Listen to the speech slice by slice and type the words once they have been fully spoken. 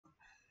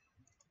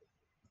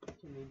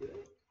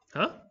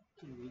Huh?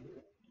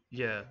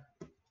 Yeah.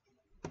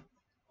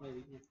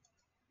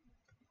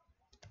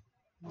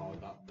 Oh,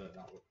 that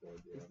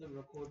record, yeah. It's the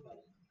record button.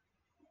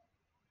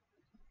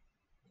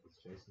 It's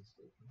Jason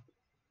speaking.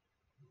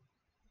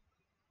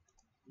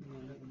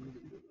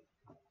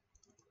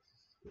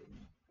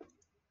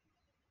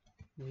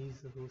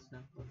 He's the host now,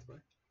 that's why.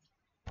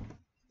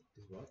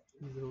 He's what?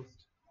 He's the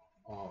host.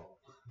 Oh.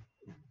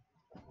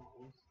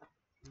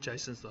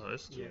 Jason's the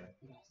host. Yeah.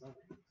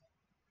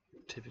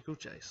 Typical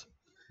Jason.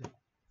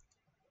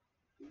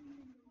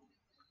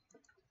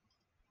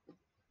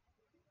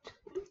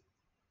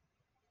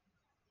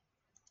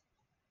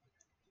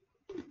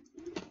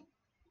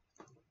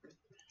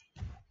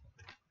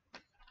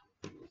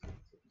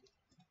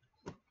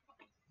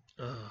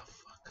 Oh,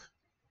 fuck.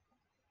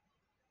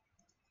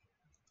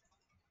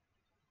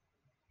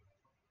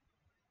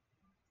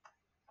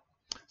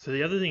 So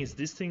the other thing is,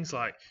 this thing's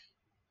like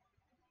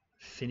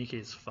finicky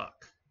as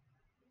fuck.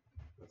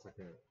 That's like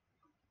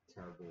a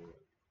terrible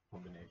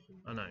combination.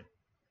 I know.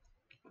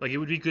 Like, it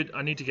would be good.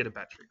 I need to get a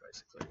battery,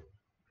 basically.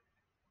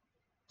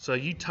 So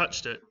you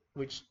touched it,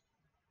 which...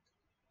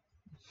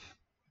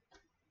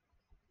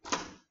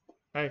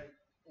 Hey.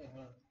 Yeah,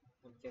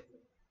 I'm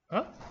Jeffrey.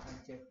 Huh? I'm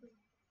Jeffrey.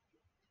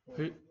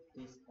 Who?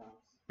 This class.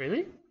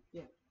 Really?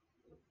 Yeah.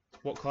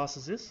 What class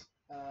is this?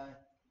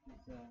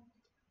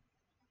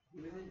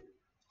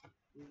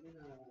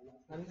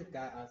 I'm the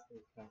guy asking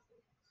the class.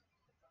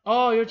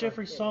 Oh, you're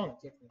Jeffrey Yeah, Song.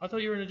 Jeffrey. I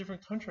thought you were in a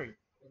different country.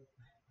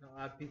 No,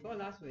 before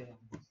last week, I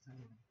was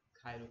studying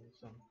Cairo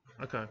song.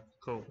 Okay,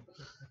 cool.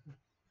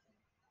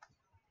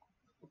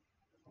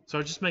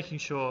 So just making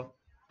sure,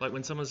 like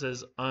when someone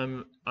says,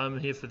 I'm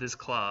here for this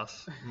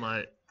class, I'm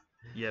like,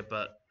 yeah,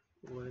 but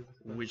What is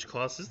this? which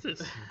class is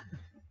this?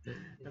 They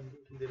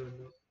don't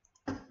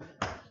know.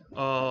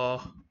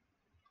 Oh,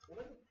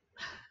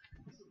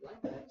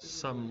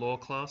 some law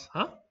class,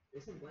 huh?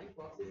 There's some blank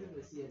boxes in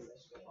the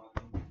CSS.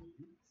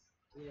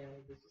 Yeah,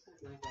 there's just some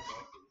blank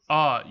boxes.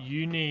 Oh,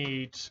 you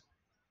need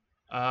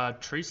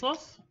tree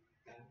sloth?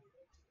 Yeah,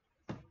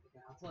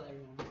 I'll tell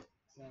everyone.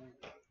 So,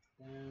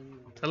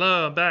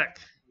 Hello, I'm back.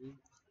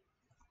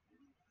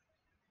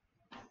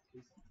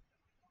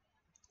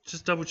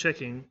 Just double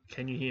checking,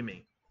 can you hear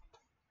me?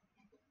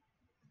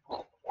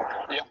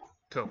 Yeah.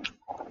 Cool.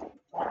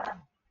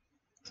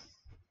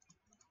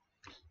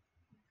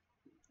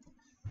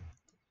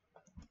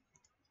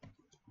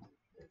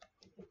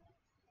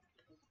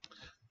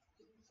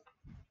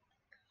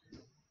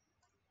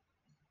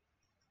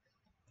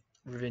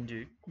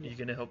 Ravindu, are you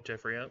going to help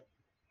Jeffrey out?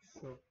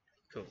 Sure.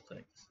 Cool,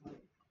 thanks.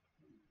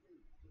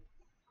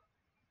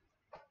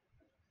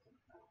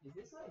 Is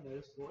this a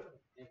notice board of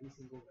every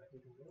single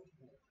record?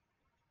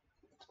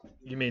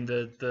 You mean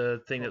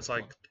the thing that's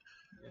like,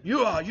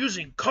 you are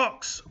using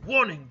Cox!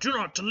 Warning, do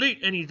not delete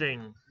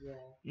anything! Yeah.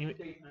 You,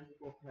 3 times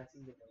before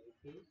pressing the delete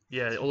key.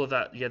 yeah, all of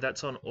that. Yeah,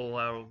 that's on all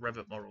our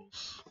Revit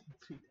models.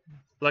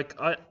 Like,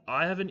 I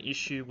have an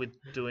issue with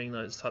doing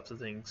those types of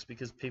things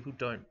because people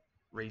don't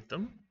read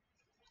them.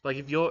 Like,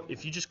 if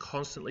you just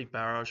constantly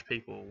barrage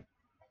people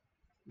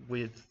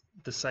with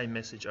the same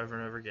message over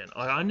and over again,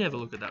 I never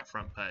look at that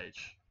front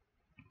page.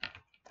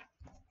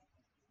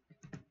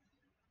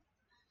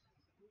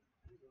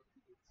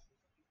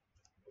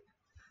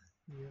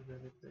 Yeah,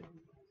 Revit, right?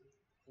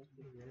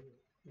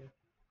 Yeah.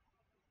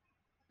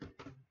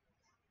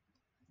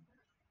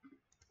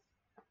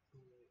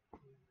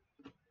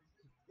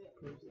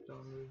 Close it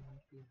down really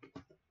nicely.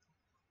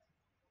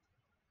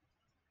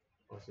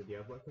 Also, do you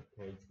have like a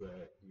page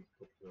where you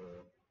put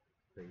the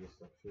previous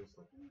lectures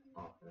like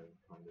after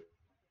kind of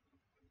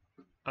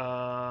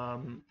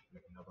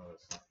like another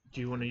Slack?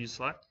 Do you want to use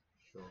Slack?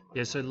 Sure.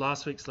 Yeah. So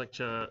last week's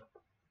lecture,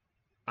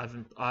 I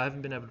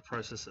haven't been able to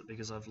process it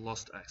because I've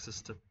lost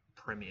access to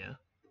Premiere,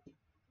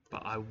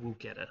 but I will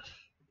get it.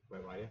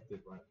 Wait, why do you have to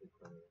run it through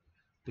Premiere?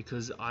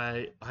 Because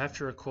I have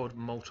to record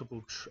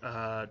multiple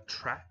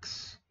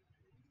tracks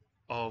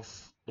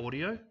of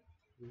audio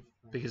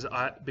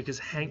because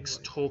Hank's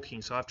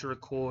talking, so I have to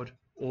record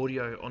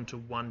audio onto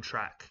one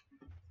track,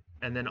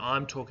 and then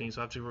I'm talking,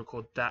 so I have to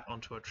record that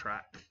onto a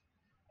track,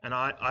 and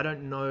I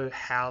don't know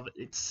how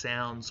it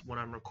sounds when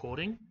I'm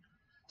recording,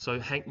 so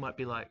Hank might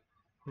be like,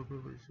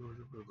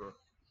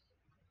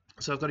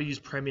 so I've got to use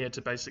Premiere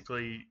to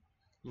basically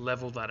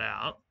level that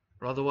out,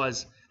 or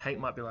otherwise Hank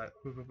might be like,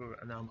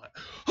 and then I'm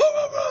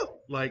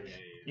like, Yeah.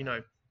 you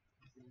know.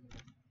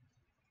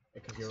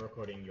 Because you're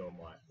recording your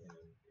mic.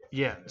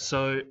 Yeah,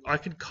 so I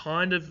can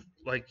kind of,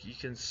 like, you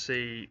can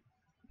see.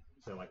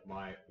 So like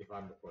if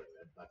I'm recording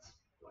that, that's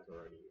like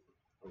already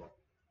a lot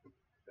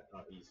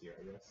easier,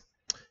 I guess.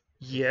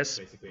 Yes,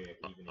 Basically like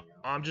evening out.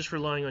 I'm just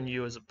relying on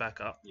you as a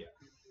backup. Yeah.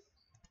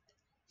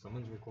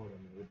 Someone's recording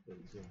with the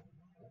Zoom.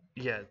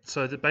 Yeah,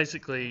 so that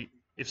basically,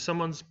 if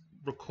someone's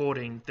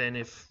recording, then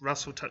if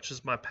Russell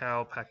touches my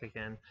power pack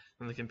again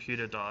and the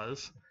computer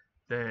dies,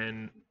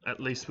 then at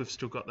least we've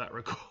still got that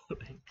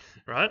recording,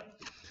 right?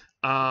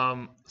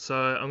 So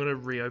I'm going to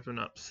reopen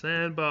up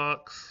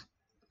Sandbox.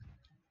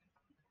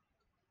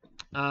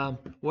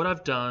 What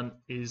I've done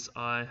is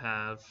I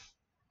have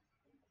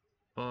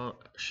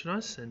Should I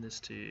send this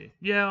to you?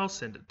 Yeah, I'll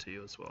send it to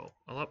you as well.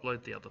 I'll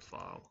upload the other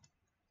file.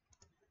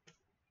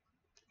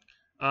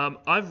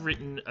 I've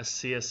written a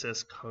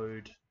CSS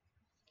code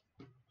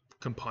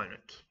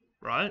component,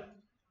 right?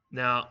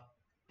 Now,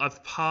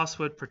 I've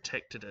password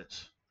protected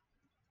it,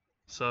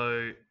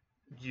 so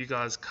you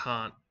guys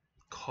can't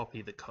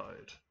copy the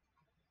code.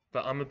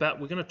 But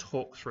we're going to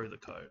talk through the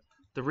code.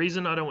 The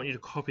reason I don't want you to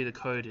copy the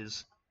code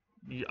is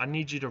I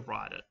need you to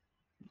write it.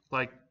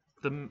 Like,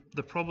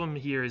 the problem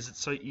here is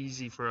it's so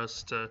easy for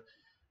us to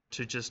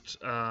just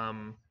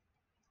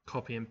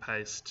copy and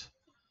paste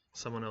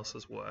someone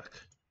else's work.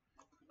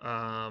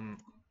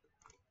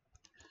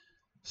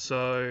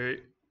 So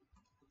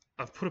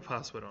I've put a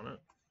password on it.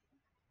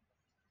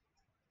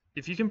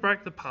 If you can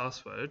break the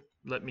password,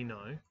 let me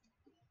know,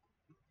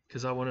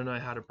 because I want to know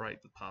how to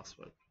break the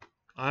password.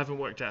 I haven't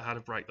worked out how to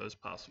break those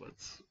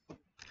passwords.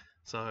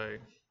 So,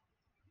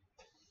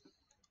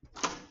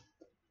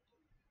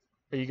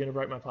 are you going to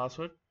break my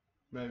password?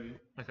 Maybe.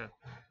 Okay.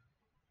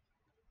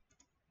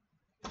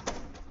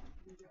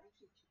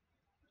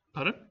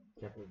 Pardon?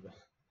 Careful with that.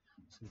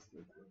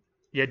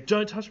 Yeah,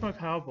 don't touch my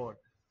power board.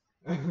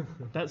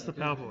 That's the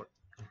power board.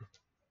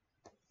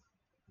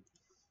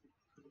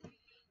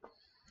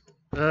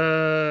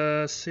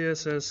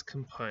 CSS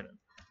component.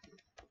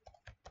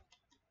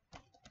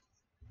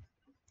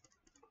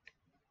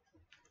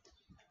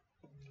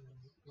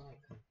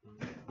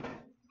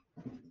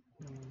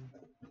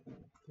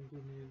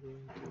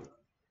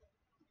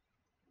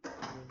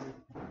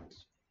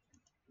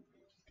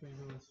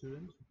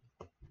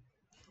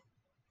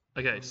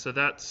 Okay, so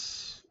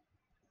that's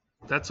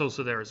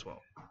also there as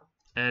well,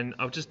 and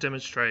I'll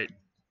demonstrate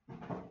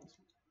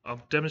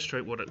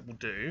what it will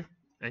do,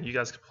 and you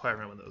guys can play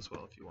around with it as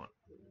well if you want.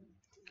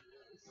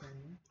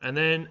 And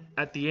then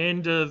at the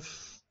end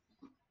of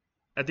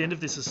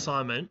this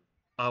assignment,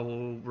 I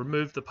will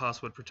remove the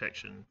password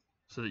protection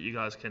so that you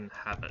guys can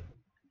have it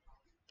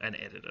and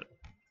edit it.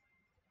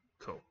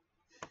 Cool.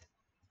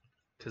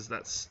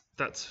 Because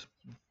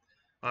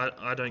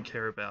I don't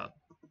care about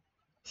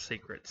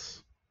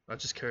secrets. I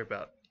just care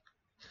about,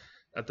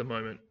 at the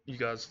moment, you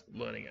guys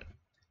learning it.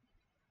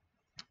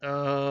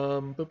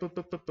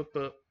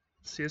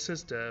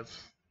 CSS dev,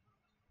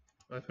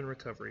 open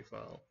recovery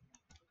file.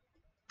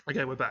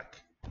 Okay, we're back.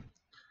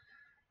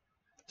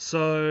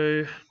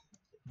 So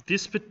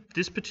this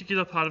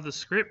particular part of the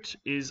script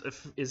is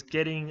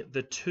getting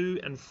the to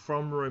and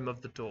from room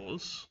of the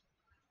doors.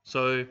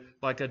 So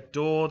like a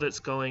door that's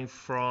going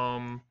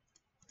from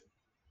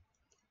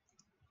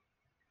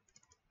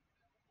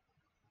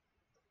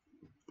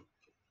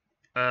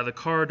the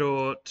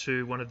corridor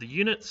to one of the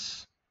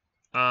units,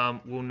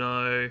 will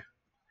know,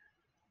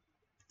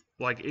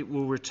 like, it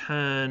will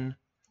return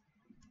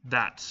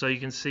that. So you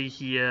can see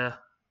here,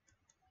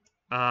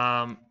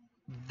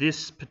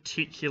 this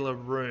particular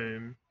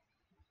room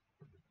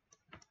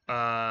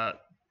that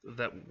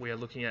we are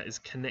looking at is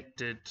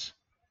connected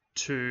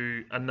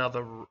to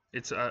another.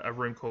 It's a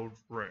room called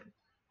room,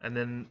 and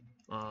then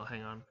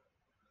hang on.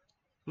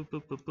 Boo,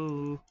 boo, boo,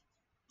 boo.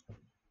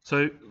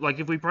 So like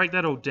if we break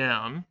that all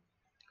down,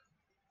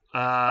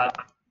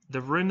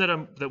 the room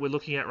that we're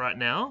looking at right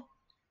now,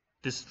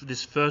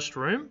 this first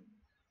room,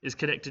 is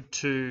connected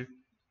to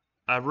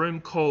a room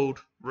called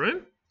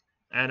room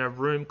and a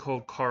room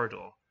called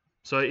corridor.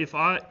 So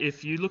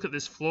if you look at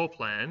this floor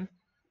plan,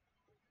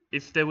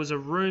 if there was a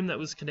room that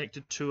was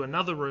connected to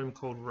another room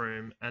called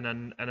room and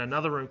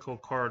another room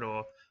called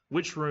corridor,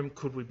 which room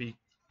could we be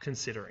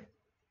considering?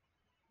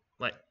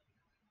 Like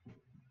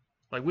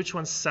which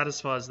one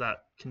satisfies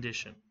that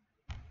condition?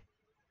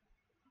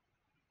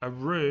 A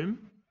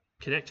room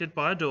connected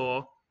by a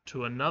door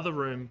to another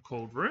room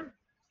called room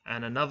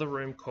and another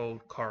room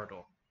called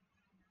corridor.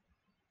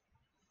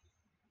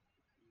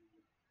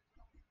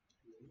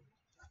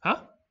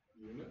 Huh?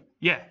 Unit?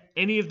 Yeah,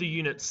 any of the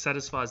units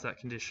satisfies that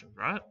condition,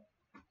 right?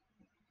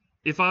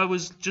 If I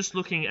was just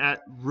looking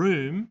at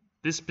room,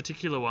 this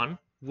particular one,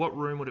 what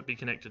room would it be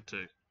connected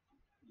to?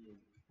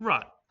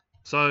 Right.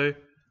 So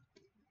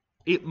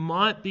it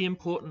might be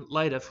important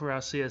later for our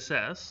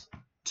CSS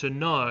to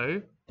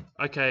know,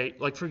 okay,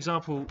 like for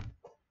example,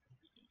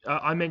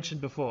 I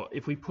mentioned before,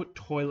 if we put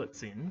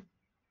toilets in,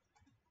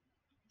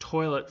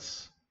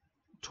 toilets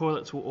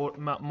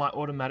might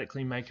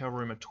automatically make our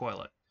room a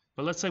toilet.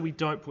 But let's say we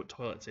don't put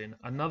toilets in.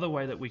 Another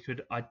way that we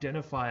could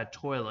identify a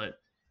toilet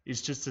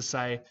is just to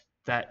say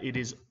that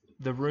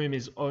the room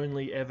is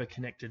only ever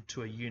connected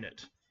to a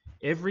unit.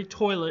 Every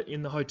toilet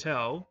in the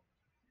hotel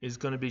is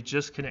going to be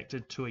just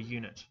connected to a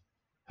unit.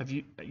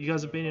 You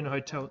guys have been in a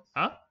hotel?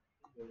 Huh?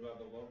 What about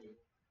the lobby?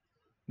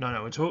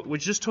 No, we're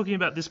just talking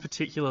about this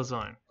particular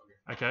zone.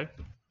 Okay?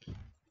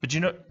 But do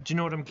you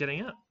know what I'm getting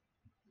at?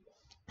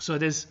 So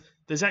there's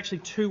actually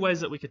two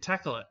ways that we could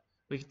tackle it.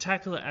 We could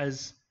tackle it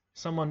as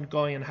someone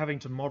going and having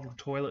to model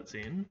toilets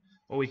in,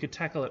 or we could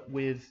tackle it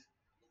with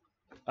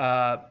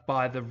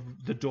by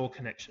the door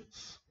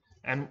connections.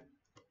 And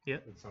yeah.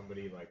 And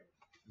somebody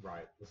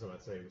so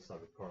let's say we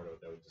start with corridor,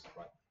 they would just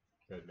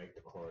they would make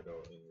the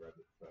corridor in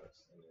Revit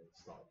first, and then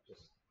start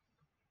just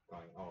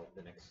going,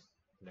 the next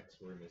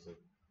next room is a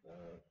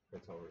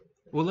hotel room.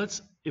 Well,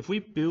 if we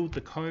build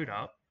the code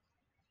up,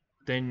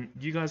 then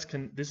you guys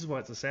can, this is why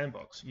it's a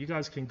sandbox. You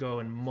guys can go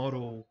and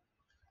model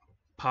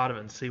part of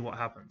it and see what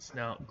happens.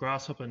 Now,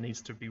 Grasshopper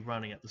needs to be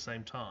running at the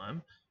same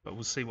time, but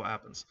we'll see what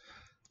happens.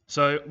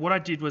 So what I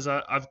did was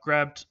I've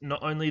grabbed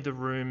not only the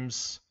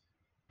room's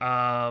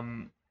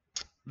name,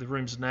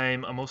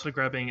 I'm also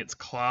grabbing its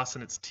class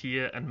and its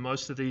tier, and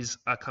most of these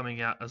are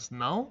coming out as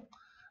null.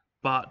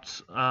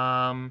 But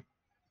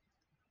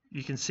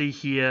you can see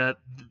here,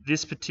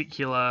 this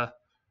particular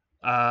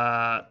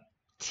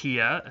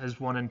tier has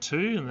 1 and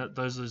 2, and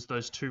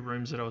those 2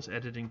 rooms that I was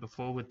editing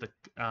before with the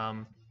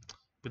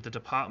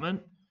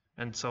department,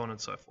 and so on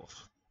and so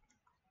forth.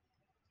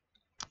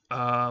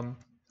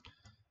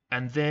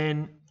 And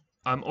then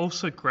I'm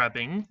also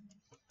grabbing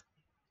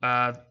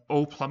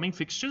all plumbing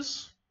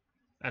fixtures,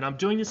 and I'm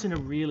doing this in a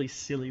really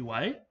silly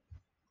way.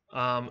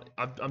 I'm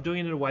doing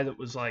it in a way that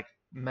was like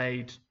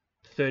made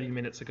 30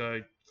 minutes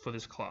ago for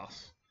this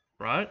class,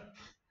 right?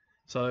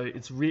 So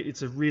it's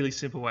a really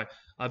simple way.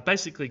 I've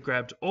basically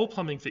grabbed all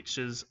plumbing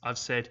fixtures. I've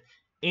said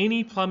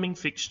any plumbing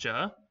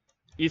fixture,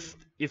 if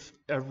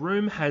a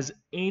room has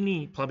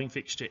any plumbing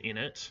fixture in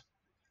it,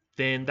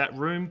 then that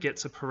room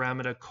gets a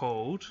parameter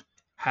called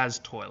has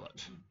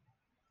toilet.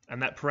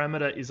 And that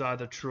parameter is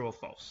either true or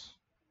false.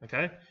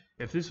 Okay?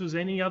 If this was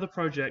any other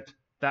project,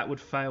 that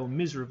would fail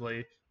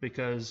miserably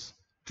because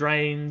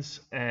drains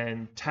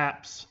and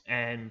taps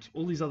and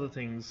all these other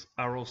things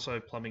are also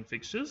plumbing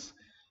fixtures.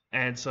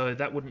 And so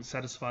that wouldn't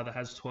satisfy the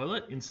has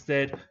toilet.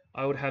 Instead,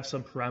 I would have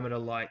some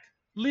parameter like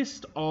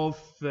list of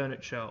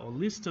furniture or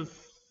list of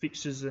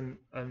fixtures and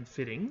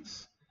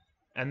fittings.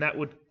 And that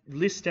would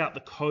list out the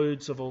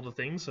codes of all the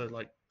things. So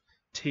like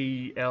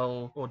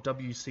TL or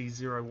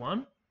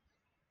WC01.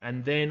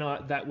 And then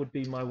that would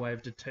be my way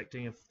of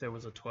detecting if there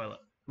was a toilet,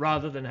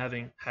 rather than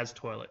having has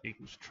toilet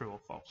equals true or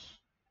false,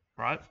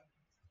 right?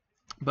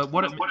 But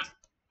what it means...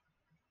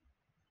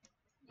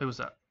 Who was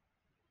that?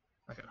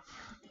 Okay.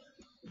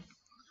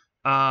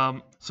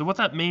 So what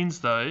that means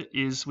though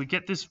is we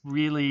get this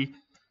really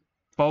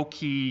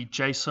bulky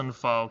JSON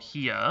file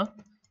here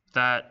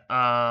that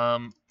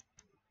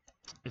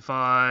if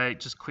I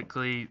just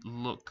quickly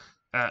look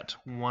at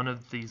one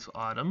of these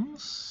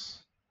items,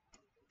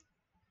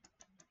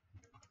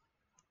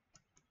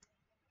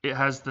 it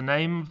has the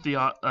name of the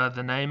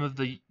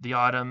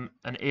item,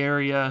 an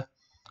area,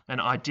 an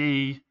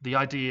ID. The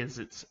ID is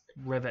its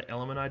Revit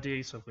element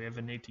ID, so if we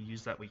ever need to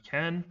use that, we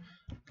can.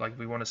 Like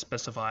we want to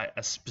specify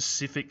a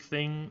specific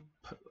thing,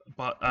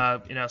 but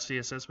in our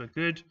CSS we're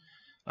good.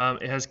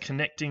 It has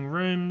connecting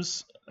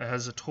rooms. It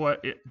has a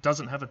toilet. It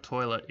doesn't have a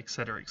toilet,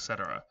 etc.,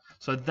 etc.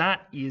 So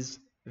that is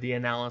the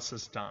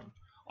analysis done.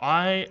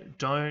 I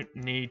don't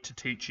need to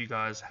teach you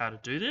guys how to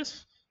do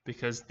this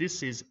because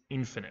this is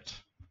infinite.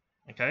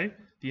 Okay,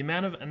 the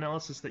amount of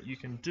analysis that you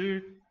can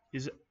do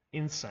is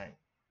insane.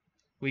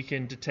 We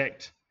can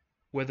detect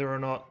whether or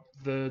not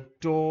the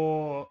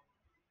door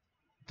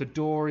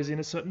is in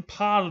a certain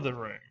part of the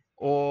room,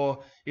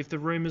 or if the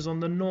room is on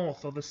the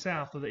north or the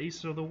south or the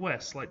east or the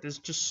west. Like there's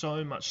just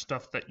so much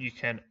stuff that you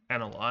can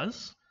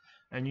analyze,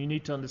 and you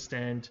need to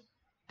understand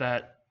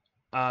that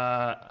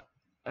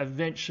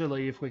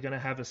eventually, if we're going to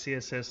have a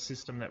CSS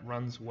system that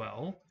runs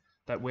well,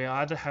 that we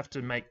either have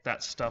to make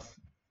that stuff,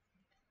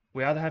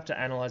 we either have to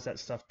analyze that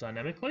stuff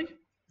dynamically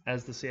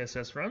as the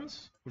CSS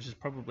runs, which is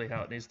probably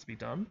how it needs to be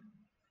done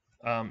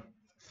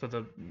for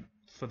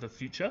the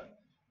future.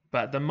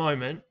 But at the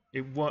moment,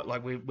 it won't,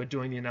 like we're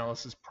doing the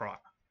analysis prior.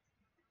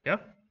 Yeah?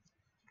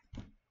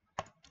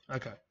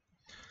 Okay.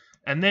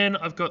 And then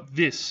I've got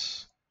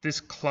this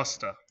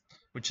cluster,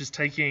 which is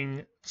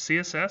taking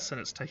CSS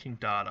and it's taking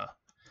data.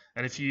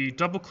 And if you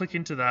double click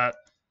into that,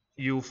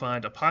 you'll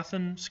find a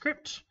Python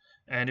script.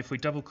 And if we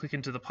double click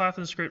into the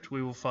Python script,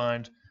 we will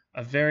find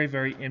a very,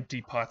 very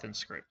empty Python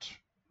script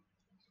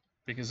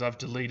because I've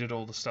deleted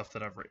all the stuff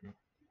that I've written.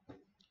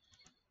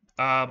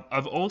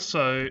 I've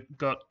also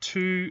got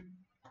two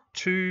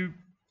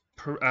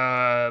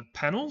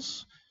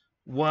panels,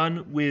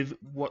 one with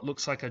what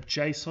looks like a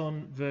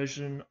JSON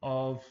version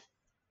of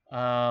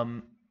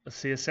a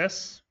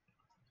CSS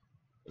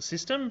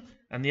system,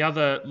 and the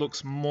other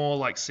looks more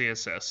like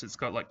CSS. It's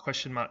got like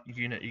question mark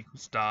unit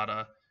equals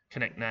data,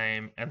 connect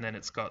name, and then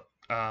it's got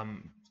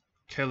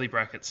curly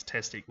brackets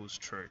test equals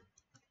true.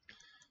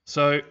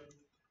 So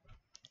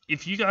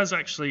if you guys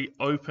actually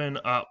open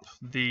up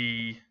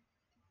the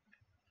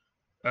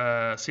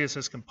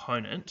CSS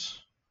component,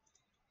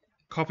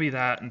 copy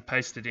that and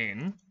paste it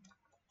in,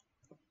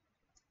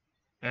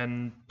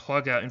 and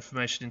plug our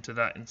information into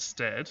that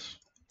instead.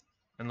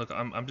 And look,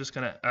 I'm just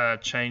going to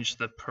change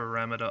the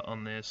parameter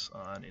on this. Oh,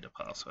 I need a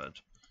password.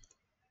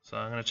 So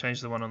I'm going to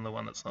change the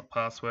one that's not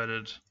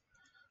passworded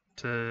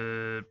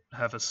to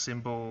have a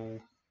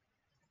symbol.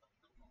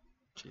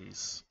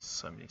 Jeez,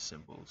 so many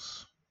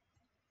symbols.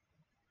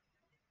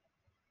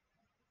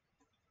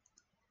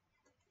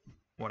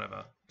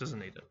 Whatever, doesn't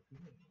need it.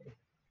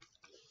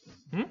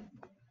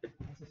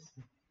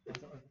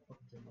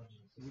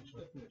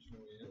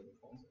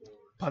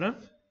 Pardon?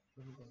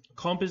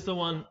 Comp is the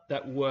one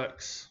that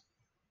works.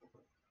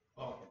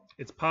 Oh,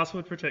 It's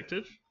password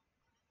protected,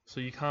 so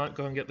you can't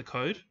go and get the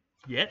code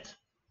yet.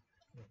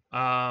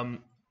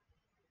 And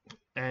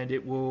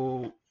it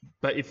will,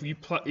 but if you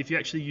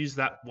actually use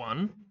that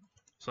one,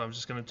 so I'm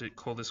just going to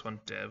call this one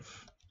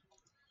dev.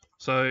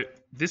 So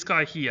this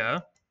guy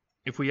here,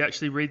 if we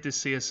actually read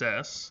this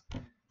CSS,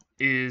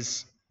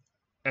 is,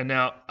 and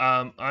now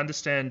I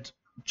understand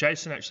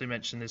Jason actually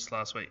mentioned this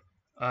last week.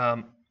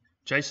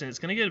 Jason, it's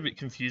going to get a bit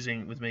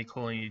confusing with me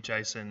calling you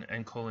Jason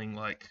and calling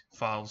like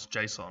files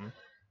JSON,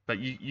 but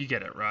you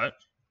get it, right?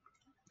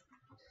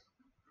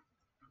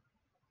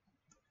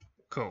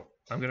 Cool.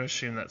 I'm going to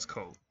assume that's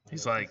cool.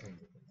 He's like,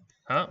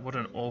 huh? What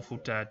an awful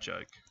dad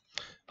joke.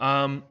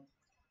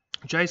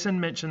 Jason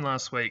mentioned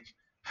last week,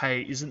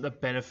 hey, isn't the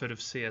benefit of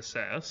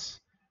CSS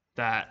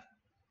that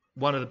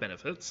one of the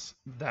benefits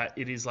that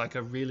it is like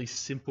a really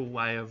simple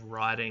way of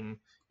writing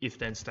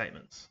if-then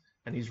statements?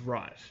 And he's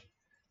right.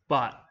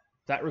 But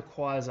that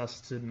requires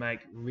us to make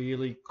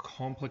really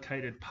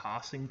complicated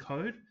parsing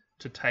code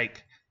to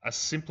take a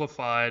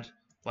simplified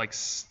like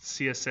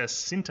CSS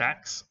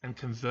syntax and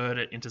convert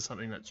it into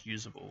something that's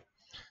usable.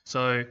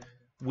 So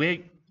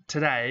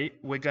today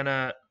we're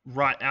gonna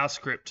write our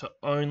script to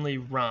only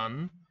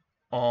run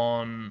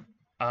on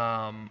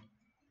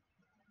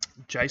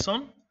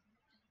JSON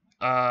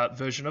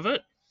version of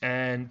it,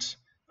 and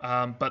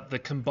but the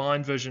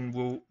combined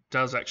version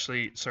does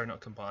actually, sorry, not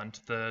combined,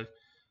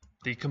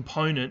 the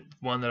component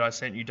one that I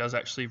sent you does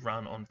actually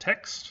run on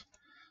text.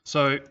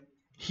 So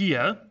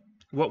here,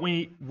 what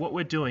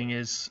we're doing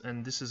is,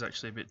 and this is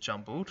actually a bit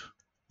jumbled,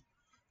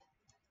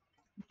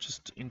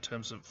 just in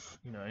terms of,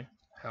 you know,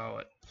 how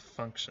it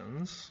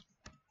functions.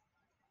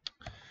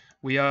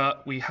 We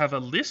have a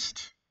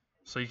list,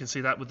 so you can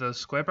see that with the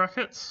square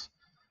brackets.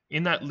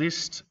 In that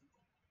list,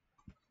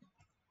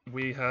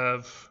 we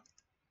have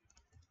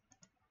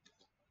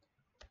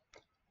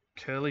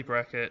curly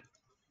bracket.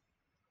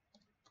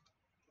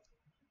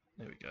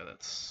 There we go,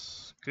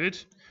 that's good.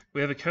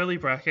 We have a curly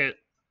bracket,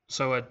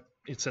 so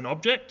it's an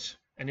object,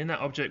 and in that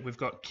object we've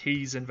got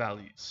keys and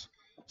values.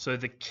 So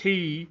the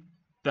key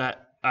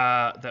that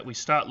we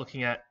start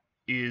looking at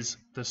is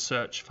the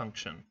search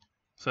function.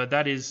 So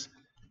that is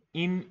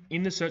in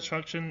the search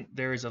function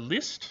there is a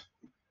list.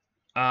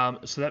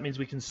 So that means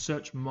we can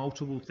search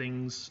multiple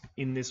things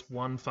in this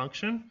one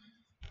function,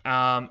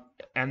 and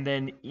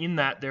then in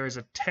that there is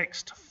a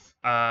text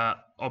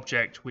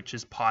object which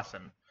is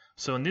Python.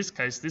 So in this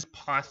case, this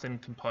Python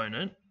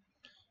component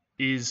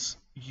is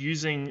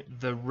using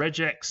the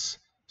regex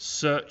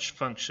search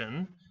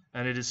function,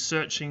 and it is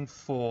searching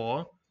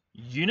for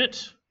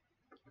unit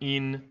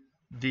in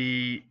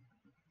the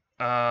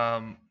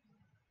that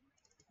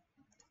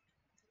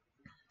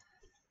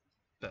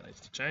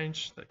needs to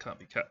change. That can't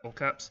be all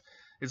caps.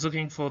 It's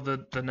looking for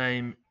the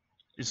name.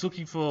 It's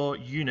looking for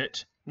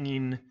unit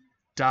in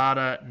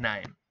data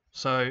name.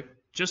 So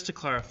just to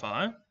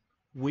clarify,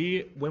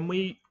 when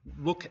we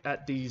look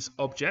at these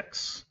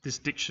objects, this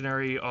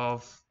dictionary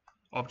of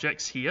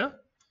objects here,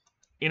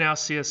 in our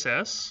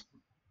CSS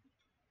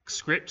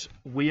script,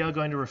 we are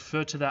going to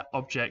refer to that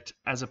object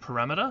as a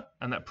parameter,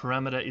 and that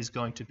parameter is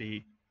going to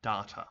be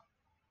data.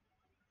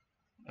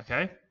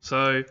 Okay,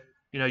 so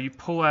you know, you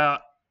pull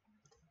out,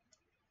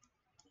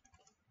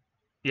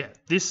 yeah,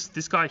 this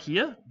guy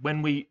here,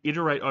 when we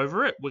iterate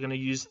over it, we're going to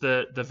use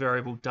the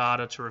variable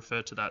data to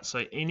refer to that.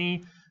 So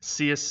any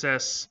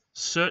CSS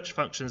search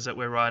functions that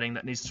we're writing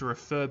that needs to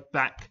refer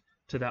back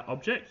to that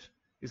object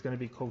is going to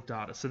be called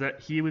data. So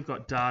that here we've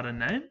got data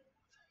name,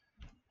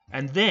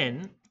 and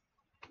then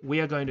we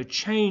are going to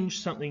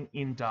change something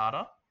in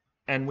data,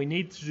 and we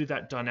need to do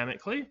that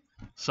dynamically.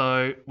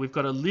 So we've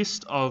got a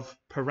list of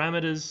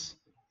parameters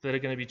that are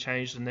going to be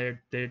changed in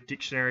their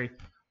dictionary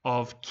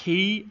of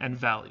key and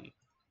value.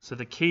 So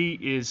the key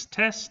is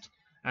test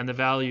and the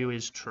value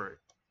is true.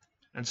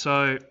 And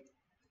so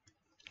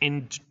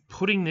in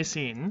putting this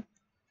in,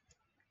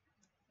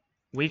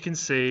 we can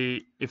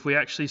see if we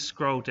actually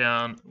scroll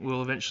down,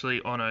 we'll eventually,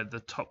 oh no,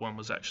 the top one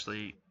was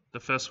actually, the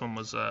first one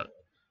was a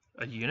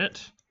unit.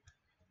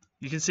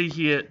 You can see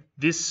here,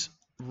 this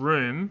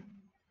room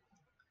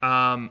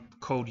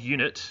called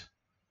unit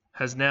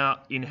has now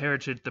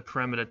inherited the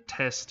parameter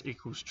test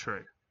equals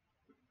true,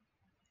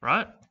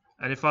 right?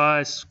 And if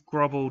I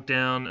scrobble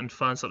down and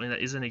find something that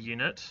isn't a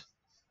unit,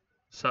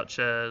 such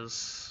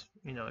as,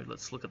 you know,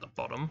 let's look at the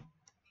bottom.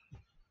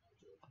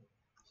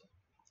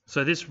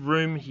 So this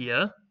room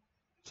here,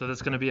 so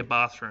there's going to be a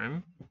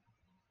bathroom.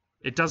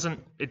 It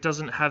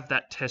doesn't have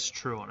that test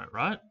true on it,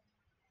 right?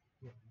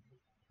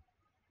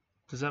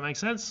 Does that make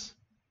sense?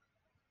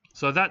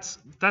 So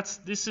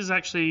this is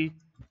actually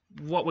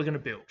what we're going to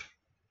build.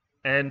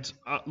 And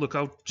look,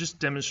 I'll just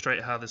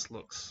demonstrate how this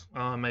looks.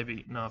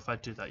 Maybe, no, if I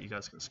do that, you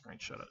guys can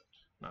screenshot it.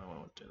 No, I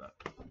won't do that.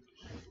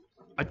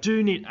 I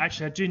do need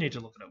to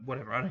look at it.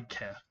 Whatever, I don't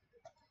care.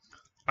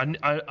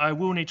 I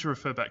will need to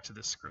refer back to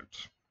this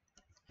script.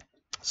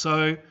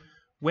 So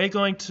we're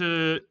going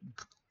to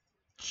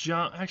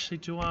jump. Actually,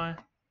 do I?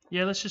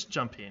 Yeah, let's just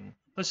jump in.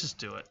 Let's just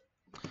do it.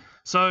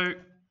 So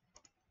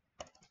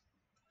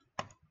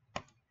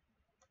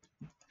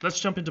let's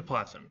jump into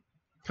Python.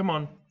 Come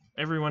on,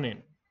 everyone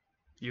in.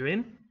 You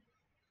in?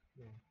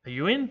 Yeah. Are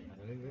you in?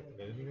 I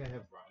don't think I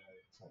have Rhino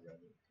inside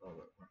Revit. Oh,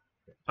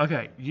 right.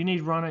 Okay, you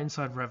need Rhino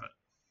inside Revit.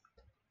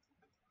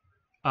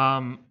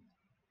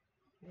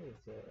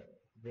 It's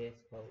VS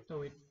Code. Oh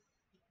wait.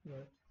 No.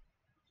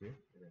 See?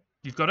 Okay.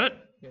 You've got it?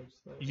 Yeah,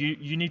 just let it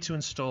You need to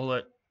install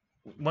it.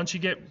 Once you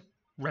get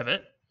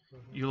Revit, Mhm.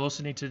 you'll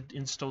also need to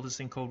install this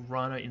thing called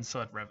Rhino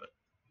inside Revit.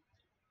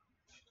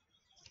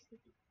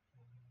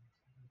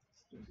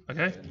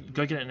 Okay,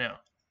 go get it now.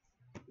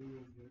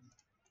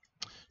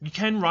 You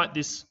can write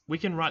this. We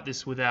can write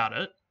this without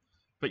it,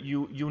 but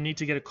you'll need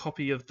to get a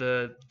copy of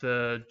the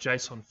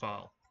JSON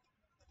file.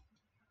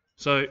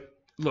 So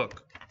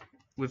look,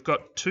 we've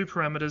got two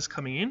parameters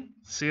coming in: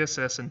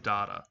 CSS and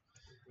data.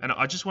 And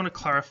I just want to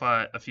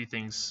clarify a few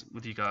things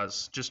with you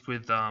guys, just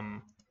with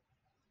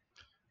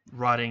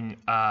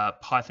writing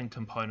Python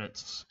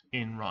components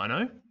in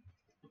Rhino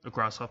or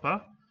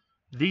Grasshopper.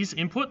 These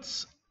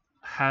inputs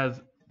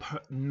have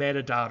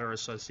metadata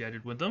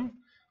associated with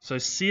them. So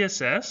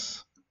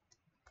CSS,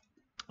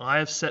 I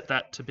have set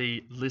that to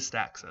be list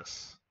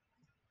access.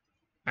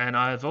 And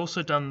I have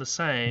also done the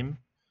same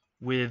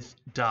with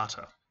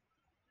data.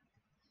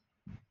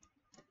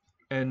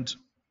 And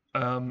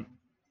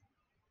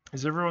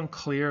is everyone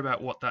clear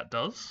about what that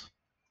does?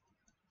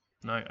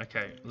 No?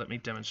 Okay, let me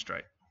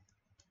demonstrate.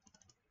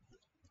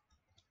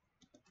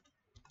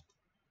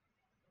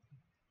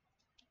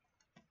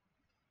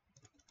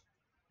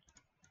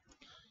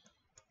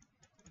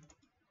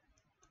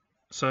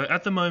 So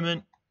at the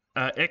moment,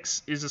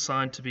 X is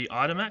assigned to be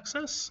item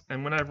access,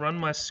 and when I run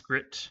my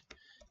script,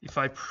 if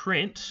I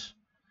print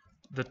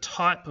the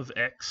type of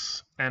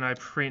X and I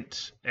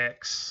print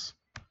X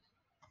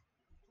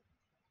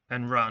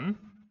and run,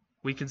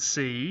 we can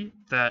see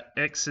that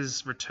X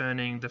is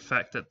returning the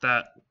fact that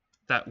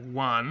that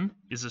 1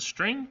 is a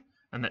string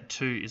and that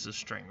 2 is a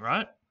string,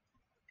 right?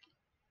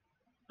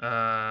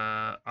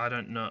 I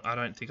don't know. I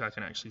don't think I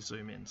can actually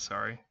zoom in.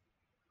 Sorry.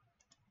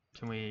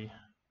 Can we?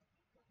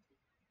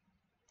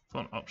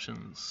 Font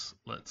options.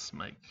 Let's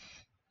make.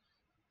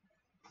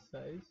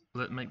 size.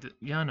 Let make the.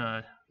 Yeah,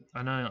 no.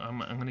 I know. I'm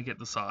gonna get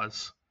the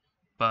size,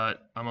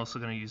 but I'm also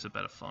gonna use a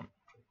better font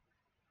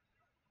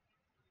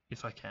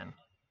if I can.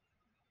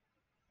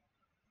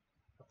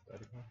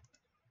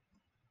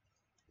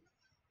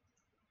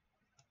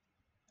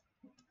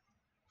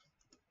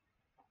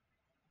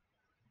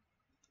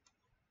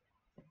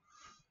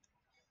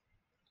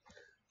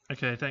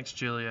 Okay, thanks,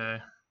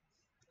 Julio.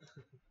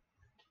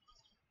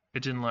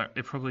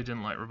 It probably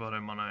didn't like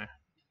Roboto Mono.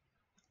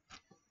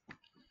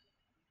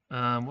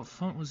 What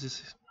font was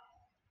this?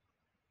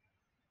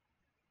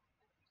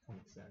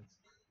 Comic Sans.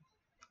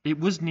 It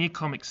was near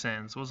Comic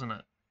Sans, wasn't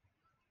it?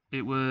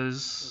 It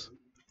was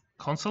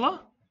Consular?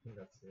 I think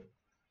that's it.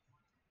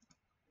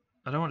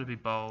 I don't want to be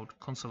bold.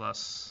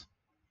 Consulas.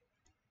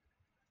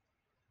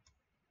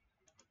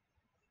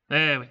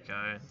 There we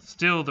go.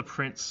 Still the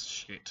Prince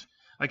shit.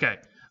 Okay.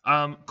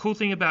 Cool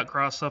thing about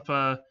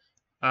Grasshopper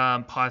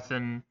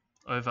Python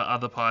over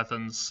other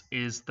Pythons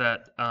is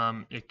that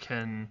it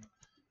can,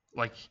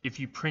 like, if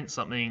you print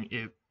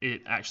something,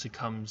 it actually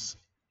comes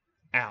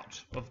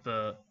out of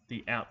the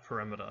out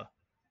parameter.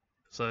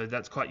 So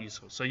that's quite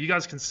useful. So you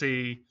guys can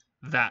see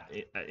that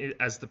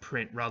as the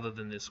print rather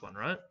than this one,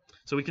 right?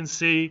 So we can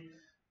see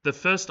the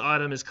first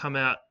item has come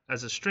out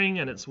as a string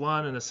and it's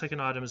 1, and the second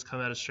item has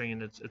come out as a string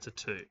and it's a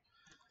 2.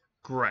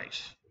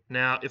 Great.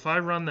 Now, if I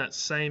run that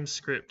same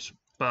script,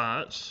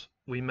 but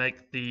we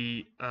make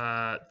the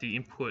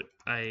input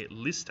a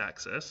list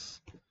access,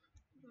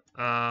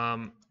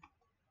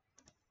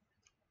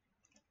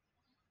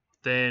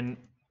 then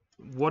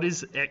what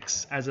is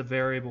X as a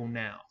variable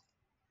now?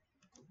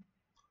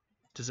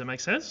 Does it make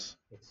sense?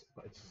 It's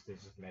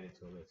just made it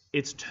to a list.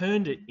 It's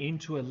turned it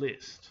into a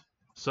list.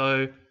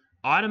 So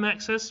item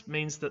access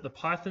means that the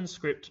Python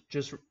script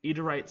just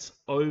iterates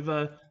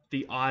over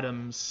the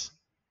items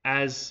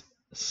as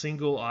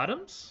single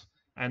items,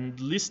 and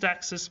list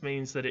access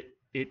means that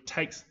it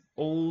takes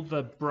all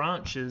the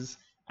branches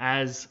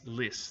as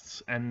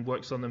lists and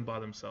works on them by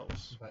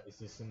themselves. But is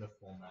this in the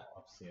format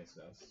of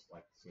CSS,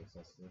 like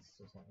CSS lists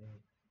or something?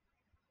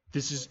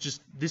 This is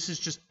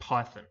just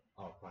Python.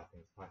 Oh,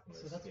 Python So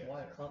lists. that's yeah,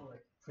 why I fair can't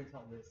like print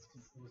out lists,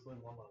 because it was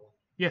going one by one.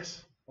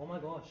 Yes. Oh my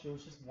gosh, it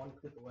was just one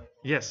click away.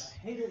 Yes. I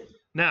hate it.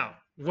 Now,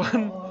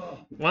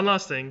 Oh. one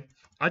last thing.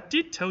 I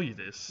did tell you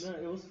this. No,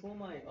 it was for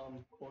my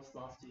course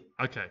last year.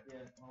 Okay. Yeah.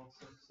 Oh,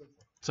 so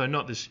So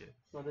not this year.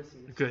 not this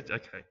year. Good.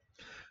 Okay.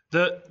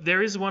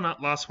 There is one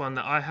last one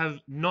that I have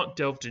not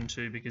delved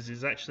into because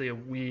it's actually a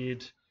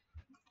weird,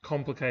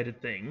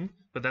 complicated thing,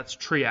 but that's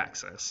tree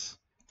access,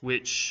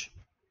 which,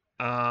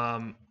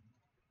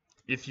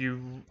 if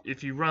you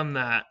run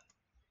that,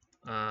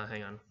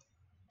 hang on,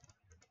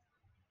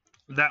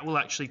 that will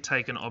actually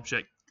take an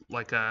object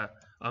like a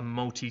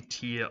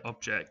multi-tier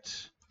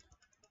object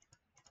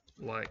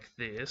like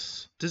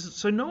this.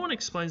 So no one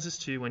explains this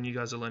to you when you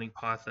guys are learning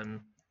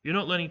Python. You're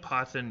not learning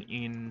Python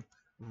in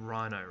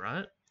Rhino,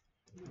 right?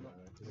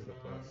 This is the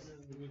first.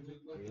 We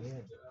did like Yeah.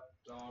 a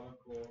data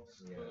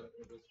course Yeah.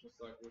 just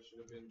like we should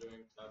have been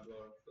doing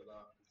Tableau for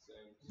that. It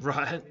seems.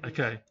 Right.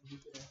 Okay.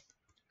 Jupyter.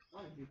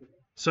 Why Jupyter?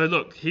 So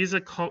look, here's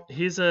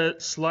a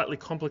slightly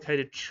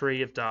complicated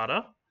tree of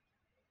data,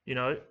 you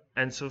know,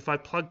 and so if I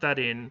plug that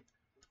in,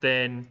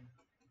 then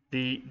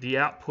the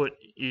output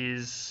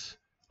is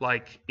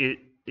like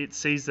it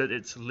sees that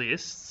it's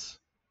lists.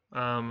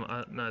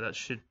 No, that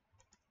should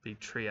be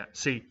tree.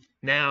 See,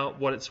 now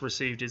what it's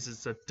received is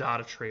it's a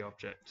data tree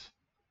object,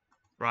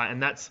 right?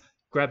 And that's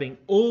grabbing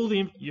all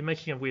the. You're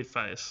making a weird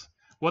face.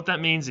 What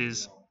that means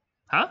is,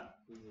 huh?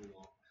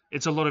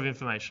 It's a lot of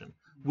information.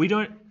 We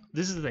don't.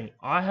 This is the thing.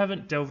 I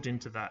haven't delved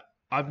into that.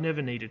 I've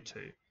never needed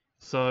to.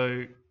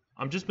 So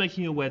I'm just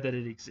making you aware that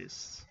it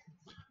exists.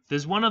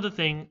 There's one other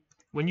thing.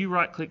 When you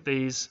right-click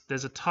these,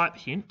 there's a type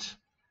hint.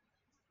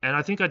 And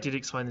I think I did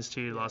explain this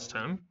to you last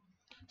time.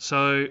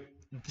 So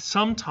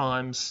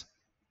sometimes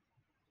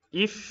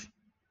if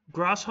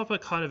Grasshopper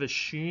kind of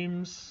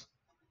assumes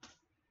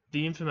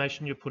the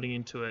information you're putting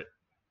into it.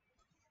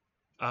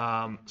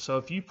 So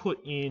if you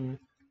put in,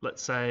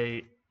 let's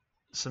say,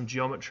 some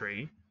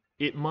geometry,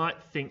 it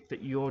might think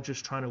that you're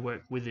just trying to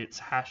work with its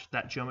hash,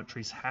 that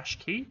geometry's hash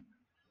key.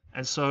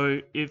 And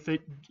so if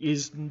it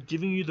is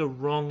giving you the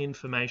wrong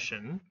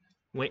information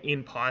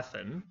in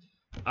Python,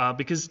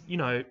 because, you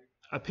know,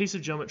 a piece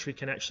of geometry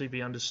can actually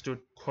be understood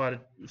quite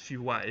a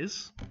few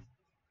ways,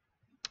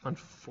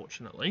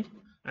 unfortunately,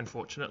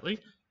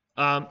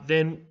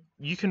 then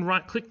you can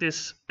right-click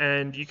this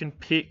and you can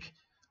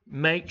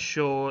make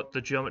sure the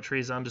geometry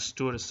is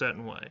understood a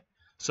certain way.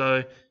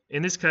 So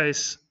in this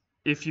case,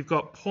 if you've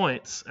got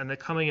points and they're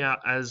coming out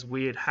as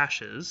weird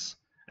hashes,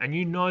 and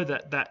you know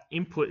that that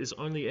input is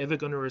only ever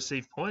going to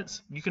receive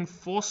points, you can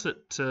force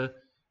it to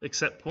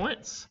accept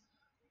points.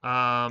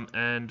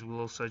 And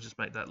we'll also just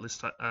make that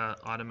list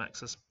item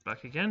access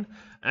back again.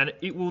 And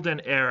it will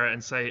then error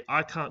and say,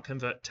 I can't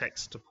convert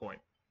text to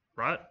point,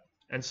 right?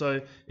 And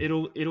so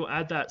it'll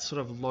add that sort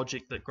of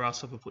logic that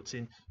Grasshopper puts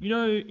in. You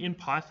know, in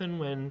Python,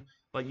 when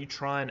like you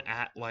try and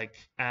add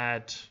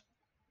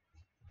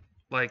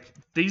like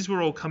these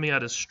were all coming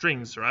out as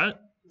strings, right?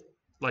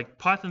 Like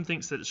Python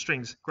thinks that it's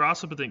strings,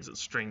 Grasshopper thinks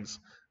it's strings.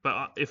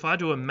 But if I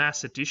do a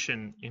mass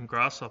addition in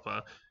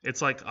Grasshopper,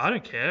 it's like, I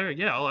don't care.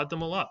 Yeah, I'll add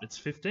them all up. It's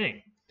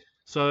 15.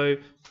 So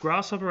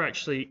Grasshopper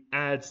actually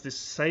adds this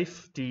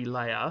safety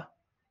layer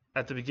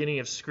at the beginning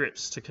of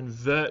scripts to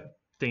convert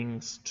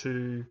things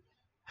to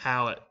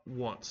how it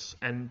wants.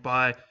 And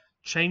by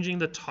changing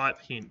the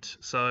type hint,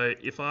 so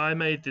if I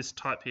made this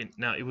type hint,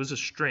 now it was a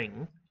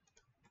string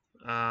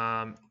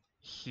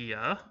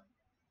here,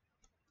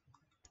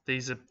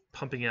 these are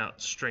pumping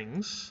out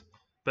strings,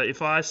 but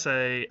if I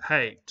say,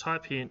 hey,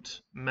 type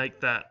hint,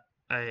 make that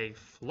a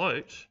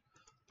float,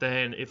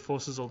 then it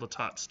forces all the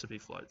types to be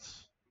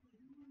floats.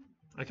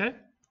 Okay,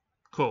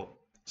 cool.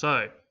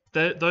 So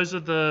those are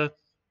the,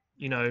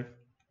 you know,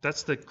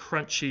 that's the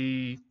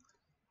crunchy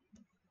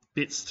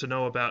bits to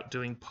know about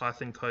doing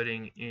Python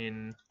coding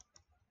in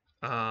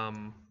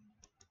Rhino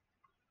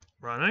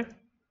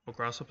or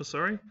Grasshopper,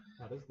 sorry.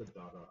 How does the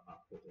data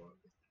output work?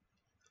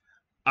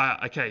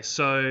 Okay,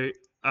 so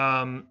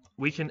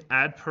we can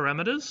add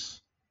parameters,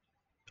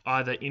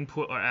 either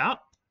input or out,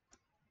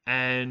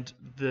 and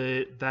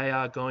they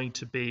are going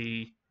to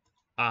be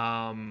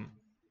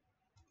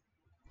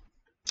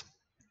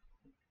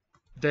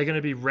they're going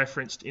to be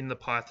referenced in the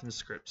Python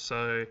script.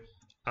 So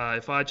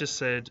if I just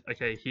said,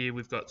 okay, here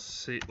we've got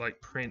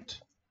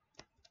print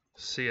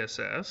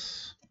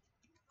CSS,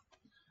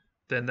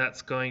 then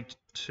that's going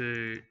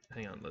to,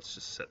 hang on, let's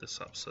just set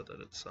this up so that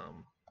it's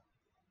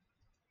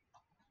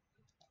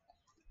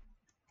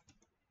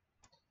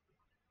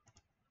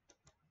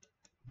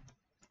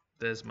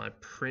there's my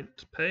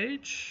print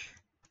page.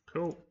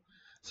 Cool.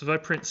 So if I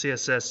print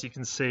CSS, you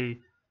can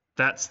see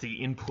that's the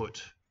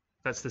input.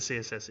 That's the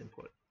CSS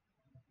input,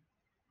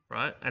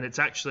 right? And it's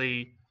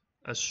actually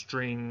a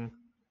string.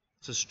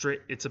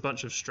 It's a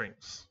bunch of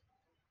strings,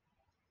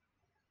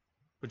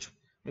 which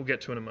we'll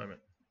get to in a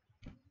moment.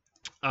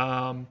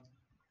 And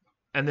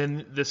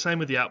then the same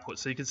with the output.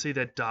 So you can see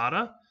that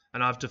data,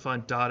 and I've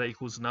defined data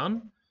equals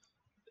none,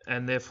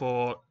 and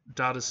therefore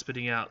data's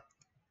spitting out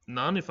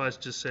none. If I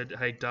just said,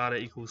 hey, data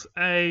equals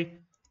A,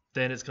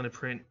 then it's going to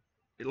print,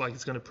 like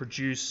it's going to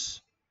produce.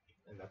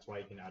 And that's why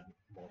you can add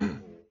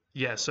multiple.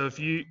 Yeah, so if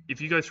you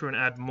go through and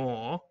add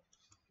more,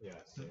 Yeah.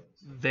 So.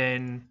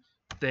 then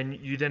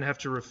you then have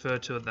to refer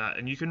to that,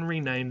 and you can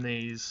rename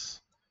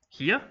these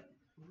here,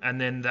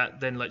 and then that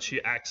then lets you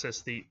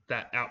access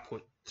that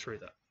output through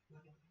that.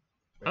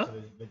 Huh?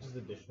 So they're just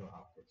additional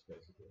outputs,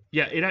 basically.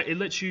 Yeah, it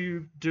lets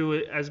you do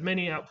it as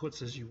many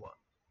outputs as you want.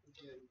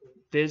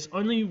 There's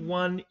only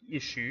one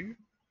issue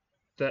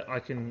that I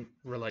can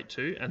relate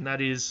to, and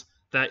that is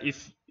that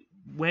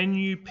when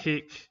you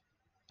pick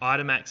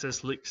item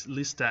access,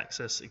 list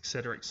access,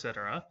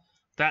 etc.,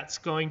 that's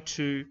going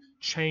to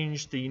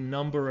change the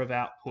number of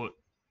outputs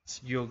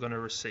you're going to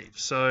receive.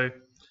 So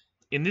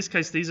in this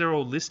case, these are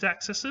all list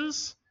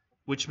accesses,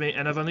 which mean,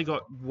 and I've only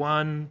got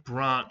one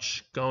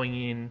branch going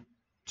in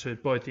to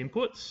both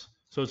inputs,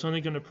 so it's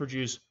only going to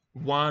produce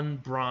one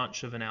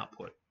branch of an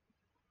output.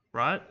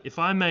 right? If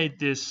I made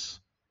this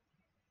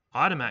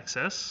item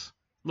access,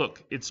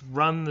 look, it's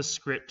run the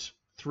script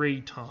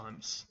 3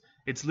 times.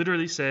 It's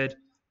literally said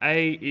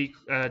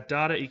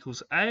data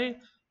equals A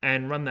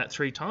and run that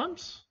 3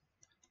 times.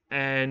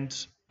 And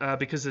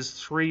because there's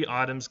 3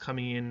 items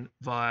coming in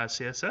via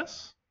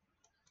CSS.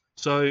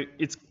 So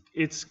it's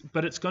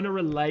going to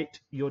relate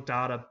your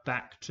data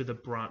back to the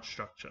branch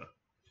structure.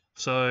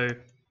 So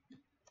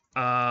if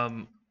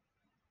I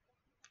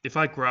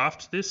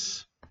graphed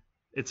this,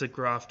 it's a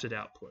grafted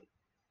output.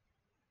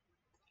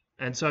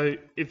 And so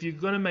if you're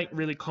going to make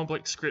really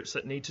complex scripts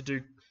that need to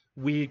do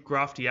weird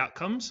grafty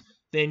outcomes,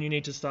 then you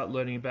need to start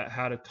learning about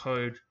how to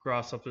code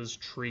Grasshopper's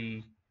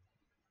tree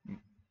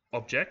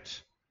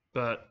object.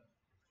 But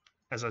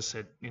as I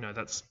said,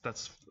 that's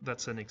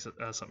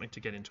something to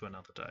get into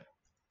another day.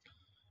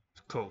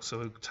 Cool. So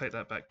we'll take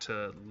that back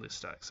to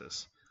list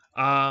access.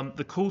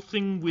 The cool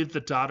thing with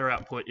the data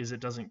output is it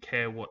doesn't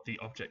care what the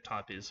object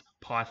type is.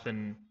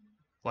 Python,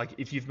 like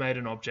if you've made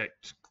an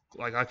object,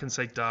 like I can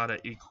say data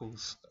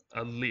equals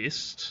a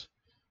list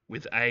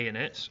with A in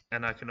it,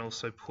 and I can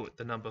also put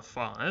the number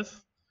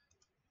 5,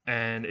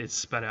 and it's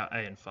spat out A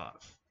and 5.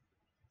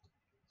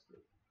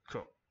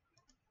 Cool.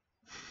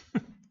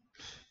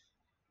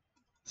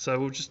 So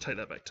we'll just take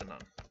that back to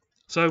none.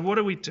 So what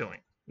are we doing?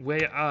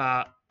 We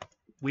are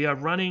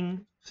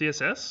running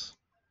CSS,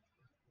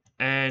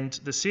 and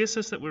the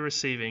CSS that we're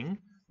receiving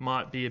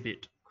might be a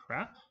bit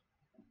crap.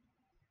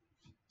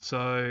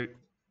 So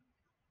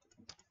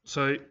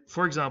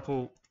for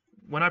example,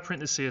 when I print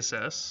the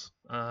CSS,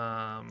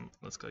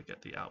 let's go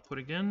get the output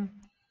again,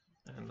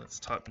 and let's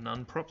type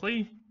none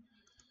properly.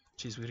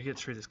 Geez, we're gonna get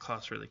through this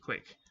class really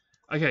quick.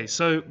 Okay,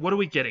 so what are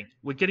we getting?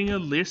 We're getting a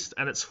list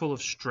and it's full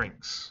of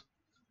strings,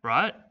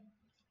 right?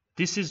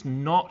 This is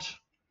not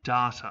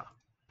data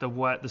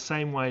the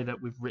same way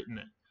that we've written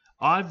it.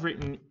 I've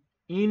written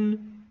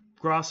in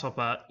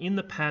Grasshopper, in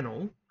the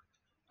panel,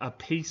 a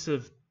piece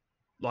of,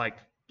 like,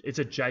 it's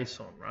a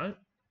JSON, right?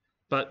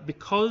 But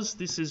because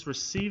this is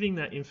receiving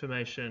that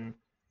information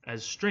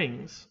as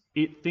strings,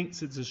 it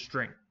thinks it's a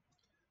string.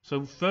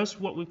 So first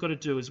what we've got to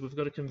do is we've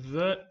got to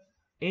convert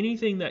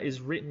anything that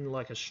is written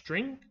like a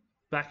string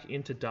back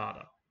into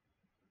data.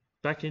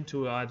 Back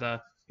into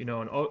either,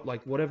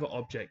 like whatever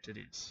object it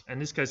is. In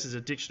this case, it's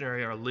a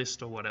dictionary or a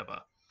list or whatever.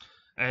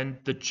 And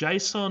the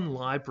JSON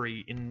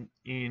library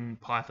in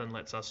Python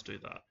lets us do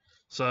that.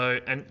 So,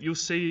 and you'll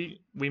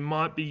see we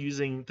might be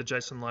using the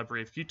JSON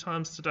library a few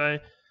times today.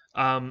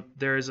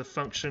 There is a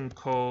function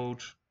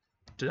called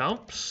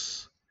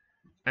dumps,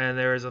 and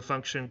there is a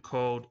function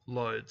called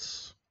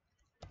loads.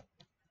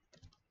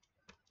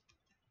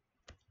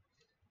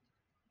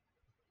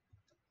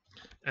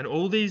 And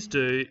all these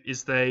do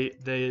is they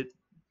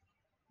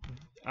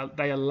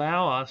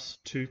allow us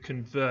to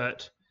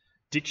convert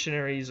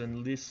dictionaries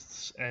and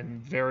lists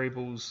and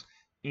variables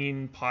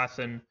in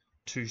Python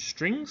to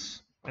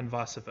strings and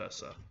vice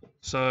versa.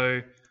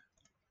 So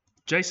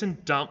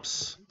JSON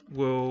dumps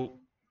will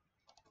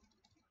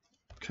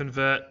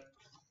convert,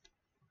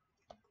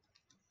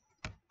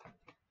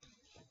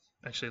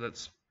 actually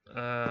let's,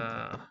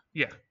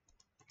 yeah.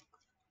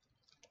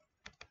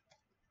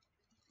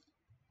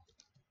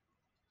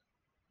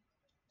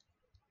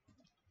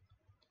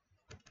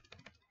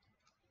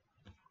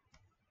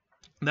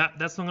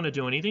 That's not going to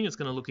do anything. It's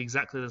going to look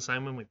exactly the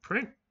same when we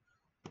print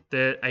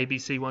the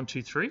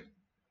ABC123,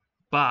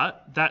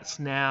 but that's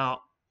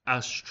now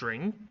a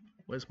string.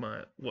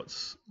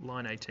 What's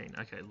line 18?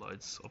 Okay,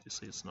 loads.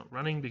 Obviously, it's not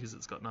running because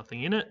it's got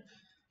nothing in it.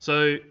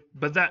 So,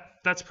 but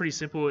that's pretty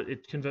simple.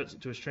 It converts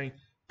it to a string.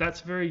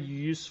 That's very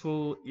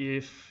useful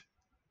if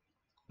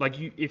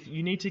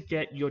you need to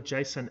get your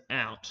JSON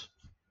out.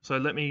 So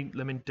let me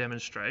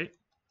demonstrate.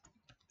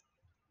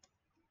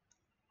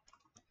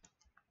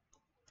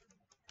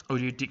 Or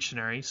do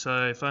dictionary.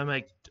 So if I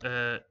make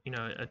a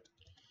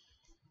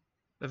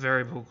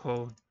variable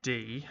called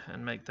D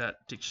and make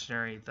that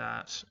dictionary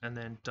that, and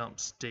then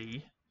dumps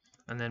D,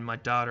 and then my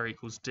data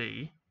equals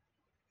D,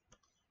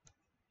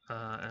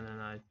 and then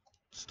I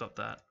stop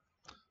that.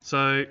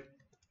 So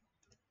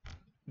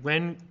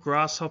when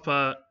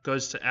Grasshopper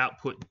goes to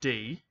output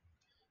D,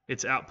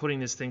 it's outputting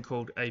this thing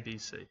called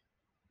ABC.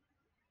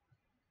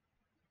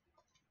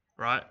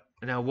 Right?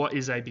 Now what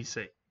is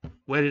ABC?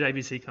 Where did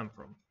ABC come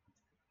from?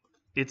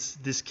 It's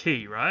this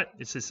key, right?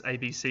 It's this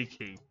ABC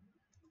key.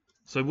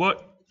 So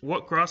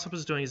what Grasshopper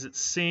is doing is it's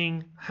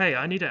seeing, hey,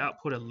 I need to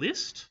output a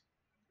list.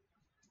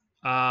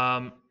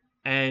 And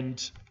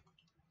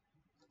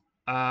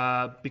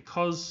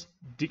because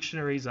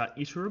dictionaries are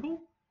iterable,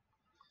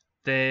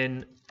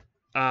 then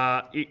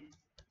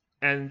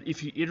and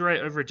if you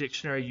iterate over a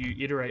dictionary, you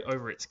iterate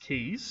over its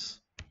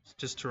keys,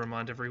 just to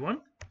remind everyone.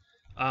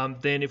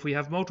 Then if we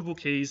have multiple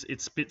keys,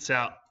 it spits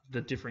out the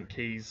different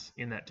keys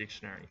in that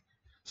dictionary.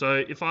 So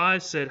if I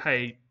said,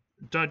 hey,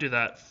 don't do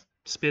that,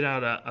 spit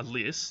out a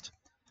list,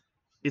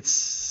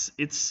 it's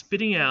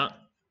spitting out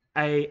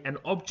an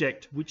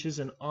object which is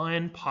an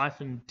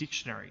IronPython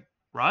dictionary,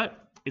 right?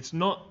 It's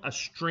not a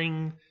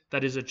string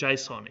that is a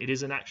JSON. It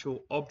is an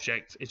actual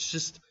object. It's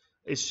just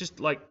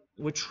like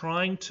we're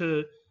trying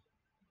to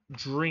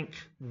drink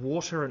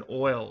water and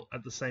oil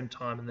at the same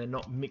time and they're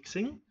not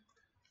mixing.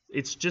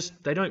 It's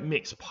just they don't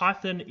mix.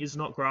 Python is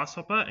not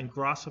Grasshopper and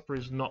Grasshopper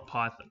is not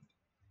Python.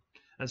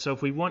 And so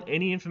if we want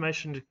any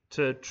information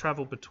to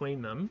travel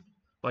between them,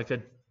 like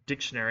a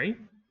dictionary,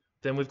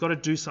 then we've got to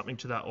do something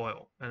to that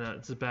oil. And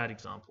it's a bad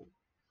example.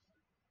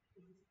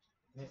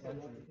 Hey,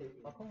 Andrew,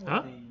 how come when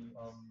Huh? the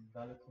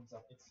value comes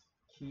up, it's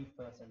key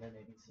first and then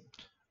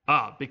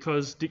ABC?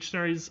 Because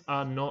dictionaries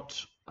are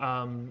not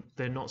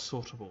they're not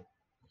sortable.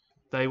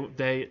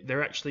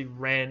 They're actually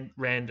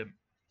random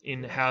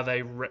in how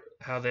they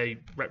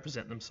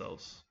represent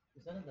themselves.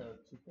 Is that in the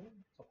tuple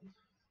topic?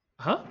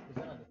 Huh? Is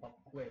that in the top?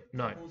 Wait,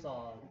 No. tuples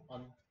are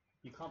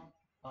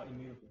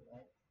immutable,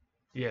 right?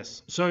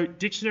 Yes. So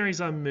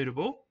dictionaries are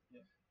mutable,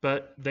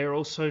 but they're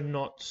also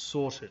not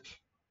sorted.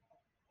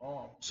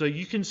 Oh, So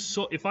you can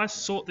sort. If I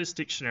sort this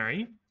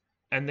dictionary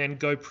and then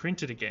go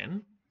print it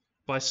again,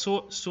 by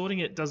sorting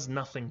it does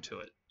nothing to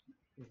it.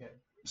 okay.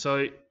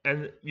 So,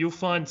 and you'll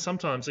find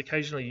sometimes,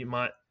 occasionally, you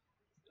might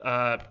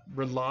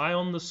rely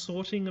on the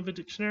sorting of a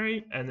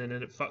dictionary, and then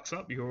it fucks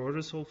up. Your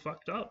order's all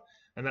fucked up,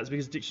 and that's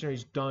because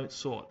dictionaries don't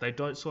sort. They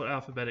don't sort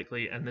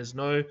alphabetically, and there's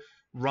no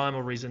rhyme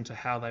or reason to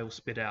how they will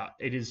spit out.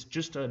 It is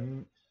just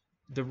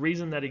the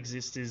reason that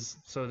exists is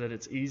so that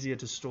it's easier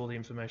to store the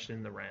information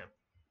in the RAM.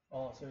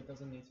 Oh, so it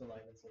doesn't need to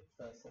like let's say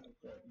first, second,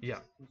 third. Yeah.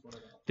 Just sort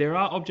it out. There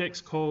are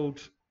objects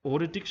called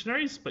ordered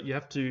dictionaries, but you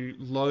have to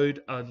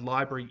load a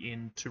library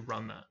in to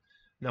run that.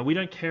 Now, we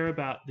don't care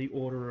about the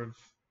order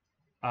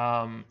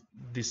of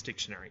this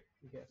dictionary,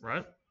 Okay.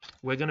 right?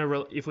 We're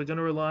gonna if we're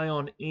gonna rely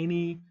on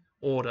any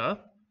order,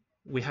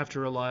 we have to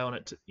rely on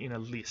it in a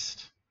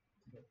list.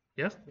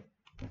 Yeah.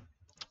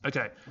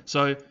 Okay.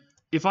 So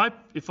if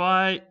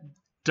I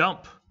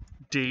dump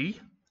D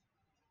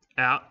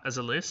out as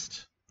a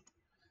list,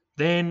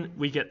 then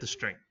we get the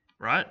string,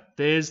 right?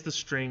 There's the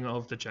string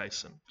of the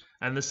JSON.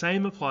 And the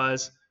same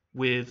applies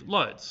with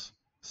loads.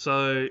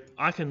 So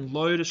I can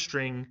load a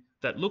string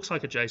that looks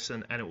like a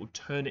JSON and it will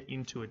turn it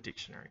into a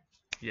dictionary.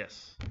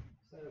 Yes.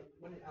 So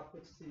when it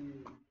outputs to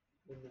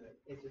the node,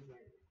 it's just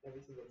random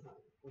every single time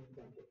when you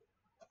dump it.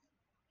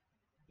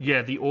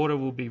 Yeah, the order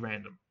will be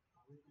random.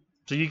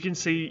 So you can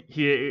see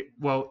here,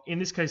 well, in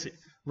this case,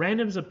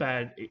 random is a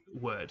bad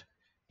word.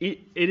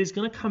 It is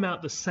going to come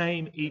out the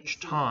same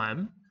each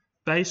time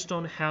based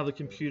on how the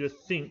computer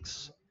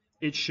thinks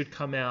it should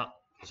come out.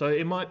 So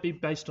it might be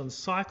based on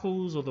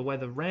cycles or the way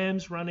the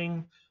RAM's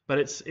running, but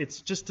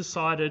it's just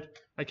decided,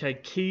 okay,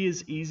 key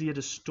is easier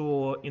to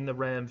store in the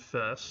RAM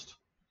first,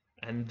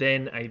 and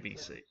then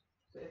ABC. So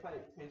if I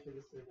transfer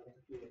this to another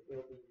computer,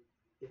 it'll be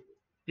different.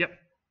 Yep,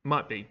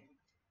 might be.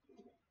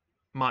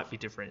 Might be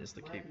different is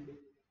the key. Might be different.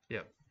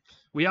 Yeah,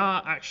 we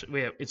are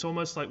actually. It's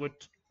almost like we're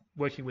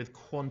working with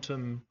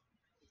quantum.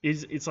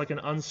 It's like an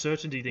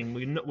uncertainty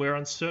thing. We're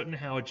uncertain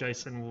how a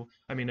JSON will.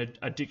 I mean,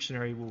 a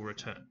dictionary will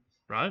return,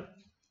 right?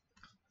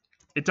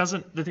 It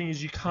doesn't. The thing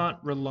is, you can't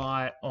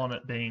rely on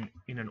it being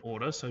in an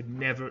order. So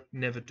never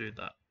do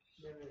that.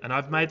 And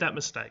I've made that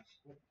mistake.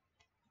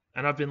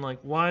 And I've been like,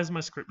 why is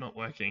my script not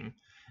working?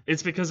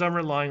 It's because I'm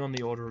relying on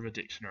the order of a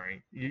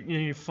dictionary.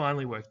 You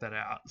finally work that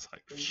out. It's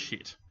like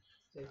shit.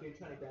 So if you're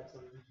trying to grab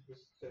something, you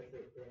just search for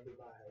it directly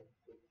by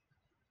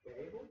the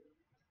variable.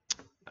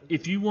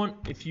 If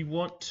you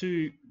want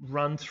to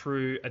run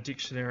through a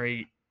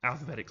dictionary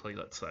alphabetically,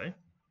 let's say,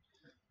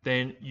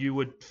 then you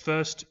would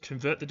first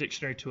convert the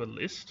dictionary to a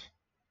list,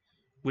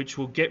 which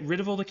will get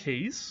rid of all the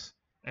keys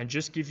and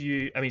just give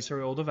you,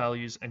 all the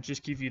values and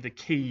just give you the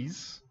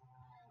keys.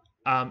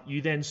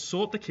 You then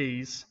sort the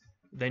keys,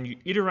 then you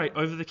iterate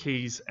over the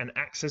keys and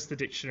access the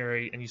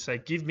dictionary and you say,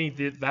 give me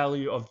the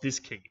value of this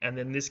key and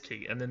then this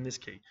key and then this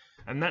key.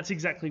 And that's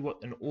exactly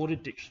what an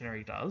ordered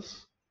dictionary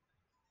does.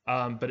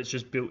 But it's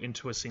just built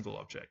into a single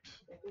object.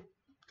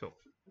 Cool.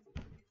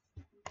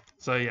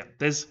 So yeah,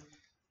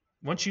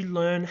 once you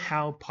learn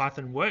how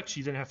Python works,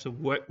 you then have to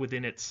work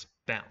within its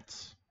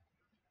bounds.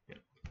 Yeah.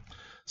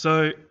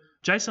 So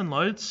JSON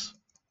loads,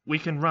 we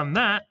can run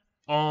that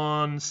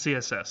on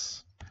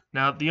CSS.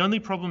 Now the only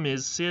problem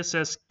is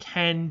CSS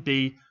can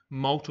be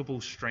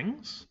multiple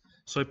strings.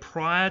 So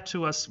prior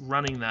to us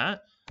running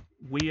that,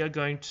 we are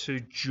going to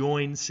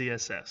join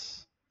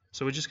CSS.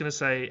 So we're just going to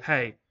say,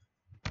 hey,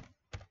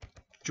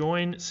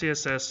 join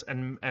CSS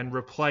and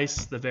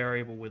replace the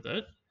variable with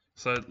it.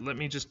 So let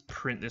me just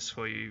print this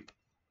for you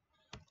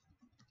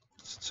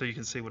so you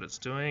can see what it's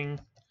doing.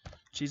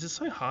 Geez, it's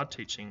so hard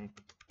teaching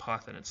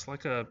Python. It's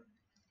like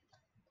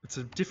it's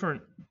a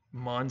different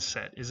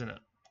mindset, isn't it?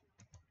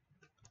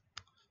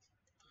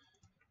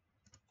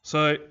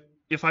 So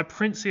if I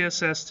print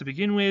CSS to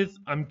begin with,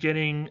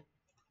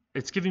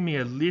 it's giving me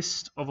a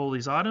list of all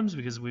these items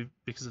because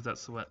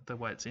that's the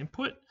way it's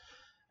input.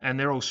 And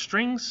they're all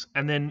strings,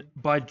 and then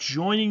by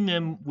joining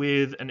them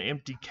with an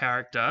empty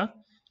character,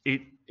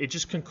 it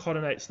just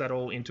concatenates that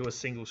all into a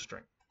single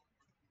string.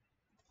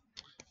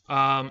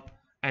 And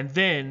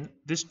then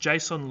this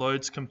JSON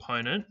loads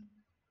component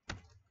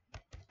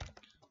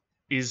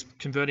is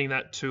converting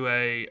that to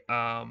a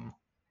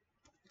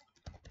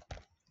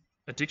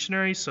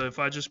dictionary. So if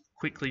I just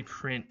quickly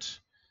print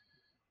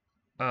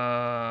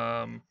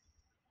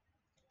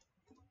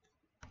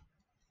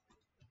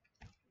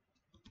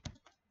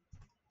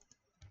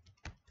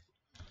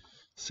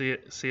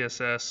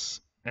CSS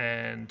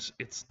and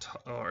its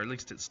or at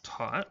least its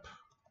type,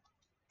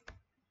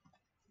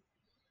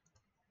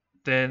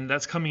 then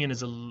that's coming in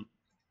as a,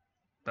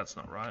 that's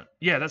not right.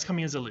 Yeah, that's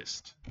coming as a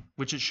list,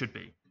 which it should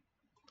be,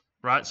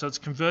 right? So it's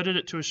converted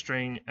it to a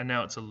string and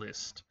now it's a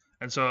list.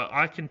 And so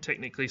I can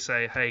technically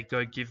say, hey,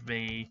 go give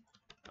me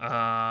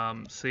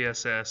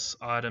CSS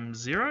item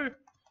 0,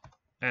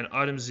 and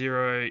item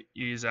 0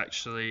 is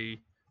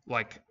actually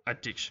like a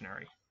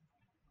dictionary,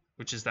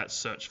 which is that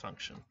search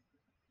function.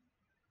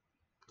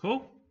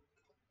 Cool.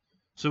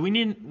 So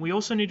we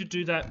also need to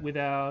do that with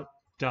our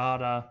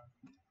data,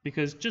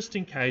 because just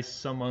in case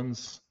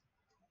someone's,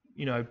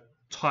 you know,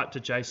 typed a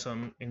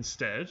JSON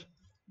instead,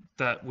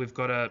 that we've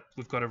got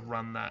to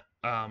run that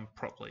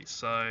properly.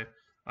 So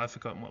I've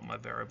forgotten what my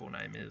variable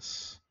name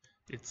is.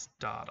 It's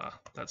data.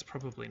 That's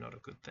probably not a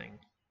good thing,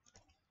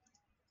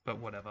 but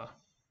whatever.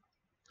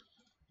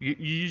 You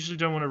usually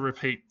don't want to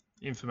repeat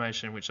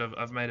information, which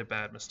I've made a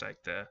bad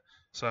mistake there.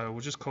 So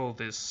we'll just call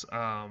this.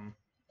 I'm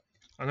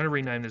going to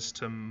rename this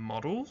to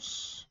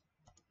models.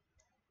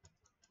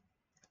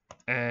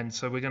 And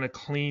so we're going to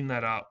clean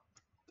that up.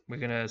 We're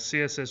going to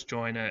CSS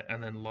join it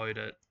and then load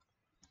it.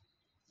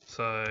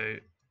 So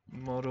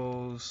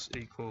models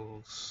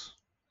equals,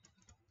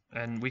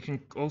 and we can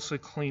also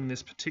clean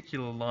this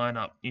particular line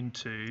up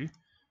into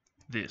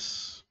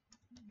this.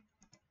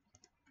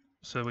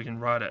 So we can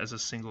write it as a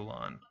single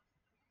line.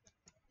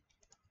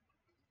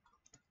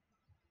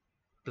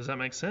 Does that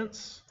make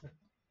sense?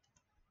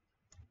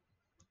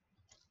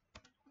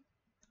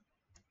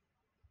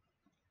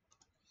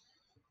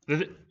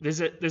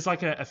 There's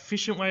like an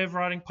efficient way of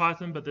writing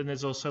Python, but then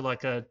there's also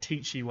like a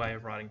teachy way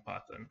of writing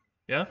Python.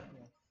 Yeah?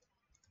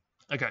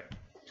 Okay.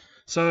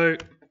 So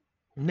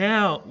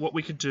now what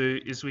we could do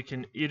is we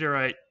can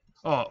iterate.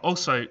 Oh,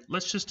 also,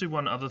 let's just do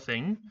one other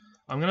thing.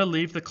 I'm going to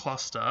leave the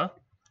cluster,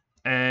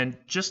 and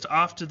just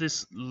after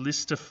this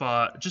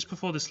listify, just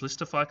before this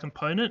listify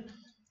component,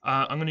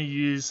 I'm going to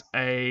use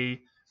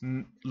a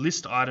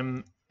list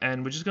item,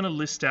 and we're just going to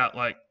list out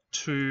like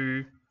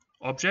 2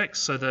 objects,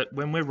 so that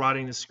when we're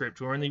writing the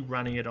script, we're only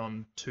running it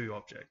on 2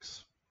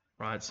 objects,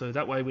 right? So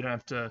that way we don't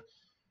have to,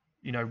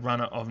 you know,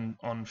 run it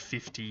on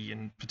 50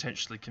 and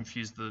potentially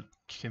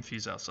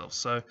confuse ourselves.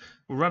 So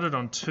we'll run it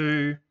on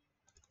 2.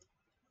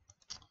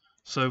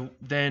 So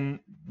then,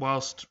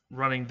 whilst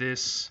running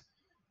this,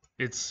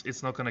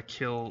 it's not going to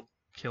kill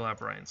our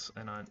brains.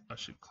 And I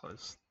should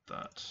close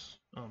that.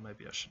 Oh,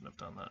 maybe I shouldn't have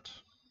done that.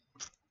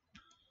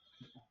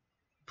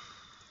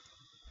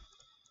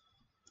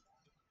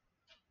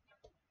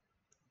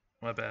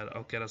 My bad.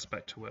 I'll get us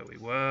back to where we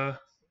were.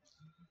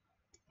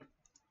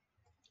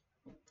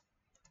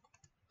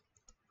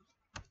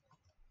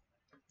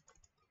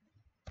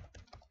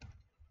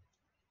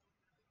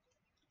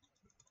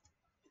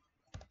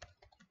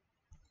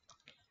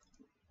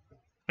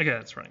 Okay,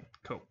 that's running.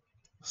 Cool.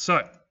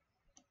 So,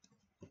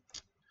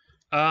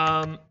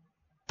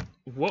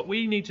 what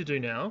we need to do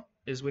now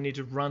is we need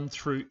to run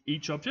through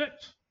each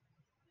object.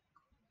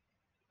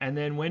 And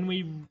then when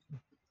we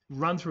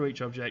run through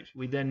each object,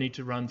 we then need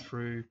to run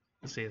through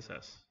the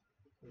CSS.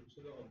 Which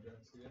are the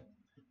objects again?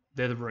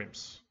 They're the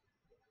rooms.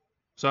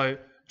 So,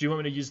 do you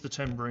want me to use the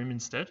term room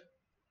instead?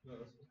 No.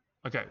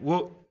 Okay,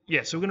 well,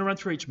 yeah, so we're going to run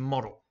through each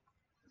model.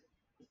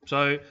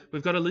 So,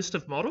 we've got a list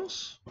of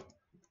models,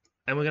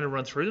 and we're going to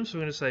run through them. So,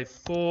 we're going to say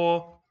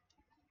for,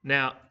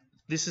 now,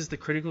 this is the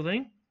critical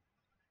thing.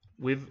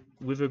 We've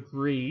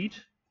agreed,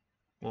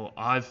 or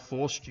I've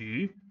forced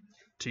you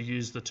to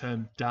use the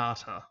term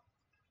data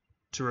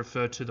to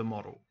refer to the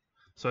model.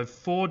 So,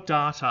 for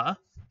data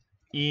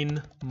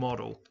in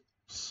models,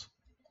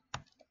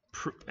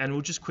 and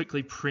we'll just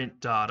quickly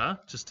print data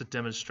just to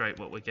demonstrate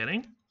what we're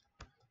getting,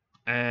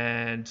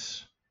 and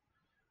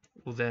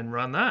we'll then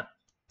run that.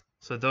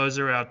 So those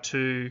are our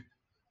 2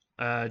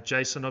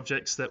 JSON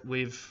objects that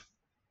we've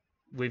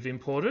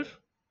imported.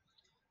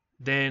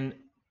 Then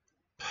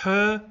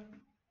per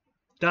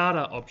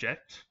data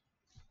object,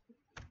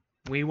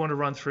 we want to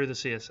run through the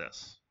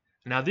CSS.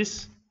 Now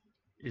this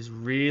is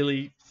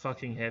really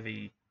fucking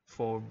heavy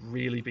for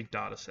really big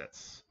data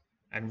sets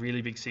and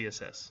really big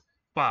CSS,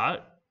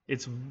 but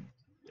it's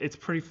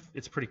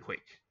pretty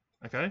quick.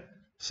 Okay,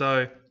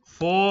 so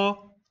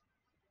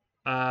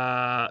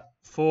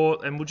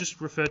and we'll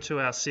just refer to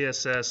our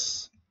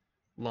CSS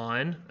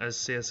line as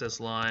CSS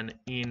line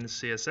in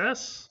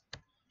CSS.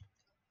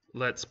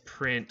 Let's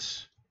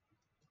print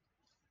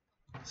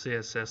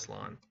CSS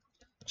line,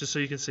 just so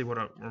you can see what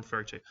I'm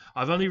referring to.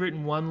 I've only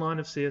written 1 line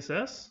of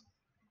CSS,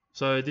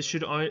 so this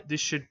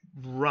should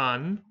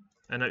run.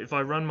 And if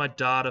I run my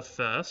data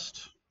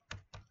first,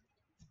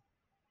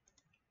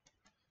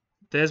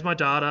 there's my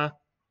data,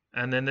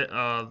 and then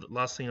the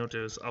last thing I'll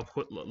do is I'll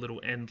put a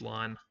little end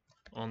line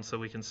on so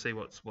we can see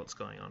what's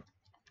going on.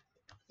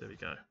 There we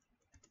go.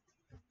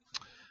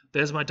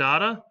 There's my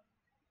data.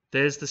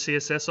 There's the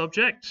CSS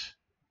object,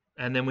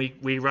 and then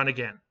we run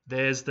again.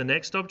 there's the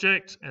next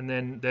object, and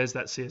then there's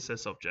that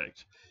CSS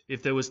object.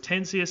 If there was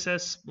 10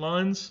 CSS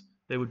lines,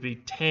 there would be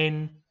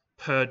 10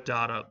 per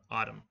data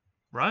item,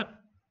 right?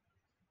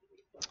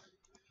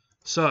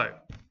 So,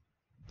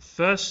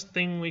 first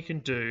thing we can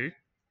do,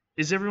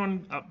 is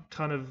everyone up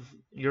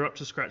you're up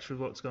to scratch with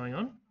what's going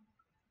on?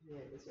 Yeah,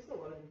 it's just a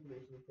lot of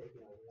information to take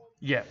out at once.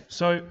 Yeah,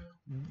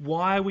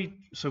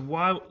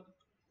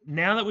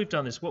 now that we've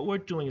done this, what we're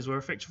doing is we're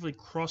effectively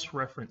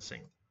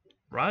cross-referencing,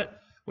 right?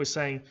 We're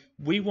saying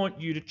we want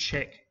you to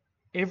check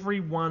every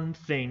one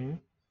thing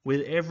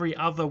with every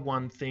other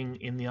one thing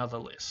in the other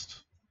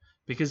list,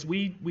 because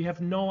we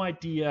have no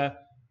idea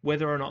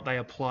whether or not they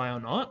apply or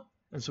not,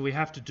 and so we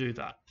have to do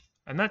that.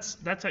 And that's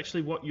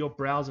actually what your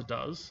browser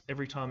does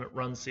every time it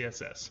runs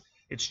CSS.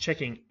 It's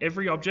checking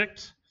every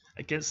object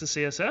against the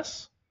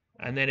CSS,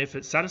 and then if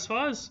it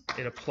satisfies,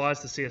 it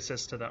applies the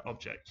CSS to that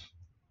object.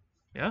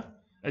 Yeah?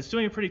 It's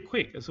doing it pretty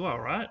quick as well,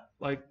 right?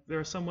 Like, there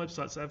are some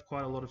websites that have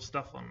quite a lot of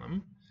stuff on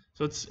them.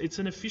 So it's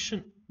an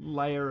efficient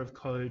layer of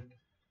code,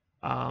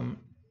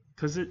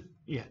 because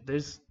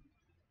there's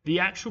the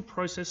actual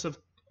process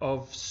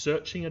of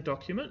searching a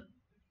document.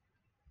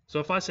 So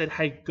if I said,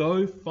 hey,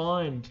 go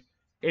find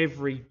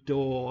every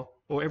door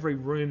or every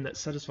room that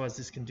satisfies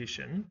this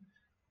condition,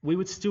 we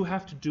would still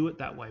have to do it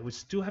that way. We'd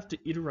still have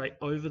to iterate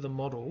over the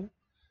model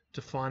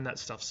to find that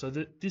stuff. So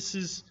that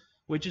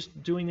we're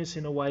just doing this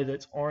in a way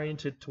that's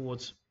oriented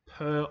towards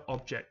per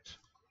object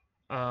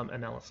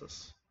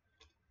analysis.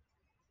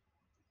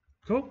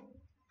 Cool?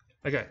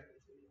 Okay.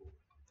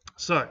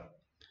 So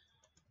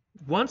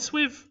once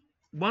we've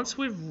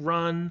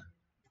run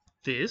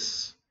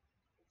this,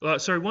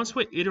 once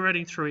we're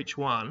iterating through each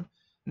one,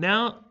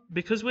 now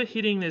because we're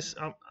hitting this,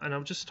 and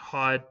I'll just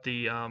hide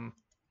the, oh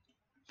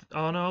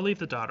no, I'll leave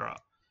the data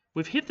up.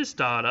 We've hit this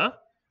data,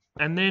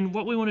 and then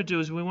what we want to do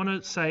is we want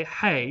to say,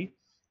 hey,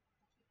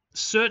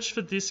 search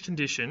for this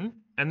condition,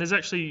 and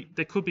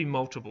there could be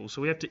multiple,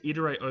 so we have to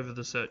iterate over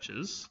the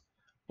searches.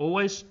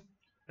 Always,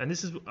 and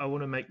this is, I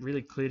want to make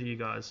really clear to you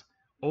guys,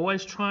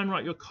 always try and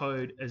write your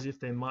code as if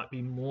there might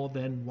be more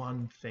than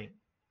one thing,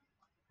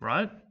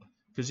 right?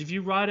 Because if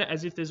you write it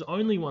as if there's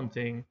only one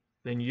thing,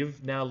 then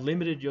you've now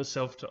limited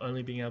yourself to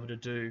only being able to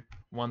do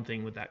one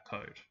thing with that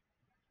code.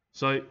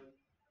 So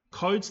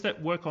codes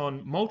that work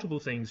on multiple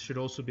things should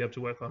also be able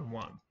to work on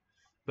one.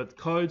 But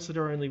codes that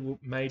are only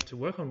made to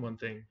work on one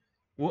thing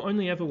will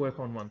only ever work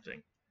on one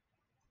thing.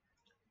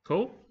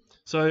 Cool?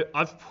 So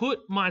I've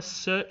put my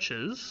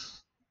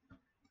searches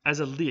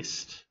as a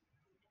list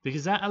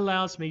because that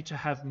allows me to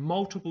have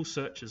multiple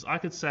searches. I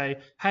could say,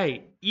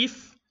 hey,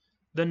 if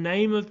the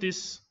name of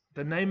this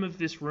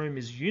room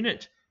is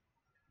unit,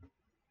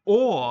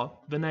 or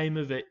the name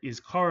of it is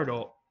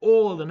corridor,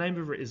 or the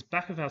name of it is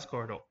back of house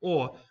corridor,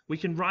 or we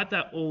can write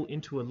that all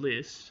into a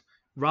list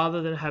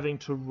rather than having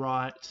to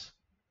write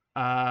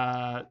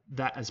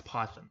that as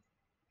Python.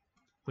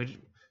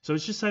 So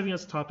it's just saving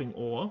us typing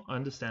or, I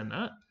understand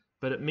that,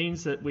 but it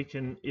means that we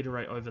can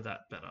iterate over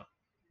that better.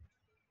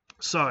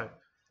 So,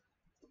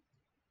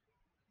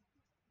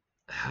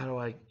 how do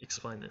I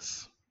explain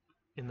this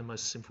in the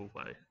most simple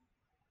way?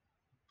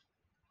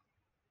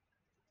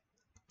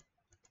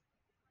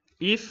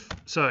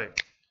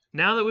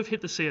 Now that we've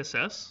hit the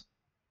CSS,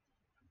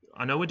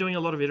 I know we're doing a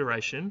lot of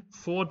iteration,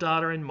 for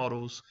data in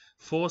models,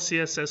 for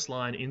CSS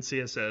line in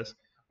CSS,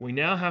 we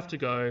now have to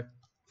go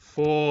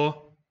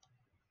for,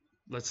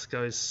 let's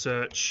go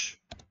search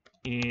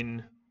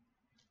in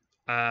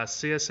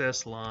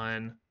CSS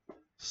line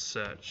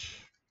search,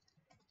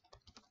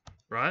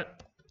 right?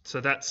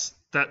 So that's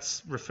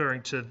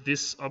referring to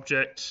this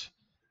object,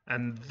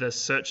 and the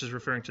search is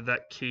referring to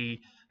that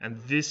key, and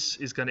this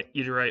is going to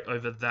iterate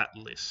over that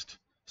list.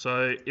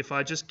 So if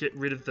I just get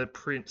rid of the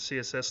print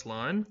CSS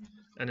line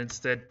and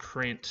instead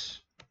print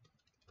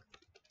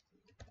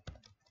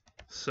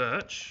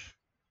search,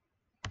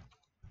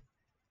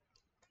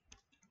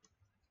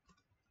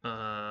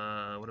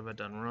 what have I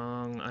done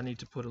wrong? I need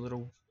to put a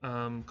little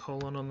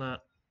colon on that.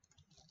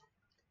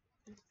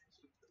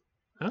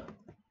 Huh?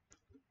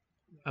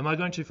 Am I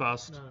going too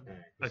fast?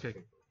 No. Okay.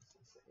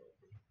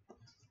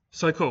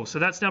 So cool. So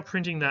that's now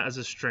printing that as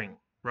a string,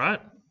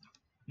 right?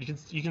 You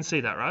can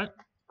see that, right?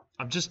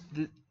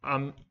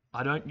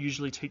 I don't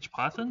usually teach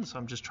Python, so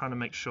I'm just trying to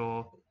make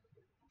sure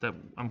that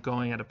I'm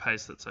going at a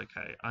pace that's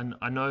okay.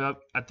 I know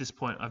at this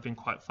point I've been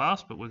quite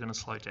fast, but we're going to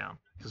slow down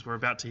because we're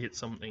about to hit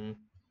something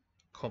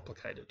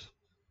complicated.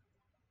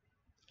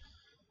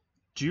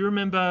 Do you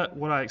remember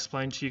what I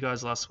explained to you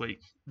guys last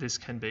week? This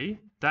can be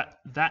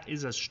that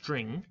is a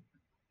string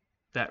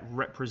that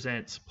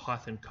represents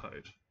Python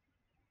code,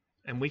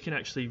 and we can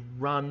actually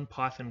run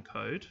Python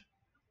code.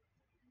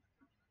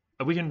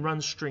 We can run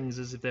strings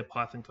as if they're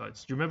Python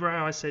codes. Do you remember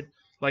how I said,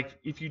 like,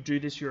 if you do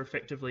this, you're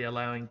effectively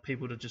allowing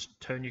people to just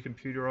turn your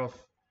computer off,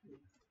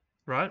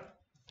 right?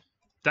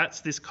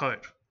 That's this code.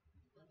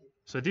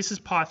 So this is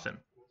Python.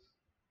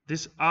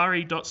 This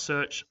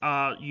re.search,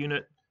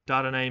 unit,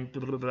 data name,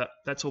 blah, blah, blah,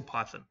 that's all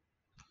Python.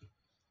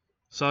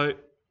 So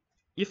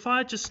if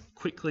I just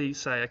quickly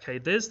say, okay,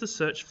 there's the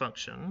search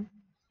function,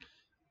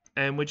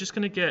 and we're just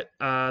going to get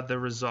the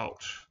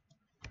result.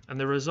 And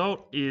the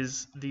result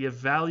is the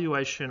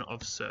evaluation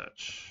of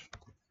search.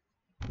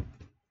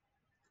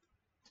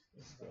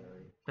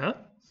 Huh?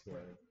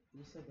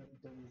 You said that you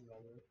don't use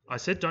evaluation. I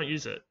said don't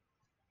use it.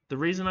 The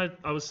reason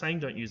I was saying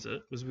don't use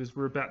it was because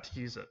we're about to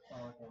use it. Oh,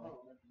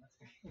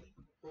 okay.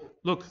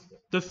 Look,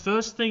 the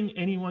first thing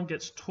anyone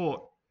gets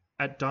taught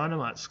at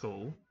Dynamite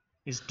School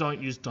is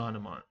don't use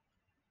dynamite.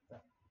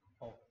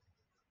 Oh.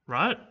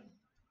 Right?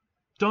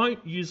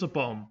 Don't use a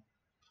bomb.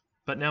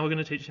 But now we're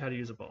going to teach you how to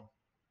use a bomb.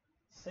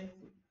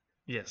 Safety.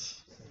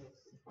 Yes.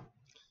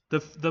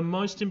 The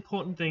most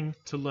important thing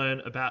to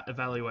learn about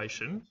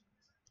evaluation,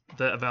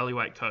 the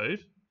evaluate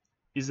code,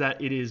 is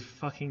that it is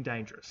fucking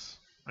dangerous.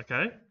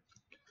 Okay?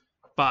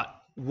 But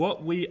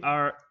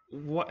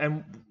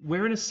and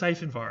we're in a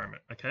safe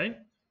environment, okay?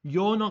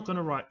 You're not going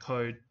to write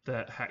code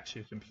that hacks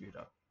your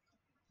computer.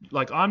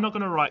 Like, I'm not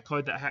going to write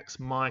code that hacks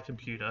my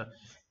computer,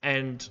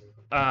 and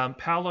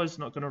Paolo's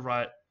not going to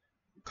write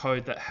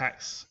code that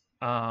hacks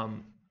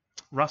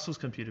Russell's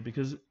computer,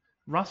 because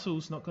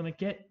Russell's not going to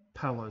get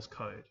Paolo's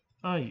code,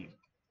 are you?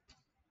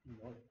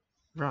 No.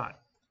 Right.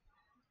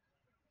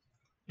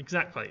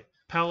 Exactly.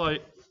 Paolo,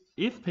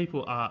 if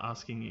people are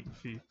asking you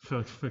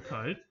for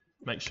code,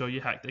 make sure you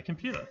hack their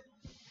computer.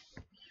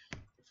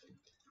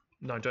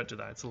 No, don't do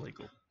that. It's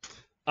illegal.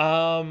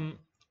 Now,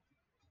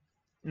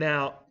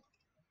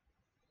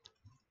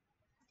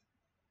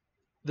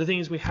 the thing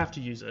is, we have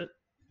to use it.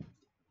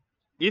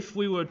 If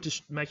we were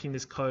just making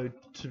this code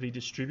to be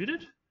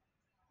distributed,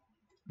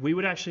 we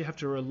would actually have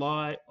to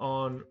rely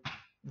on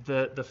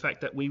the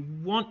fact that we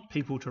want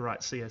people to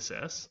write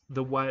CSS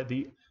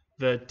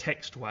the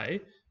text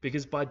way,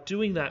 because by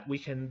doing that, we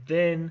can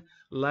then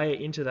layer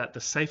into that the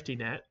safety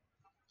net,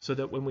 so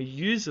that when we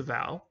use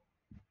eval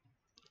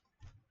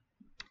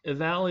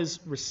is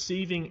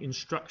receiving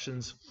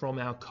instructions from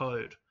our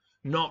code,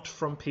 not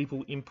from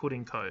people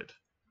inputting code.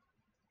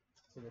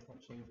 So they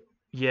can't change it.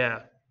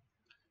 Yeah.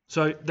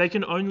 So they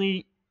can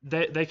only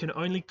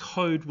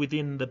code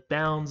within the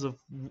bounds of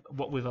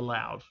what we've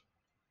allowed,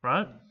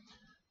 right?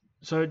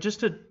 So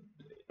just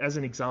as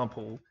an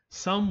example,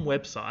 some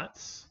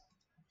websites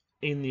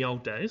in the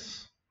old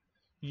days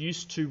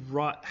used to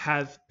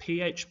have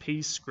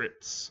PHP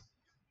scripts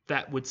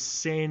that would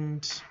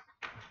send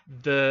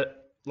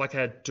like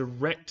a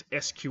direct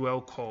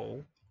SQL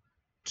call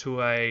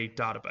to a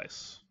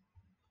database.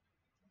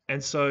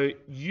 And so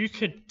you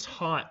could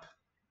type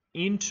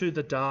into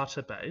the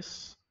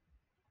database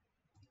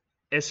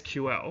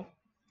SQL,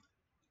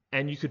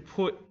 and you could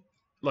put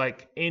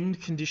like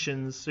end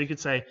conditions. So you could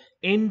say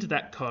end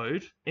that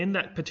code, end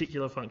that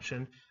particular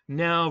function,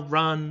 now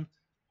run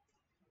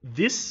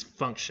this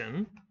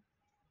function,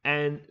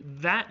 and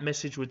that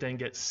message would then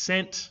get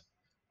sent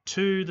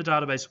to the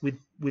database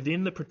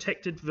within the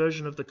protected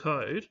version of the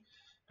code,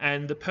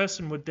 and the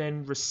person would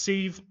then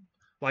receive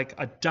like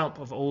a dump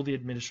of all the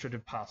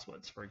administrative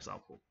passwords, for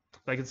example.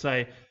 They could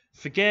say,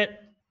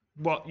 forget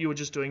what you were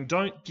just doing,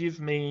 don't give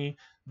me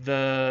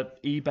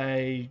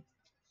eBay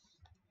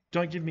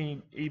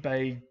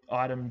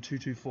item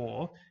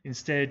 224,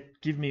 instead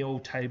give me all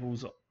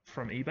tables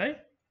from eBay,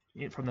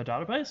 from the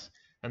database,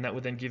 and that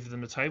would then give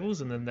them the tables,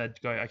 and then they'd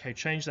go, okay,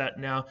 change that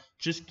now,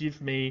 just give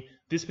me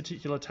this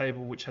particular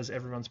table which has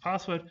everyone's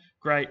password.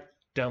 Great,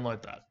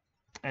 download that.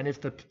 And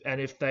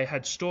if they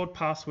had stored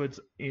passwords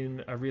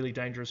in a really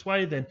dangerous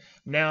way, then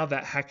now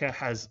that hacker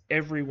has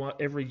every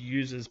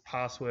user's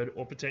password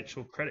or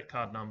potential credit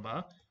card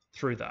number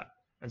through that.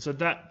 And so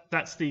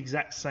that's the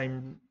exact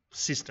same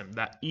system.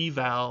 That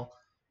eval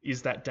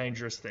is that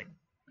dangerous thing.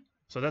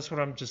 So that's what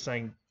I'm just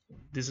saying.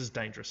 This is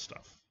dangerous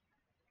stuff.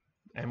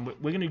 And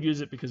we're going to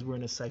use it because we're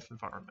in a safe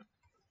environment.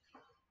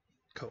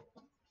 Cool.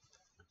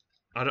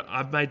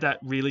 I've made that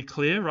really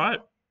clear, right?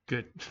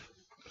 Good.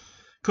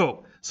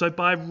 Cool. So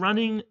by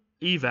running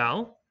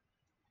eval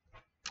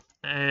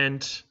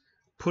and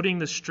putting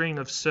the string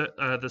of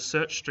the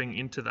search string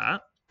into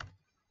that,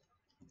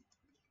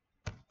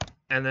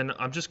 and then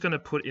I'm just going to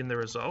put in the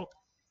result,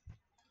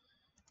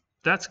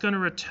 that's going to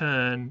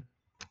return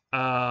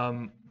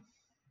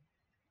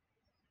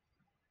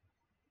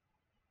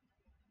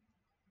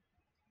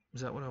is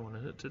that what I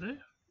wanted it to do?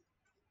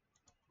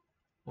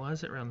 Why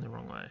is it run the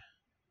wrong way?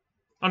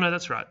 Oh no,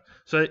 that's right.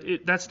 So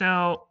that's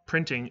now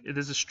printing.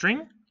 There's a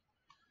string,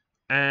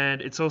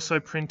 and it's also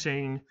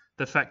printing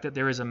the fact that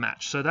there is a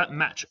match. So that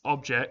match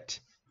object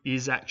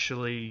is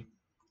actually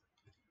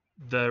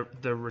the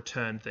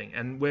return thing,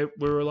 and we're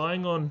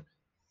relying on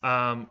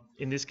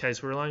in this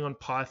case we're relying on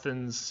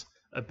Python's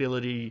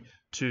ability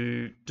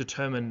to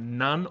determine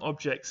none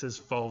objects as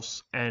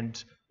false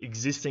and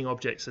existing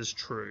objects as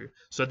true.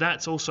 So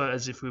that's also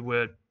as if we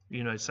were,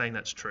 saying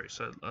that's true.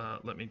 So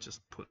let me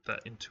just put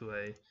that into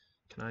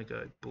can I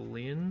go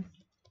Boolean?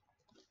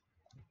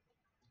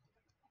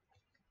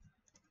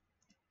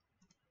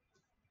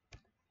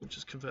 We'll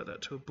just convert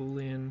that to a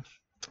Boolean.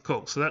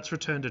 Cool, so that's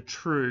returned a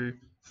true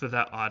for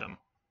that item,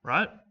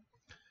 right?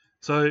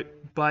 So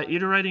by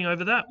iterating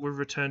over that, we've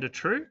returned a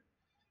true.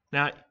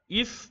 Now,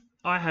 if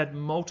I had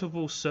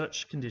multiple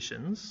search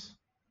conditions,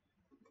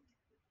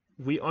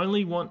 we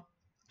only want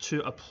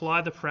to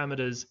apply the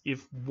parameters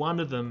if one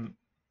of them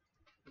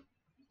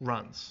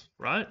runs,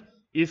 right?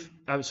 If,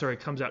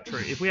 comes out true.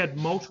 If we had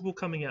multiple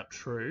coming out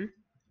true,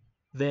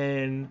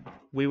 then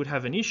we would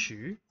have an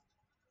issue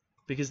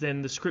because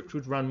then the script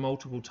would run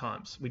multiple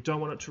times. We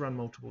don't want it to run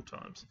multiple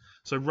times.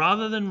 So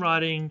rather than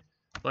writing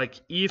like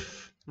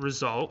if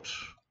result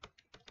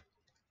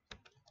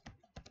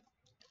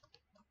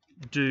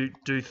do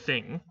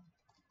thing,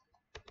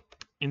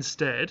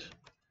 instead,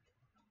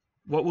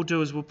 what we'll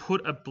do is we'll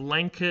put a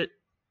blanket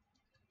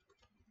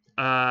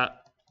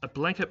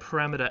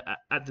parameter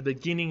at the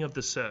beginning of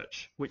the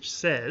search, which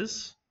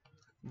says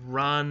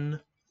run,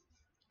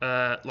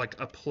 like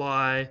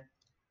apply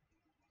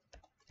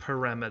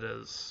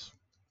parameters.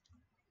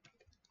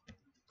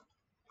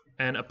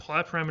 And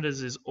apply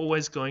parameters is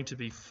always going to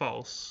be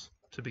false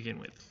to begin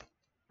with,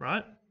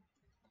 right?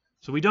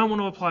 So we don't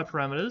want to apply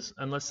parameters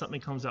unless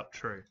something comes up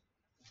true.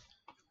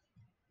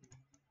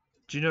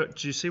 Do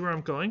you see where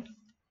I'm going?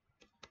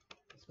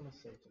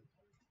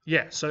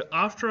 Yeah, so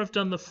after I've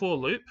done the for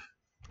loop,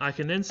 I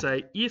can then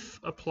say if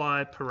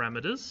apply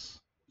parameters,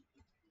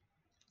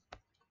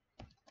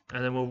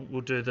 and then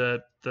we'll do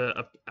the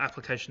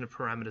application of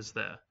parameters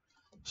there.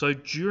 So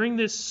during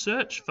this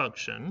search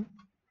function,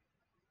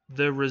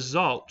 the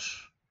result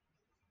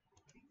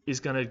is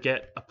going to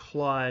get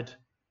applied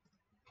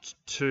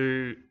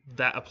to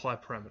that apply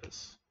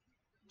parameters.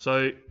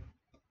 So,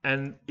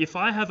 and if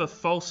I have a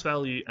false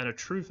value and a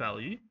true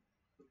value,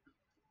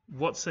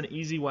 what's an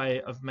easy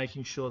way of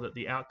making sure that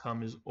the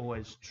outcome is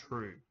always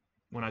true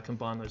when I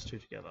combine those two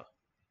together?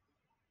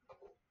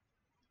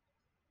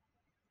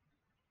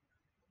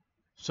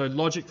 So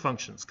logic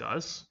functions,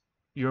 guys.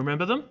 You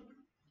remember them?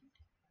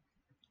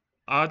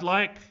 I'd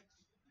like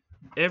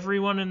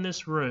everyone in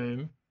this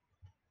room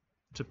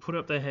to put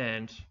up their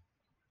hand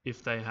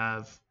if they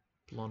have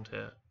blonde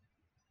hair.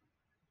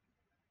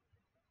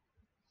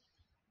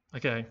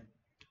 Okay.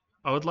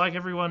 I would like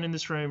everyone in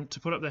this room to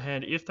put up their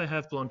hand if they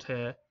have blonde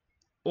hair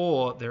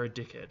or they're a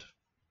dickhead.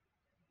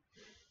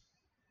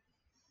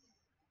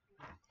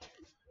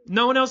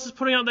 No one else is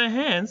putting up their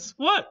hands?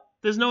 What?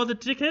 There's no other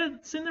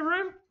dickheads in the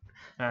room?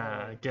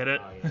 Get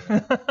it? Yeah.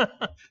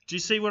 Do you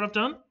see what I've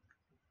done?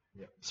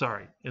 Yeah.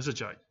 Sorry, it was a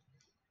joke.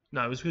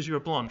 No, it was because you were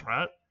blonde,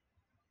 right?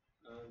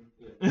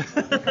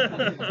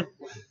 Yeah.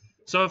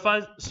 So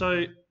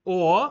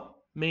or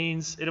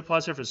means it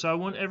applies to everyone. So I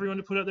want everyone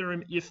to put up their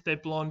room if they're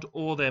blonde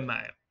or they're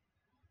male.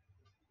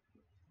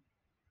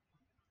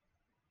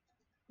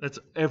 That's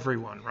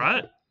everyone,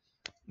 right?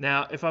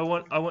 Now, if I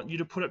want you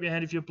to put up your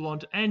hand if you're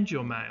blonde and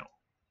you're male.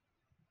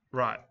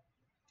 Right.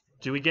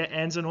 Do we get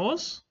ands and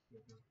ors?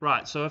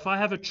 Right. So if I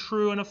have a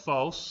true and a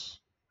false,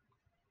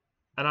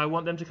 and I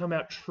want them to come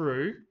out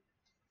true,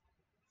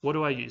 what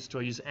do I use? Do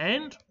I use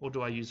and or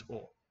do I use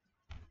or?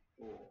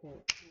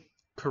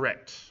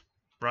 Correct.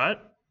 Right?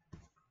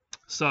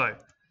 So,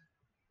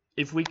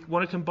 if we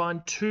want to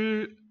combine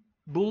two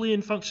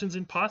Boolean functions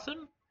in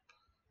Python,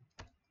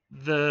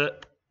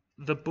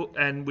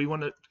 and we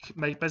want to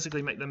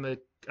basically make them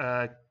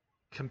a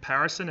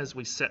comparison as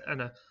we set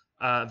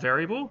a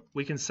variable,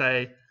 we can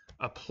say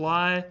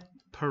apply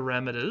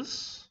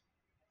parameters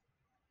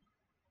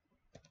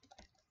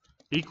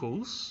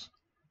equals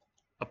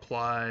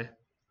apply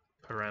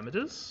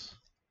parameters,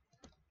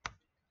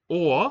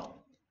 or,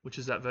 which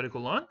is that vertical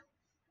line,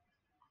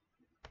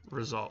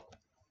 result.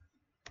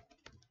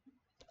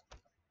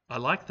 I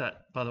like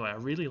that, by the way. I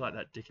really like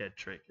that dickhead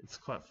trick. It's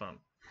quite fun.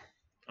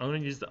 I'm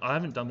going to use that. I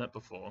haven't done that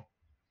before.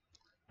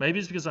 Maybe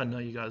it's because I know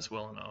you guys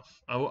well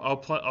enough.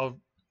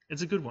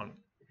 It's a good one.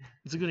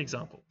 It's a good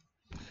example.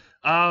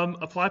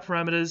 Apply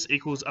parameters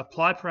equals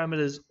apply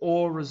parameters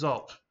or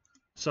result.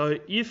 So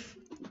if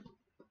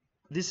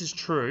this is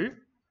true,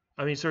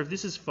 if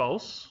this is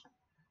false,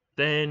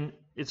 then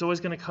it's always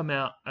going to come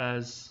out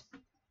as,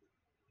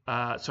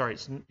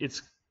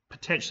 it's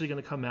potentially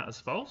going to come out as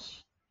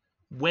false.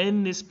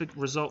 When this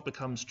result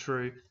becomes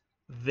true,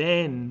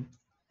 then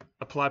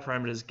apply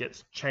parameters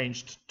gets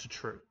changed to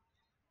true.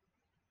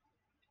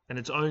 And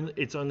it's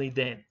only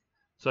then.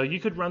 So you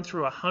could run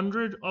through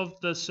 100 of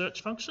the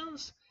search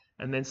functions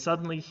and then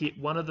suddenly hit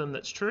one of them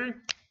that's true,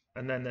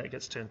 and then that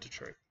gets turned to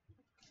true.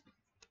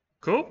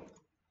 Cool?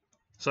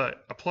 So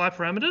apply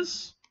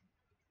parameters.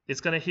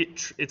 It's going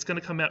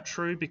to come out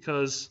true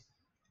because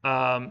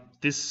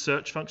this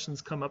search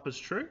function's come up as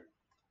true.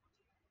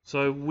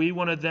 So we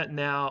wanted that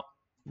now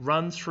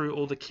run through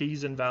all the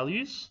keys and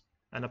values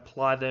and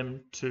apply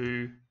them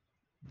to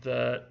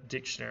the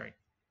dictionary.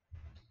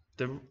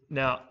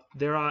 Now,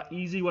 there are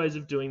easy ways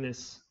of doing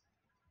this.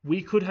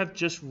 We could have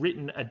just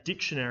written a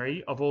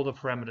dictionary of all the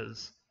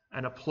parameters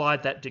and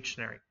applied that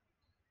dictionary.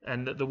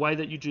 And the way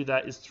that you do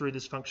that is through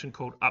this function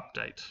called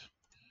update.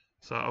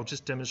 So I'll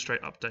just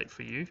demonstrate update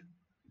for you.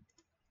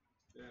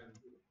 Yeah.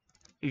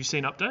 You've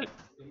seen update?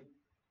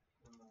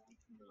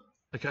 No.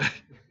 Okay.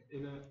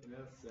 In a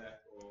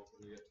set or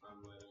when you get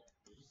time later,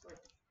 you just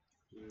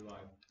do a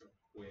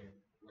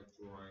quick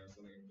drawing or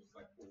something, just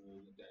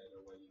all the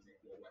data we're using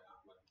what we're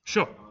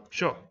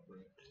Sure.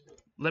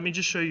 Let me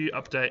just show you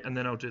update and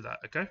then I'll do that,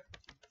 okay?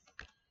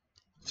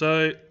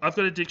 So I've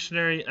got a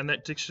dictionary, and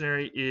that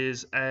dictionary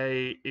is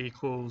A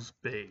equals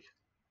B.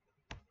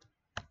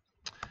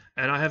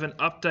 And I have an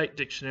update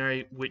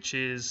dictionary, which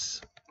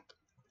is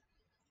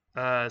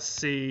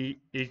C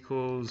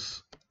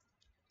equals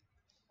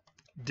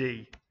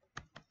D.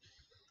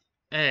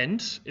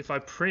 And if I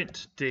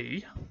print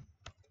D,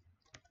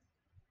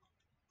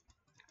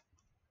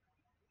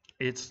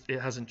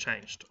 it hasn't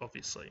changed,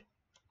 obviously.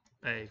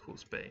 A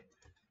equals B.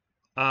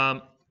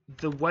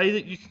 The way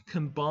that you can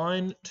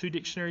combine two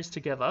dictionaries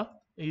together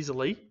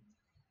easily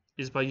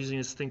is by using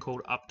this thing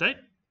called update.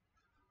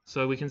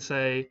 So we can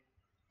say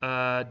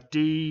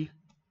D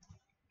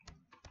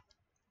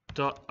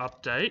dot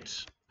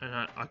update, and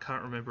I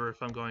can't remember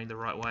if I'm going the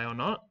right way or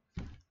not.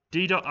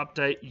 D dot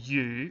update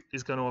U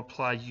is going to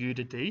apply U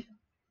to D.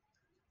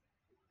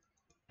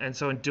 And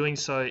so in doing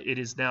so, it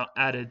is now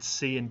added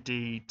C and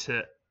D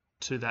to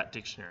that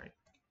dictionary,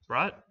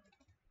 right?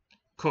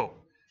 Cool.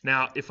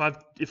 Now, if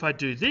I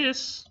do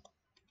this,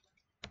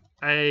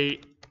 A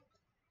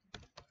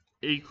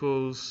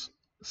equals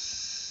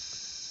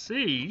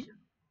C,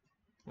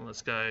 well,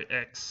 let's go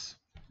X,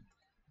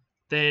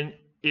 then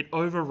it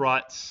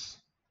overwrites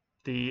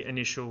the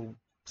initial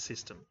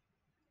system.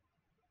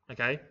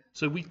 Okay,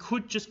 so we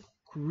could just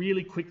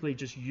really quickly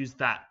just use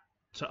that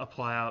to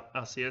apply our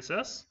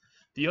CSS.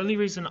 The only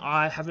reason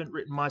I haven't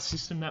written my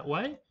system that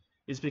way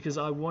is because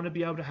I want to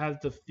be able to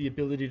have the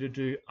ability to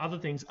do other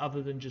things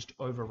other than just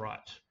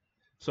overwrite.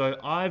 So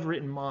I've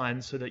written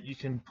mine so that you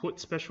can put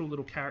special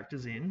little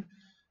characters in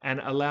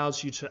and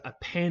allows you to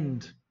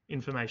append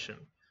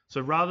information.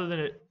 So rather than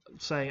it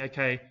saying,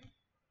 okay,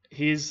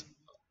 here's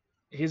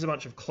a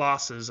bunch of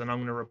classes and I'm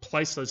going to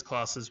replace those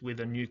classes with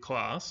a new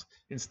class,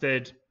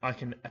 instead I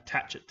can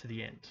attach it to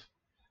the end.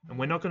 And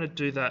we're not going to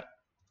do that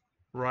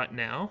right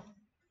now.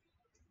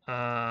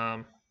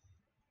 Hang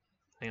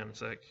on a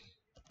sec.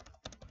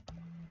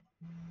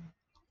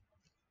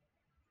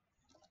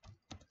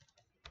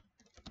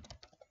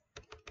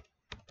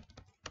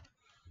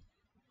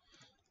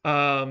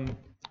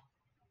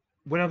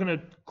 We're not going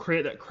to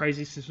create that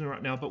crazy system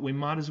right now, but we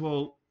might as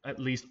well at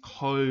least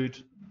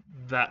code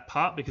that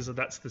part because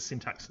that's the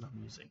syntax that I'm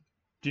using.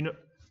 Do you know?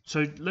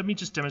 So let me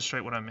just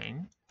demonstrate what I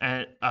mean.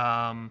 And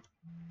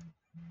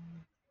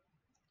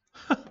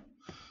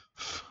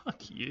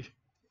fuck you.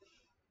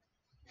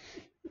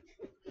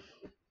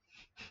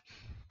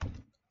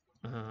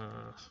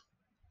 No.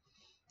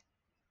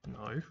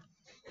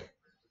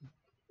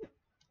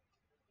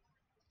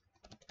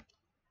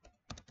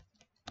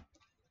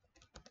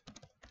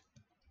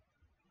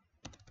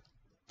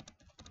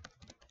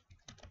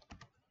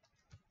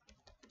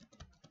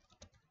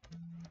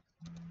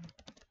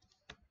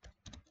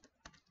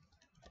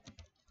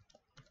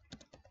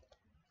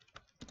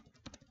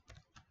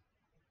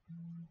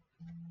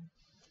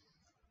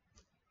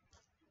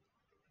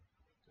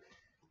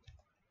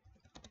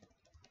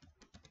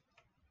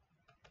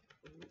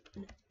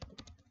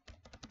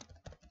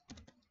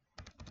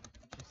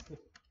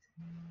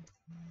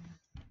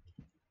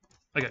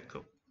 Okay,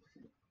 cool.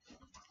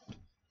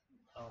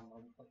 I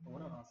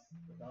want to ask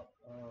about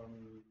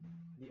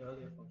the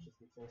earlier functions,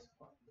 the false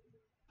part.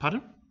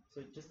 Pardon?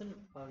 So just in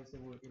how you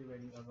said we're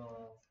iterating of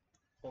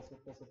false,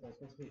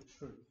 false, be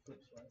true,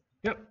 flips, right?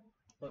 Yep.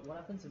 But what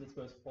happens if it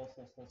goes false,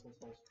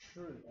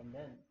 true, and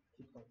then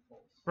keep going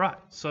false? Right.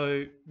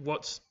 So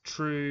what's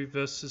true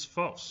versus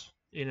false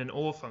in an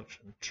OR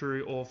function?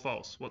 True or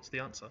false? What's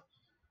the answer?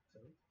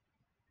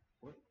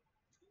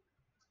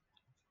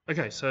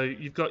 Okay, so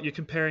you're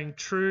comparing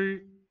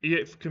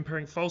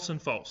false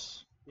and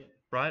false, yeah.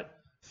 Right?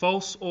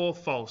 False or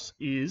false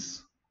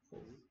is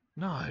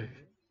no,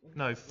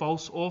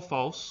 false or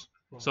false.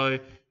 So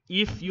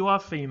if you are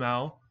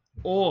female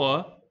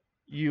or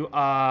you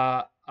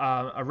are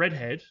a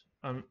redhead,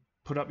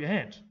 put up your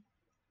hand.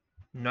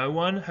 No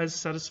one has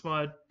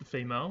satisfied the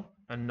female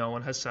and no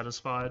one has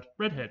satisfied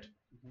redhead,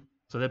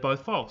 so they're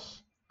both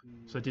false.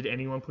 So did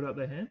anyone put up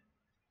their hand?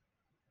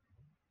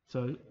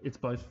 So it's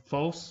both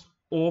false.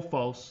 Or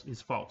false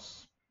is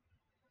false,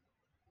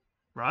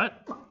 right?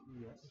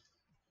 Yes.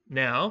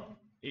 Now,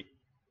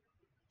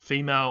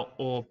 female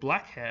or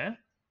black hair,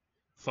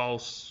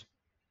 false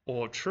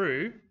or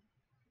true,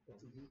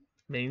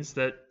 means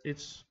that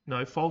it's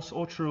no, false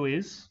or true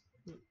is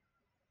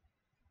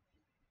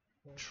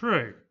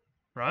true,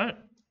 right?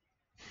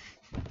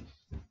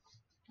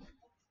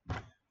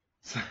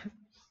 So,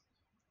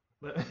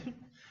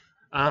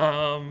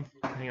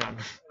 hang on.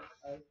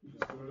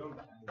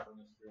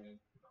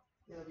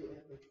 That'll be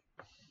epic.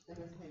 And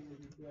this thing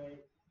would be great.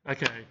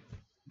 Okay.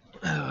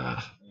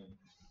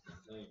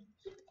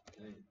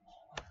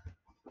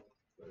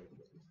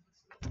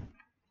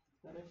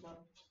 That is not.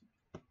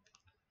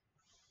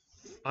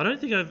 I don't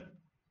think I've...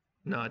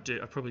 No, I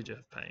do. I probably do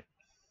have Paint.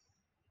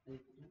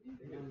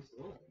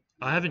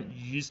 I haven't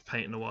used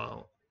Paint in a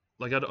while.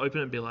 Like, I'd open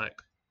it and be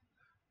like,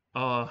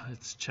 oh,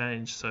 it's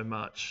changed so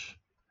much.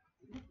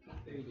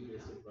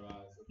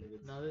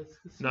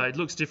 No, it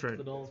looks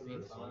different.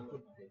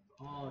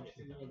 Oh,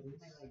 didn't I like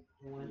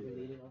want to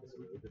delete it off the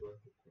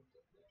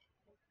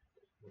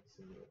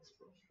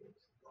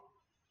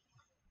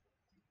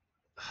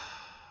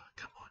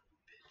Come on,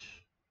 bitch.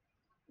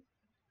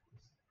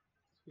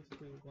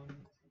 Basically 1,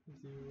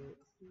 0,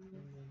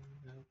 and then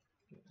have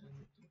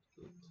and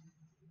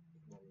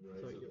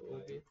so your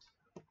old bit.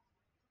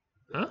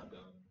 Huh?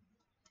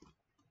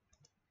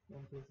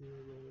 1 plus 0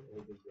 roll.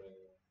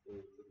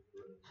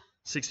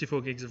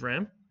 64 gigs of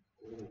RAM?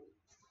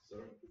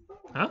 Sorry.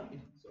 Huh?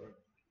 Sorry.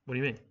 What do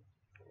you mean?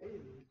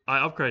 I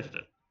upgraded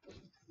it.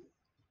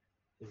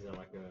 Is there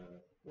like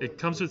a? It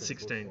comes with a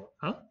 16. slot?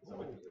 Huh? Is that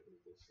like a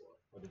different slot?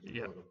 Or did you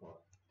Yeah. pull it apart?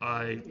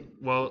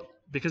 Well,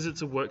 because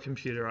it's a work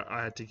computer,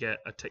 I had to get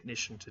a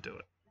technician to do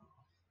it.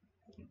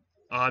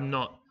 I'm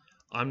not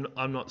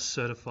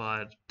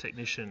certified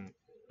technician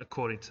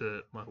according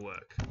to my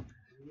work.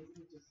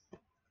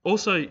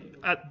 Also,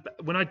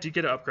 when I did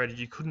get it upgraded,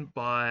 you couldn't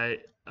buy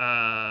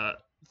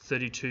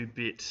 32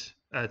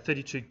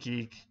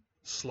 gig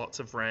slots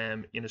of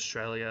RAM in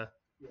Australia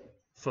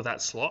for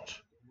that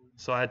slot.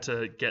 So I had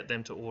to get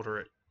them to order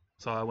it.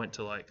 So I went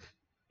to a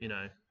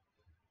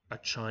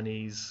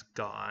Chinese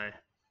guy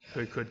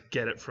who could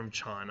get it from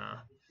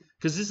China.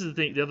 Because this is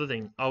the other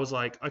thing. I was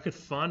like, I could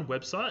find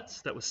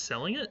websites that were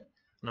selling it,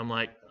 and I'm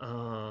like,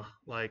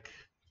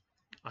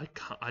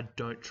 I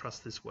don't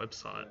trust this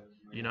website,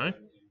 you know?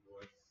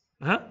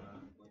 Huh?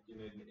 Like you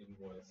need an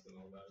invoice and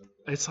all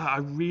that. It's like I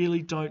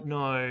really don't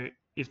know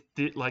if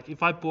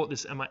if I bought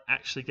this, am I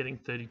actually getting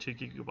 32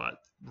 gigabyte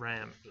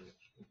RAM?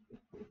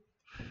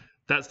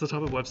 That's the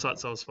type of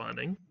websites I was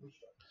finding.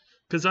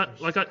 Because huh?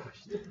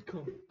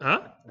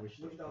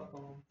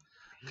 Wish.com.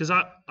 Because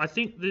I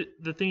think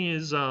the thing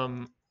is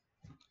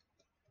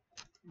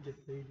Get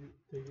 30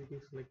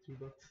 gigs for like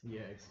 $3.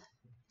 Yeah.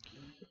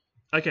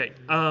 okay.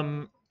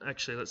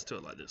 Actually, let's do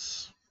it like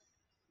this.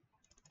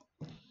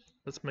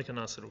 Let's make a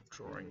nice little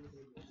drawing.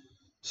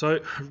 So,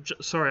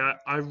 sorry,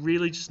 I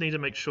really just need to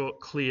make sure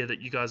clear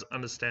that you guys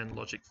understand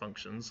logic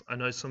functions. I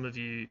know some of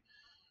you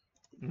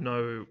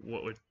know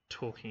what we're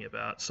talking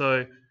about.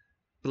 So,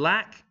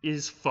 black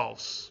is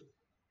false,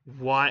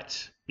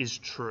 white is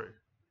true.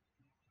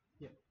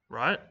 Yeah.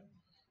 Right?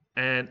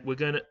 And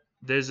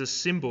there's a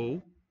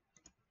symbol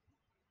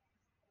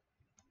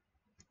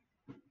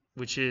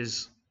which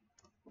is,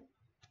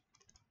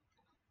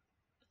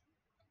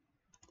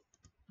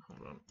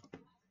 hold on,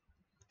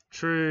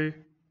 true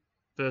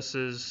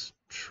versus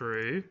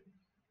true,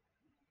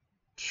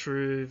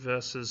 true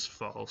versus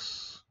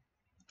false,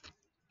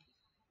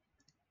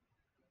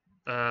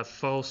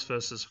 false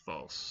versus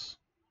false.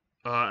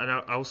 And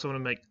I also want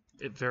to make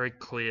it very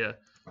clear,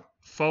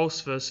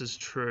 false versus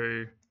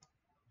true,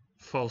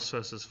 false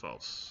versus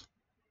false.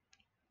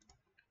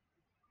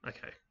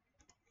 Okay.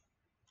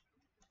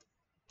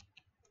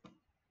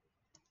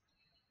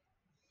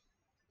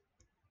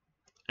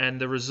 And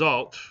the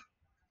result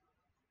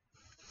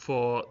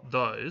for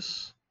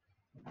those,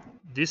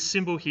 this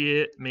symbol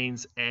here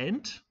means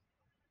and.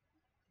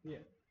 Yeah.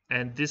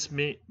 And this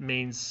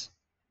means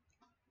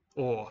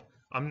or.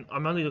 I'm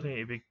only looking at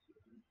you.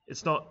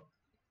 It's not.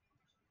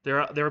 There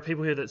are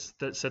people here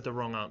that said the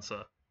wrong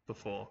answer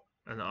before,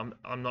 and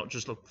I'm not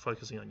just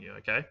focusing on you.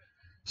 Okay.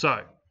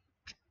 So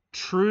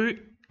true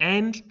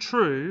and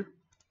true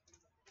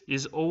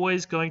is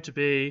always going to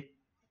be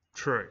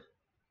true,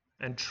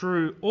 and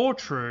true or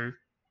true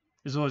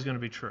is always going to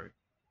be true,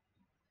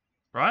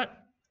 right?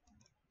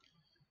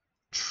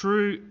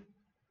 True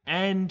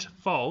and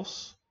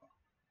false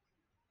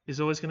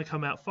is always going to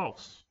come out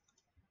false.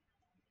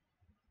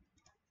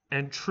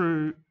 And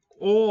true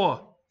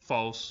or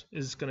false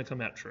is going to come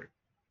out true.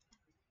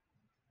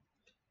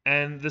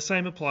 And the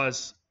same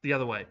applies the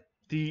other way.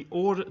 The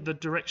order, the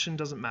direction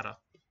doesn't matter,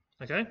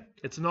 okay?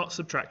 It's not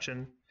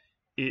subtraction,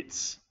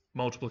 it's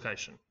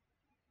multiplication.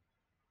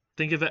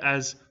 Think of it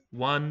as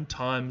 1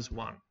 times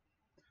 1.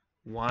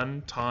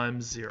 1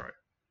 times 0.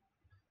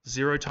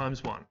 0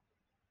 times 1.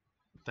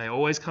 They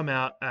always come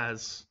out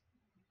as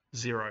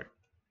 0,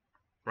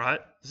 right?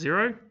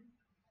 0.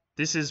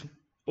 This is,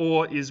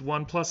 or is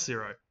 1 plus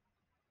 0.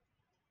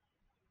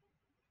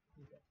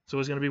 So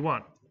it's going to be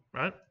 1,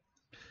 right?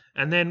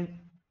 And then,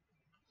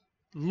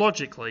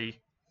 logically,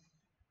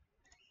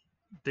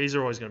 these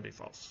are always going to be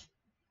false.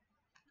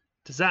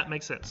 Does that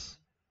make sense?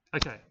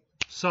 Okay,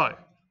 so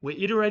we're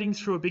iterating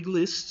through a big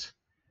list,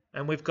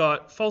 and we've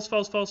got false,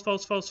 false, false,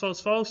 false, false,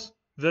 false, false,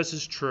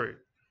 versus true.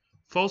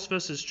 False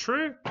versus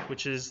true,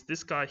 which is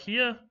this guy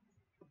here,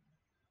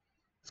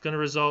 it's going to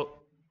result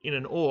in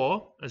an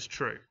or as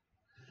true.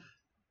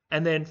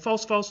 And then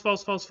false, false,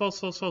 false, false, false,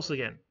 false, false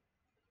again.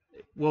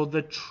 Well,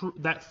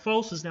 that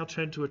false is now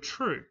turned to a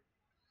true.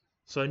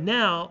 So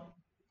now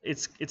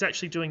it's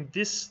actually doing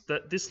this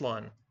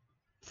line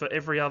for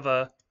every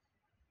other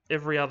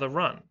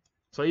run.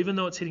 So even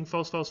though it's hitting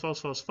false, false, false,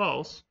 false,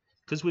 false,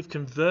 because we've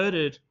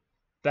converted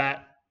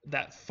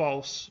that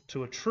false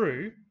to a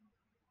true,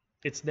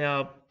 it's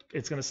going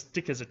to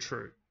stick as a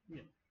true.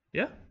 Yeah.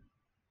 Yeah?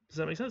 Does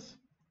that make sense?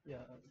 Yeah.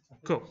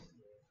 Cool.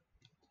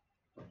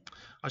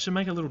 I should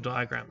make a little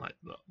diagram,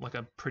 like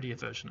a prettier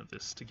version of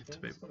this to give to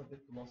people. Got a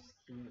bit lost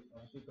to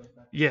go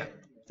back. Yeah.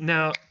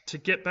 Now, to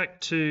get back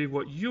to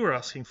what you were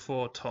asking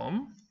for,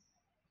 Tom,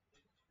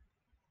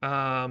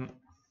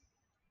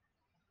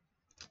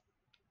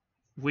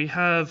 We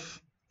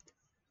have,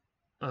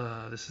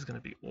 this is going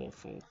to be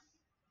awful.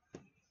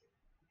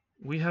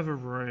 We have a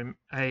room,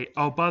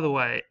 oh, by the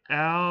way,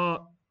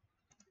 our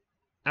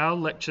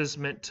lecture's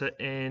meant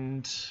to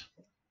end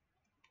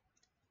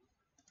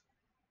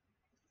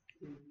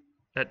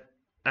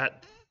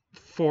at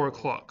 4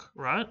 o'clock,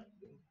 right?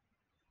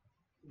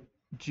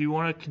 Do you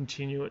want to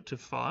continue it to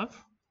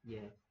 5? Yeah.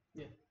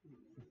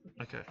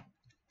 Okay.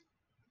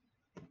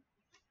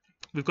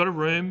 We've got a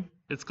room,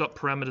 it's got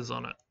parameters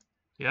on it,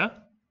 yeah?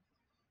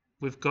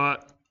 We've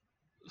got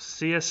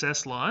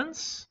CSS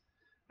lines,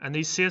 and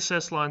these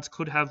CSS lines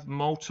could have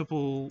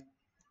multiple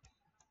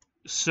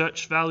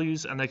search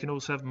values, and they can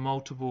also have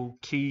multiple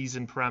keys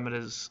and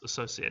parameters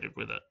associated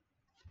with it.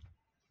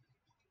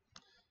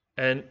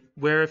 And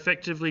we're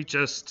effectively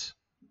just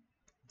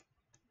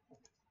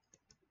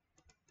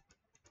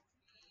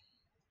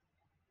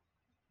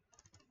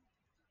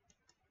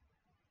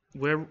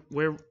we've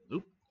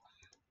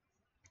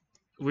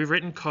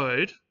written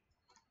code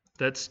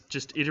that's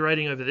just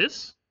iterating over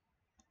this.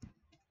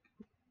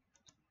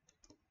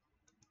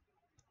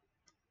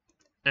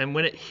 And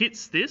when it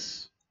hits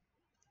this,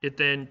 it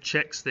then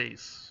checks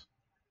these.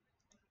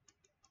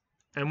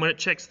 And when it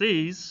checks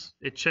these,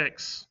 it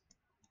checks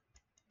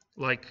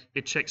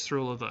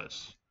through all of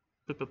those.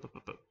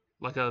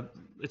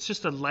 It's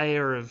just a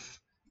layer of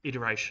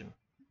iteration.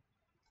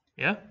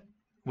 Yeah?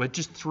 We're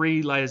just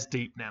 3 layers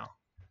deep now.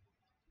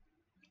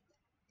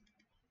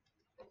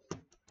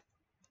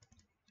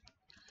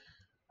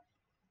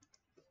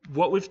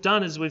 What we've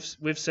done is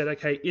we've said,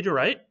 okay,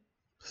 iterate.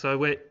 So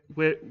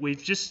we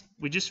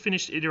just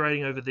finished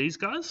iterating over these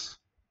guys,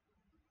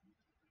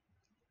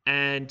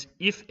 and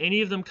if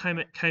any of them came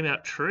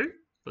out true,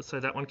 let's say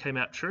that one came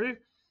out true,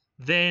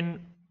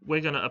 then we're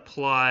going to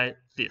apply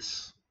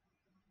this.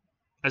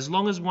 As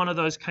long as one of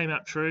those came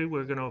out true,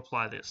 we're going to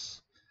apply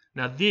this.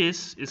 Now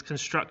this is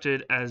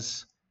constructed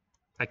as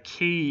a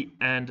key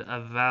and a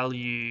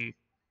value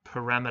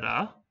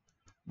parameter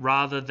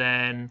rather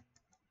than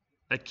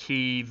a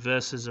key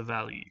versus a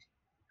value.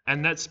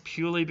 And that's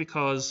purely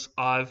because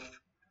I've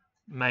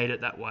made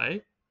it that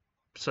way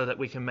so that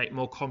we can make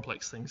more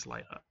complex things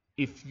later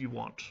if you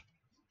want.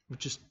 I've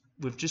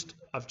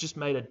just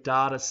made a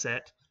data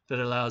set that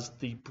allows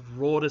the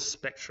broadest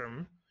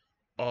spectrum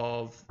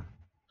of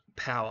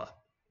power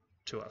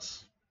to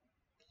us.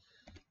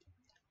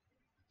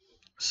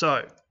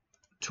 So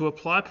to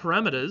apply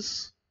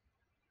parameters,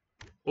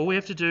 all we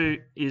have to do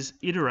is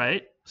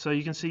iterate. So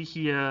you can see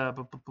here,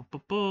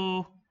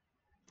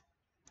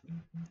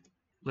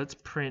 let's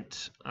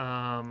print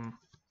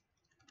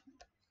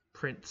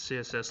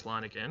CSS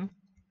line again.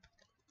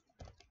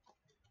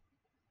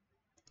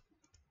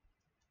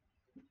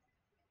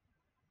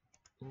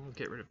 We'll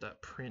get rid of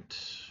that print.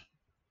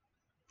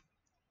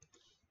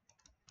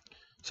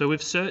 So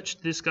we've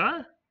searched this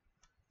guy,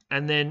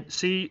 and then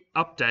see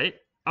update.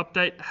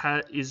 Update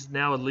is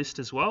now a list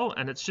as well,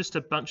 and it's just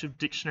a bunch of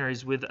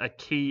dictionaries with a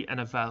key and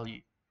a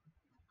value.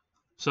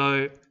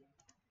 So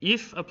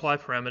if apply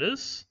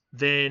parameters,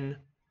 then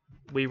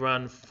we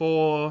run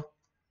for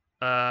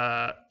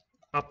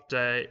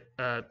update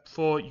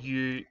for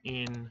u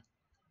in,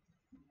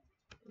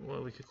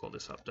 well, we could call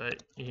this update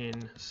in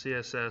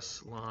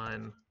CSS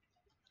line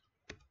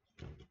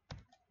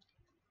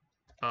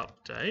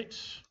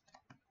update,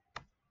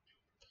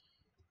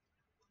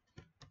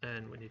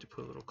 and we need to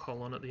put a little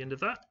colon at the end of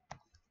that.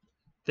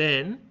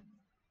 Then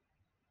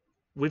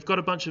we've got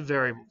a bunch of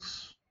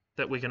variables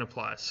that we can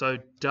apply. So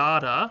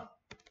data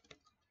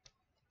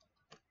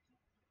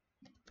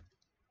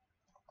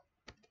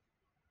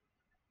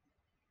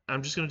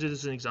I'm just going to do this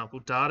as an example.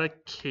 Data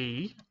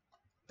key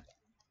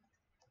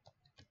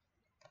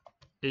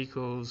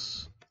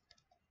equals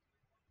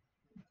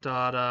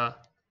data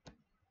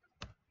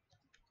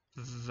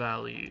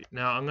value.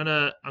 Now I'm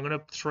gonna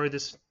throw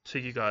this to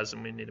you guys,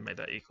 and we need to make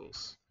that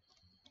equals.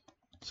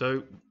 So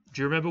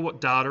do you remember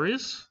what data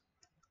is?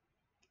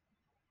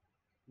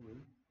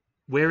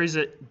 Where is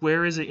it?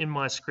 Where is it in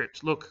my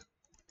script? Look,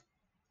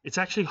 it's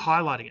actually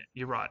highlighting it.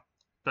 You're right.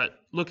 But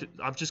look,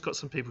 I've just got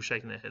some people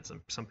shaking their heads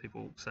and some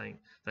people saying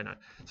they know.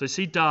 So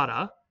see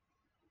data.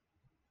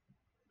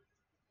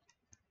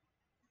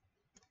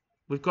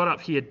 We've got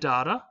up here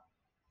data.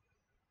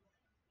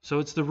 So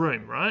it's the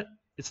room, right?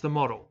 It's the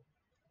model.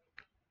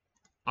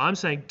 I'm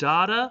saying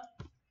data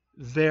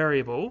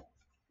variable.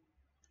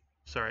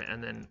 Sorry,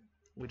 and then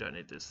we don't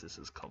need this. This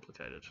is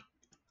complicated.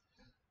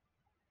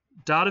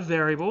 Data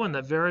variable, and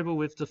that variable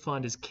we've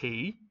defined as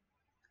key,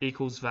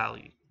 equals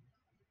value.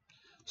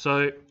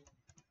 So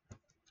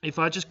if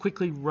I just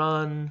quickly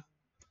run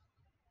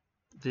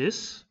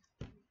this,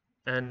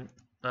 and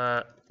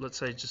let's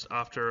say just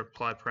after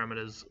apply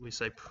parameters, we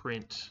say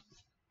print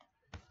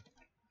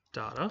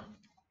data,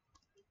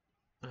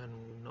 and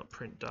we'll not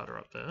print data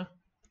up there.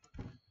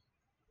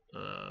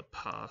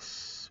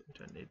 Pass, we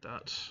don't need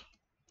that.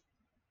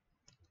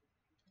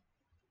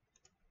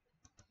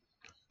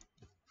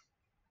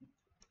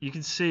 You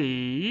can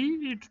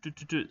see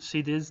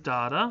there's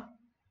data,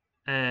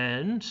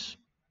 and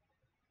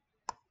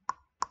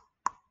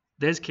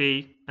there's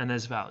key, and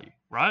there's value,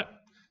 right?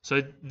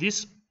 So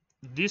this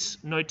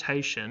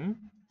notation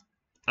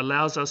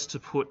allows us to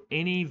put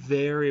any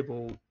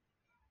variable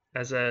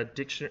as a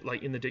dictionary,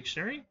 like in the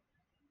dictionary,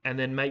 and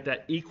then make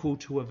that equal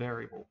to a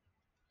variable.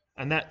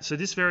 And so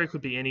this variable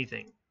could be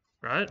anything,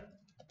 right?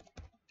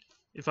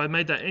 If I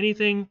made that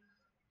anything,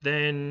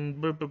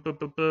 then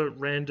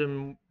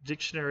random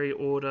dictionary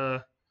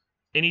order,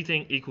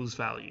 anything equals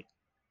value,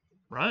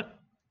 right?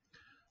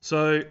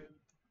 So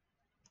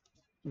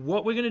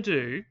what we're going to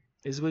do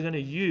is we're going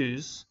to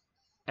use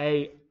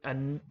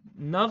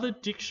another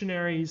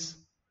dictionary's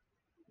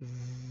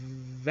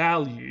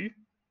value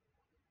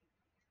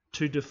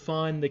to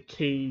define the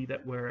key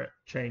that we're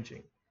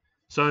changing.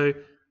 So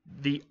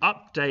the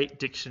update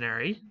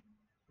dictionary,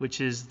 which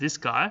is this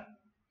guy,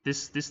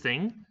 this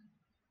thing,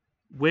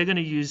 we're going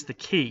to use the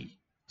key.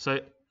 So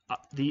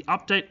the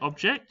update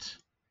object,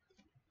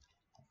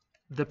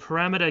 the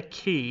parameter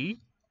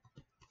key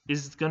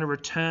is going to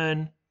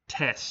return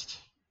test.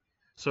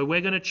 So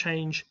we're going to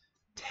change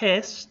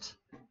test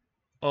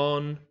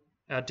on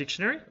our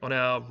dictionary, on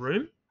our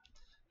room,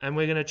 and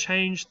we're going to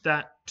change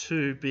that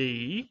to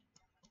be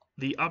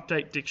the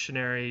update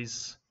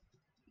dictionary's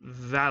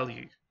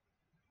value.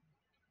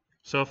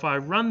 So if I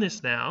run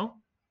this now,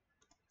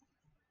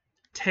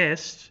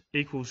 test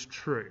equals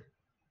true,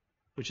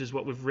 which is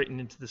what we've written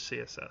into the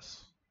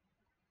CSS.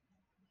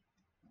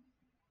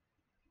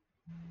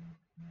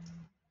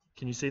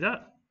 Can you see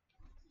that?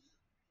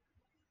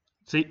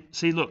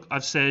 See, look,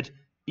 I've said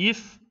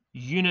if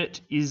unit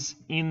is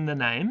in the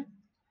name,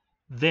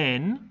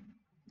 then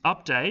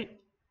update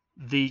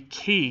the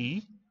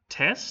key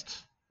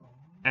test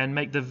and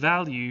make the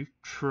value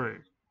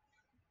true.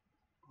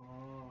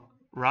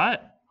 Right?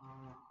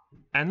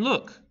 And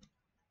look,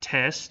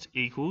 test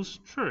equals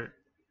true.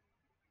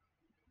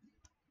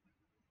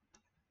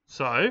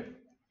 So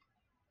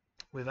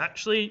we've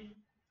actually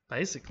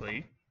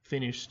basically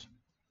finished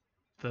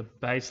the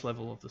base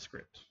level of the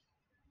script.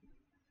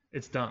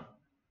 It's done.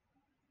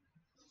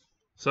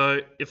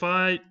 So if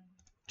I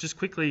just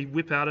quickly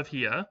whip out of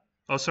here,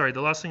 oh sorry,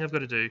 the last thing I've got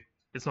to do,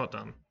 it's not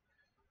done.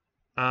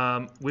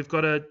 We've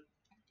got to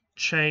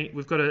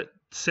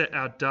set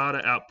our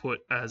data output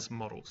as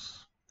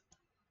models.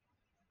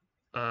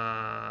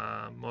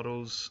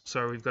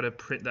 Sorry, we've got to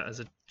print that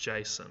as a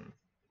JSON.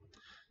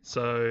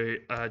 So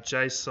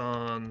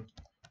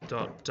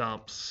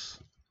JSON.dumps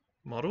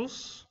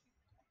models.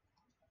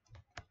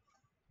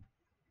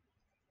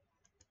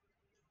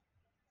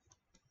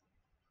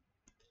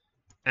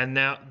 And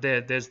now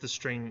there's the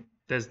string,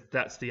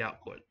 that's the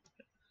output.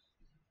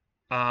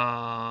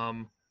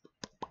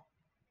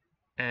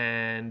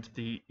 And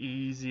the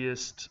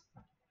easiest,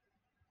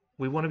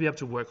 we want to be able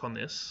to work on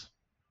this.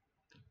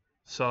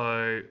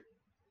 So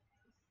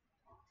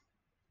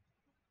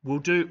we'll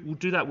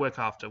do that work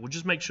after. We'll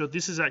just make sure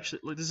this is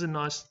a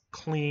nice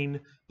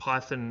clean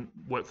Python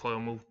workflow,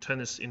 and we'll turn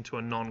this into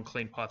a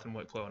non-clean Python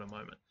workflow in a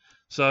moment.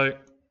 So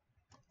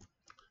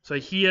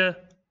here,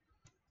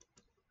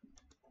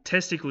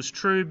 test equals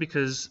true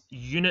because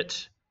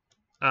unit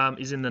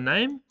is in the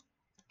name.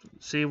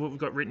 See what we've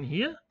got written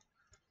here?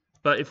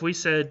 But if we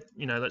said,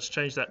 let's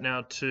change that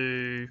now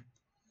to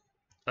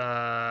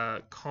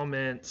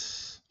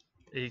comments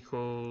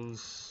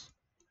equals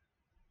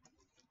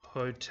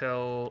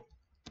hotel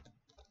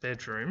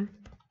bedroom,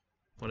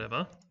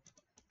 whatever,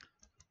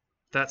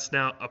 that's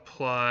now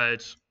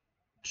applied,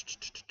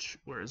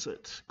 where is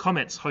it?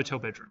 Comments hotel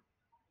bedroom.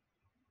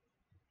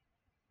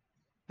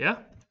 Yeah?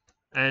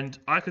 And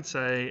I could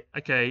say,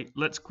 okay,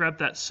 let's grab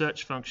that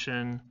search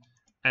function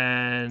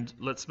and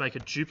let's make a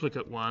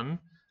duplicate one.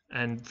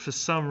 And for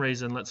some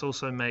reason, let's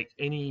also make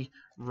any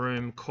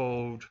room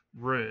called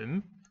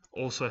room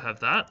also have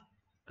that.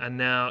 And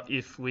now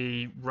if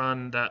we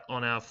run that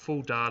on our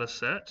full data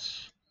set,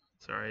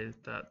 sorry,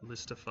 that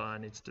listify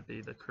needs to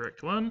be the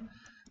correct one.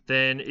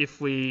 Then if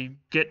we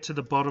get to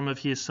the bottom of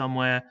here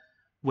somewhere,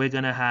 we're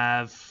going to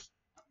have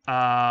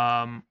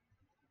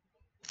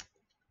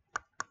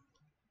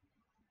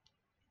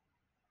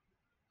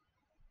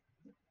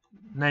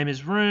name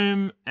is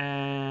room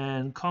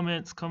and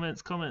comments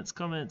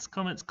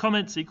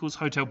equals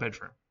hotel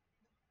bedroom.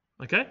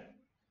 Okay?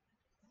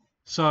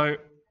 So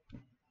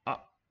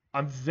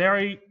I'm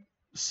very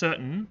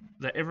certain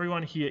that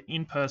everyone here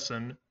in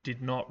person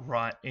did not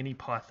write any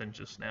Python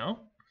just now,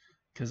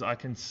 because I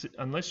can see,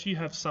 unless you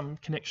have some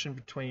connection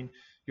between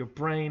your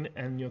brain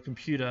and your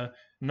computer,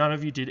 none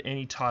of you did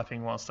any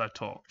typing whilst I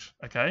talked.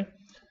 Okay?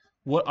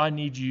 What I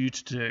need you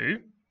to do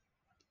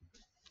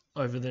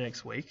over the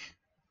next week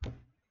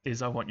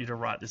is I want you to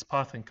write this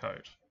Python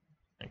code,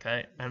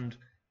 okay? And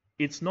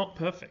it's not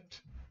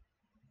perfect,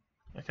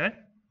 okay?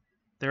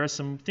 There are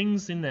some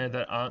things in there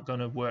that aren't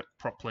going to work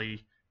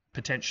properly,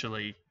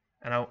 potentially,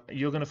 and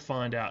you're going to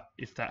find out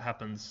if that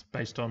happens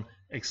based on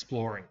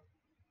exploring,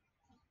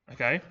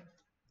 okay?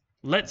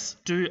 Let's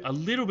do a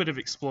little bit of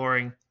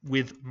exploring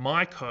with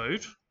my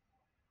code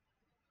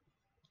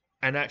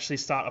and actually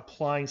start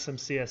applying some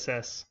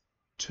CSS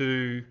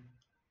to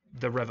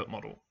the Revit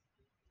model,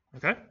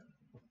 okay?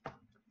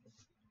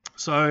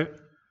 So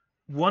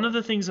one of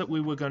the things that we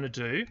were going to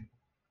do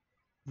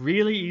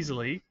really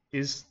easily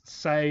is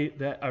say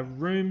that a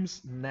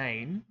room's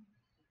name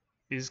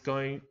is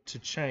going to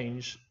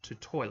change to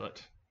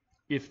toilet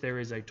if there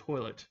is a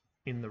toilet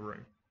in the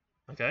room.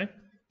 Okay,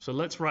 so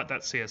let's write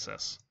that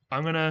CSS.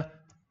 I'm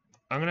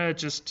gonna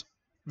just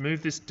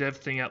move this dev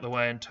thing out the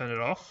way and turn it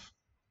off,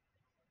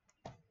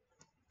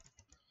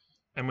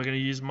 and we're going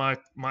to use my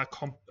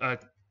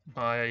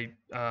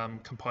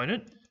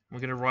component. We're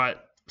going to write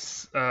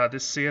this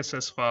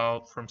CSS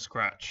file from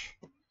scratch.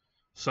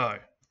 So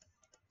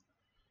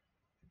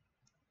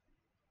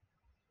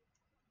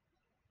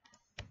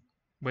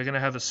we're going to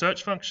have a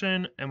search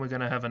function and we're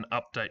going to have an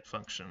update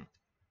function.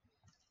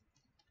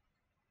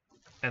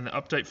 And the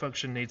update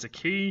function needs a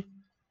key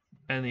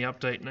and the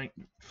update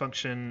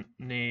function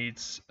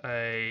needs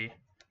a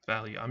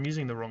value. I'm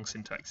using the wrong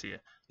syntax here.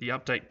 The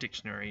update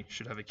dictionary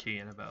should have a key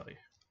and a value.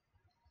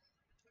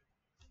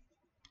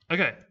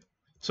 Okay,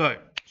 so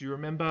do you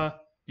remember,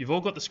 you've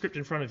all got the script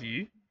in front of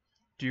you.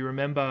 Do you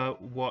remember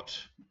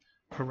what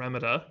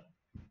parameter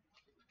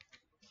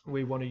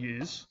we want to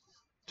use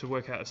to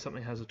work out if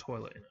something has a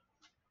toilet in it?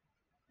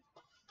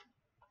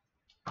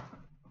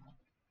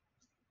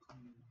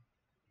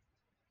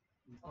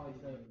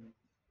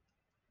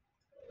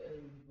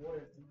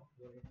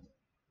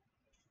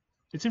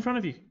 It's in front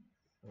of you.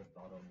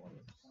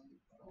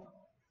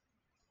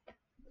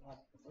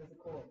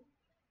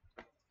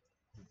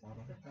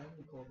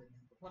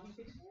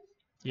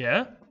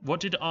 Yeah. What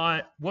did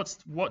I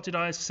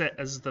set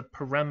as the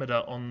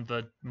parameter on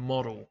the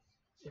model?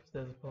 If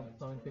there's a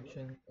following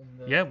fiction in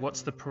the... Yeah.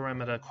 What's the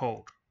parameter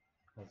called?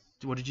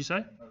 What did you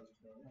say?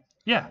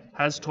 Yeah.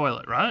 Has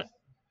toilet, right?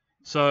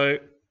 So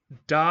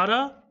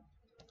data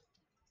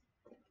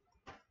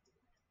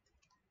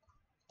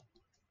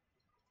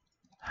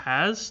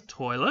has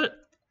toilet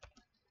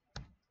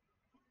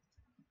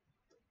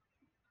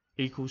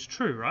equals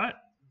true, right?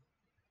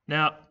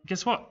 Now,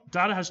 guess what?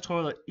 Data has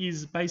toilet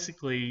is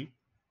basically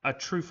a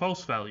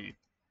true-false value.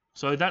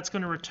 So that's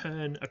going to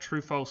return a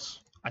true-false,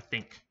 I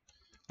think.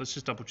 Let's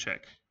just double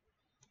check.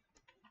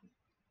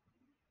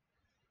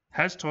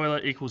 Has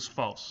toilet equals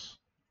false,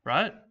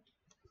 right?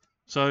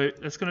 So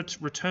it's going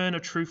to return a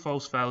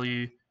true-false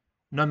value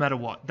no matter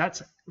what.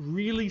 That's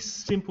really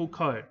simple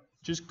code.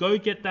 Just go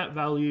get that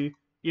value.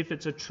 If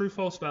it's a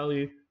true-false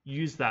value,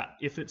 use that.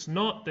 If it's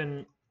not,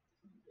 then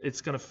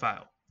it's going to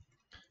fail.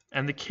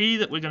 And the key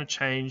that we're going to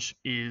change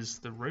is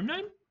the room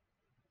name.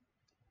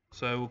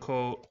 So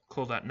we'll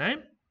call that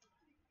name.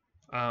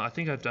 I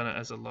think I've done it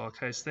as a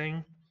lowercase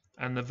thing.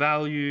 And the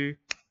value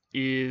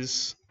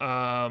is,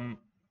 we're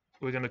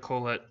going to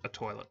call it a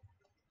toilet.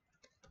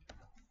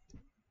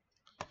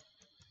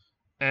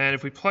 And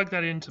if we plug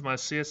that into my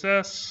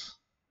CSS,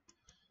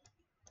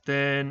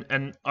 then,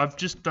 and I've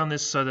just done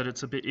this so that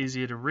it's a bit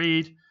easier to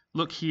read.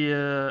 Look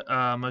here,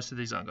 most of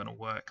these aren't going to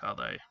work, are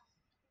they?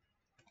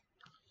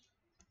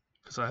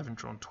 Because I haven't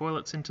drawn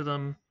toilets into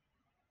them.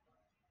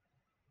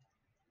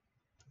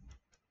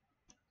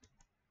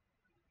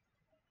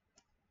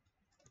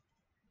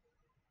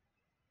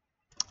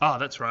 Ah,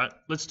 that's right.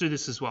 Let's do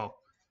this as well.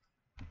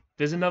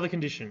 There's another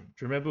condition.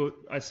 Do you remember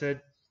I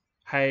said,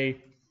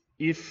 hey,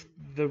 if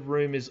the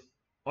room is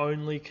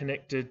only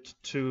connected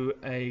to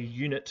a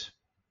unit,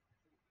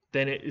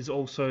 then it is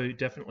also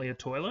definitely a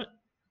toilet.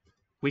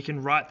 We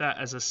can write that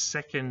as a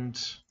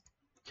second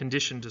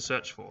condition to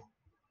search for.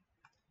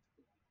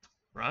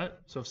 Right?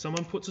 So if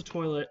someone puts a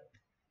toilet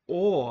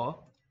or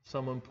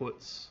someone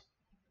puts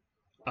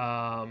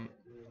a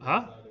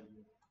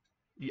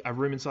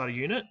room inside a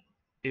unit,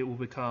 it will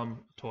become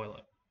a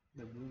toilet.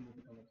 The room will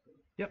become a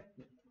toilet. Yep.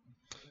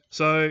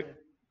 So,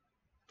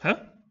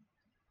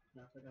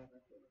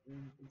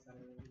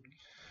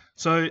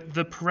 So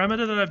the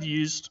parameter that I've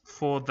used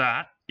for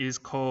that is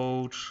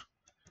called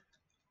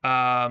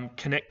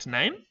connect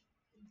name,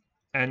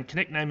 and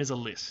connect name is a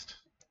list.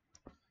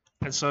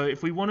 And so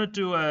if we want to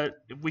do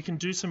we can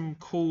do some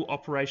cool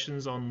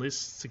operations on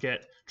lists to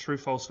get true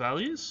false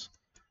values,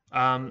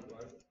 because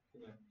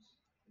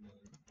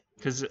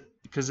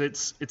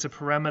it's a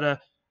parameter.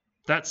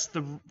 That's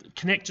the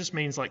connect just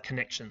means like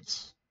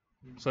connections.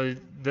 So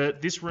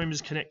this room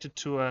is connected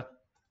to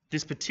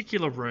this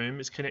particular room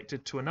is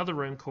connected to another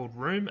room called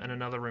room and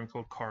another room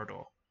called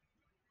corridor.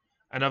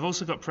 And I've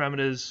also got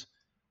parameters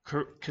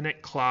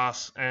connect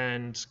class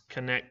and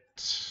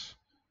connect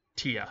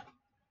tier,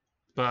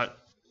 but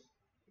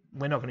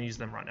we're not going to use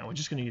them right now. We're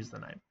just going to use the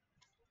name.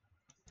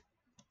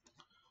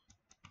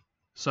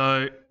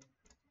 So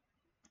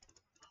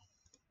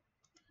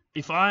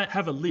if I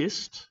have a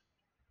list,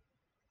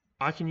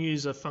 I can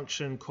use a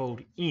function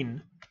called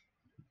in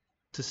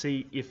to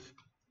see if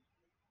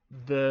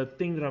the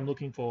thing that I'm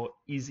looking for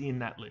is in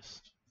that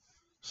list.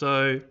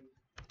 So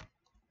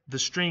the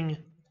string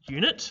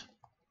unit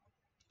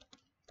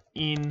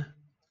in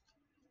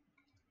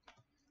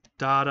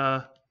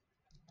data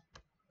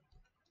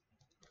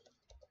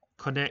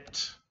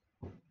connect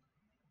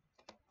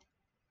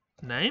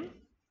name,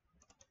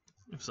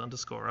 if it's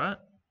underscore, right?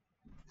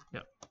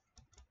 Yep.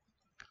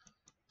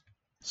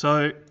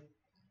 So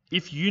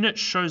if unit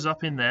shows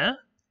up in there,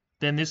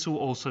 then this will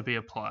also be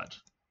applied.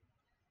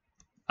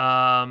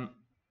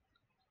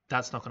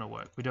 That's not going to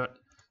work. We don't.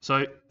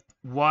 So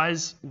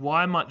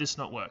why might this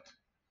not work?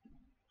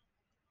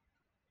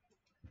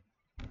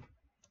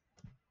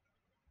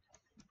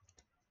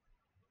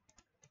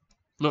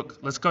 Look,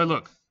 let's go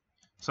look.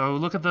 So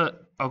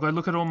I'll go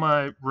look at all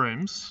my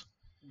rooms.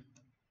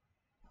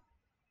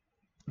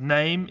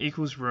 Name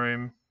equals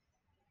room.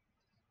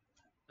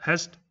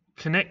 Has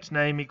connect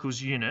name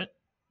equals unit.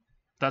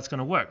 That's going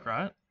to work,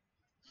 right?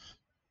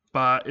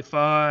 But if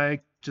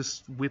I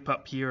just whip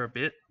up here a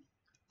bit.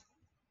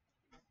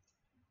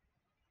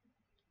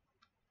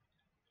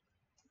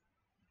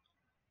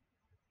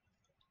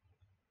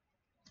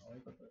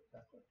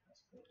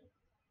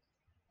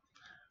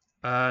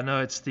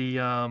 No, it's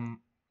the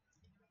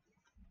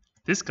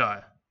this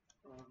guy.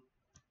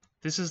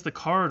 This is the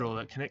corridor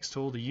that connects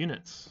to all the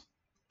units,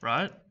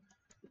 right?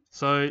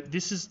 So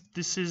this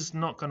is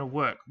not going to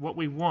work. What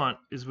we want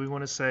is we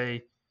want to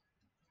say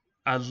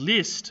a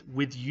list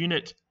with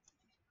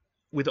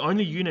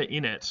only unit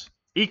in it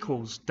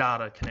equals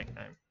data connect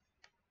name,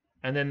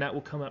 and then that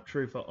will come up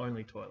true for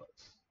only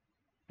toilets.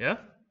 Yeah.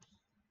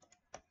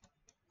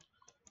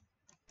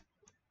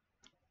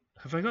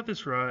 Have I got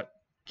this right?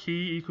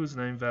 Key equals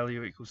name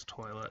value equals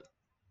toilet.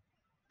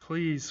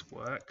 Please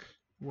work.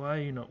 Why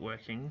are you not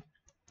working?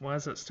 Why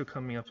is that still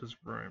coming up as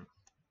room?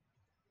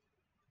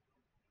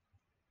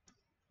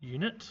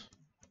 Unit.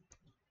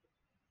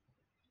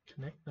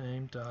 Connect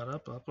name,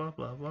 data, blah, blah,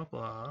 blah, blah,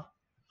 blah.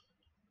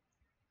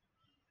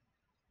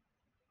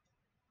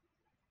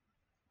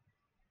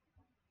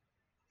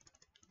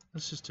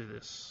 Let's just do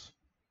this.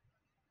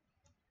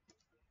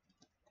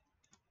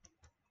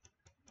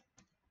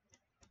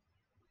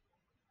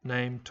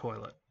 Name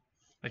toilet.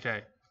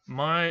 Okay,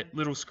 my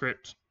little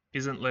script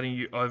isn't letting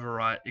you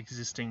overwrite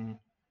existing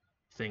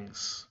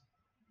things.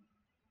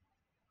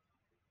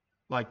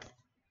 Like,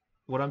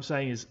 what I'm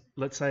saying is,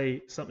 let's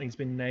say something's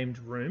been named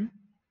room,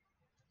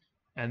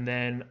 and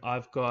then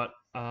I've got,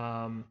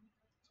 I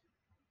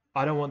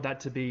don't want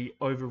that to be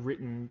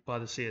overwritten by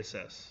the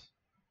CSS.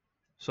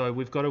 So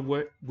we've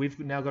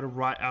now got to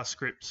write our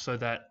script so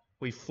that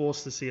we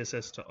force the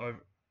CSS to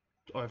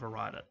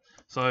override it.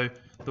 So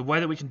the way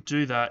that we can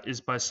do that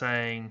is by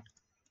saying,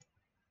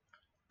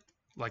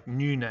 like,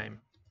 new name.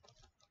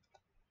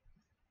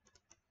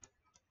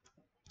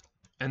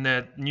 And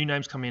the new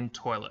names come in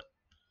toilet.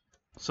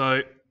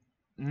 So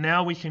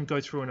now we can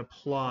go through and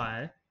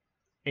apply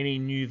any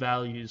new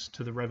values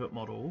to the Revit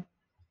model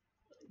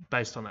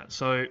based on that.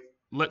 So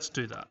let's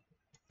do that.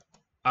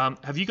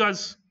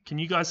 Can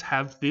you guys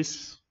have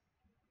this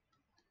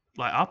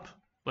like up?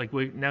 Like,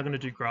 we're now going to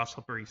do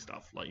grasshopper-y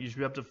stuff. Like, you should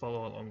be able to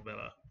follow along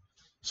better.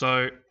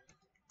 So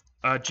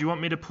do you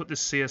want me to put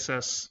this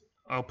CSS?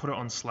 I'll put it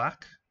on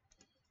Slack,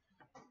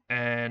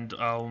 and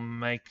I'll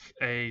make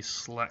a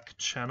Slack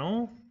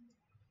channel.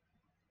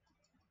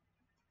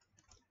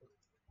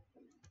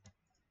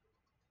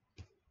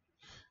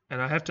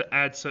 And I have to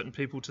add certain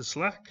people to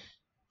Slack,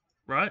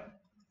 right?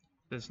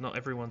 There's not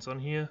everyone's on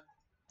here.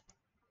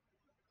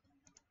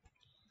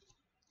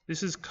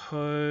 This is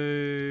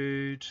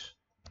code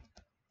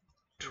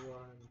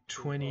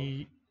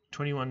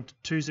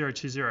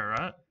 212020,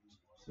 right?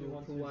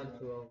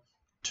 2120.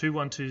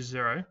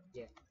 2120?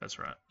 Yeah. That's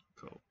right.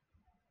 Cool.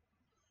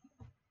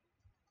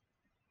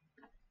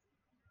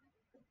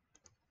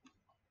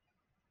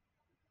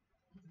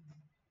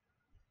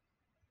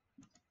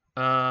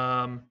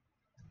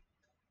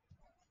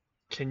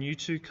 Can you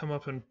two come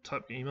up and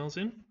type emails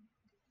in?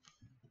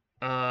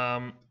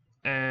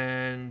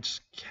 And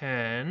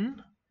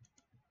can...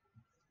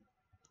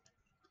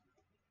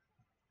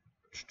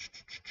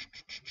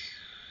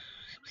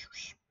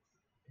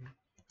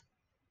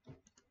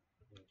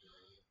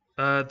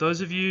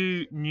 those of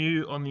you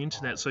new on the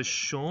internet, so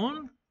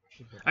Sean,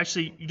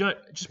 actually, you don't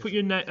just put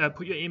your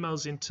put your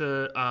emails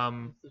into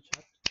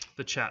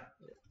the chat.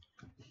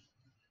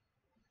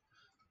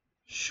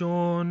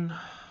 Sean,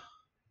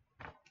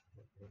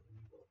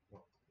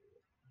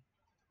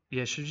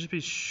 yeah, it should just be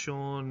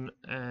Sean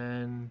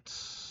and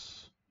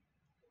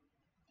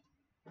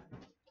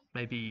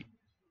maybe,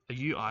 are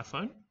you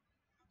iPhone?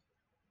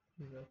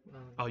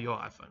 Oh, your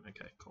iPhone.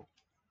 Okay, cool.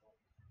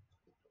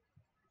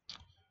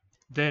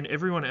 Then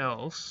everyone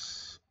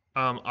else,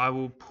 I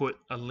will put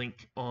a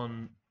link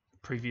on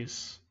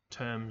previous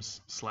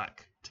terms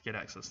Slack to get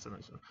access to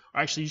this.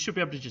 Or actually, you should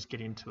be able to just get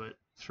into it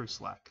through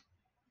Slack.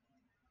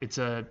 It's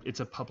a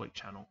public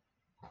channel.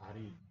 How do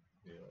you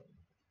do it?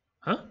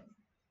 Huh?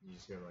 You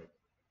just go like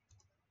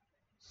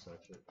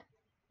search it.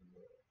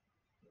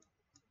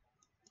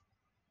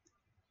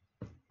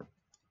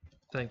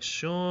 Thanks,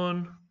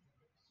 Sean.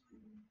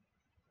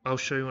 I'll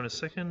show you in a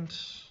second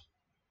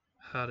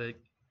how to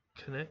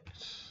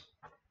connect.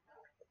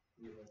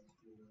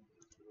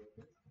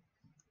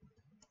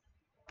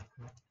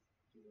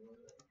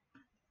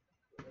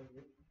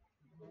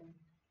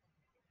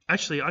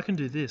 Actually, I can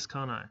do this,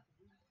 can't I?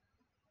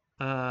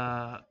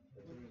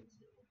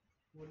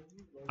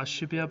 I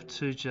should be able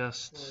to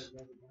just...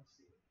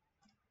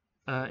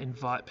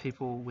 invite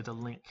people with a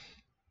link,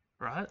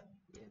 right?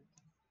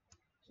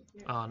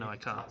 Yeah. Oh no, I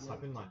can't.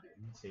 Type in my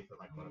name, see if it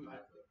like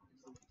automatically.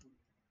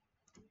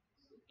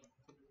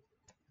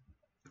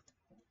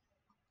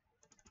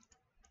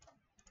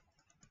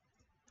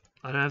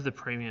 I don't have the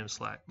premium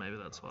Slack, maybe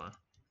that's why.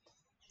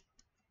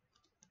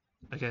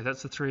 Okay,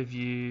 that's the three of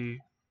you.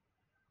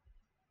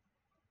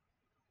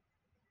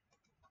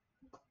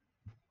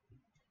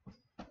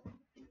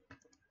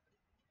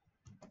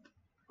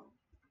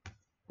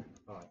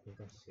 Oh, I think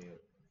I see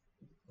it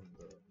on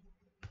the.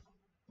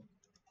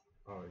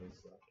 Oh, it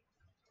is that.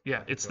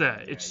 Yeah, it's So,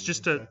 there. yeah, It's you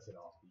just can a, set it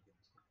off, you can-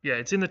 yeah,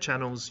 it's in the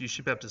channels. You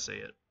should be able to see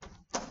it.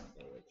 Oh,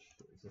 wait,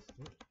 is this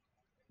it?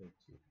 Okay,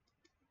 two.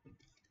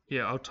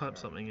 Yeah, I'll type Alright,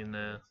 something in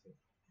there. that's it.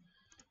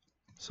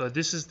 So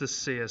this is the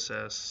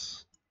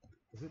CSS.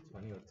 Is it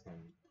 20 or 10?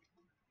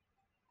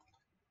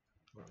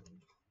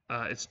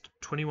 It's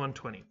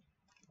 2120.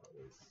 Oh,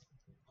 it is.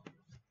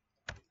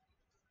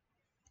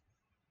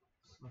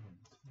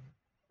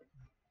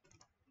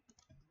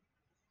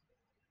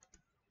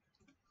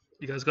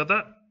 You guys got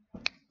that?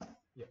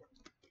 Yeah.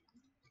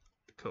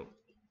 Cool.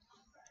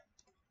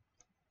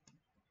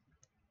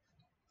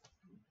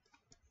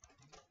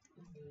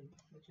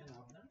 The channel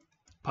on that?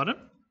 Pardon?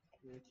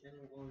 The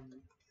channel on.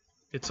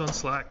 It's on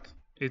Slack.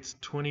 It's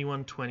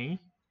 2120.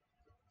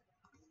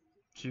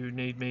 Do you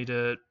need me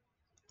to?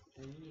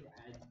 And you need to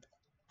add.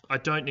 I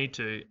don't need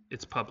to.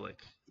 It's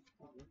public.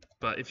 Public.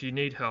 But if you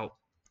need help,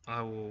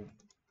 I will.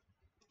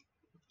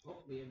 Oh,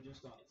 we have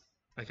just got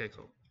it. Okay,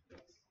 cool.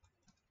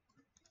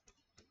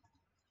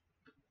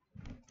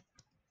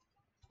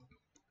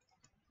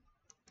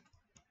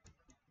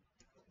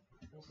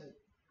 Also.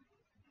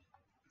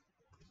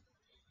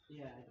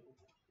 Yeah, I don't.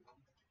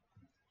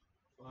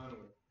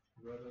 Finally,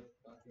 Reddit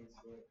back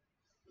into it.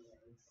 Yeah,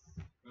 it's.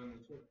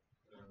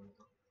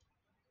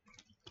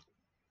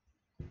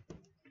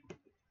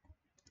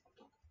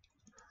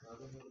 I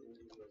don't know what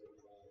you Reddit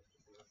live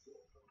in a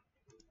shortcut.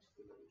 Just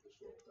delete the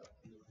shortcut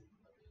and then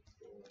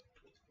install it.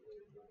 Just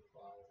delete one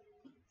file.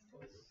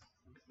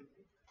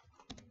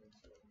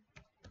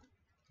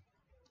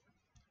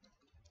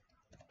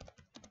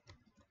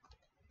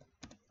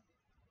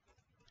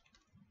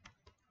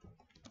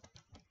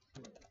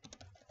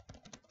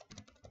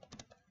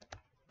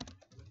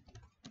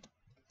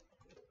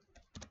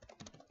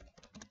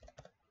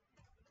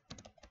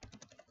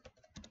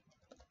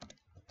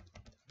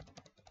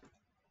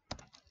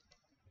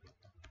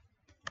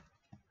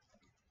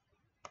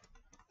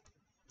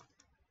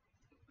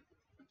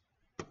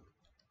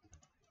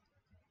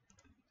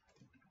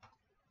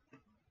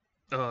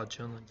 Oh,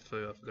 John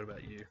Fu, I forgot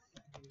about you.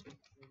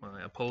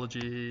 My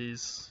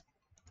apologies.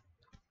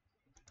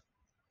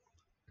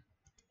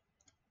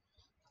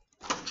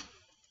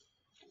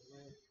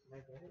 My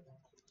brother.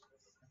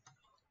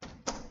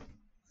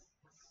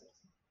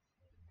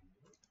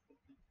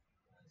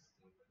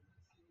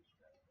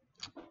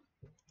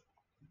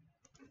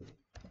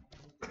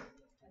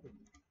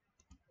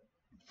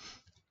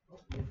 Oh,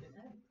 you've been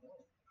added.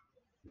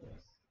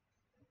 Yes.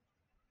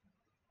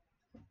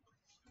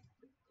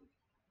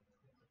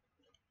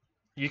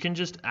 You can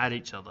just add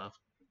each other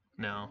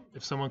now.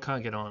 If someone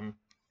can't get on,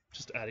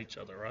 just add each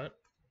other, right?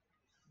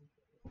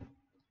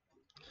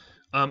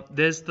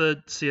 There's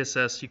the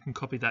CSS. You can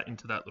copy that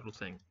into that little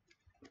thing.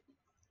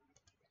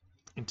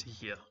 Into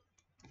here.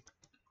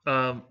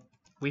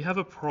 We have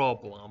a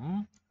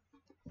problem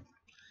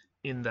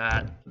in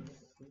that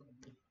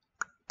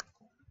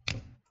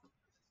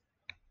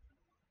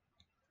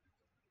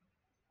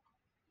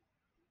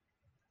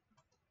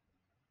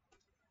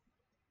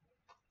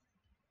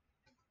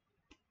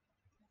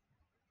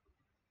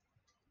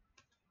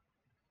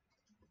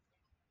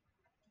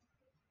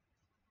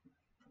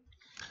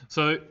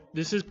so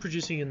this is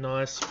producing a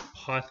nice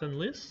Python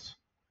list,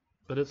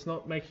 but it's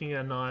not making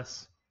a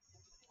nice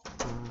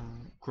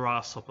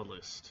grasshopper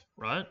list,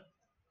 right?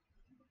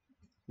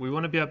 We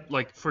want to be able,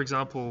 like, for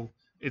example,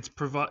 it's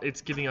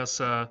giving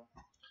us a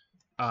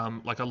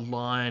like a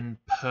line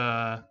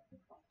per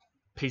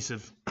piece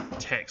of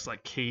text,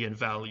 like key and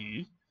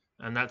value,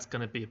 and that's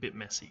going to be a bit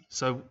messy.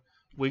 So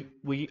we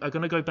are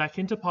going to go back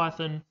into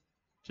Python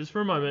just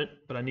for a moment,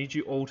 but I need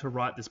you all to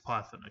write this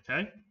Python,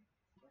 okay?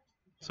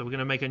 So we're going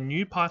to make a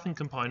new Python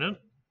component.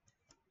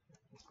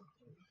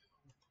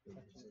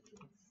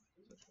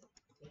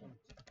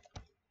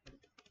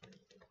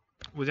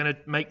 We're going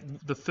to make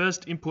the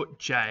first input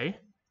J.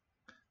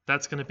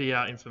 That's going to be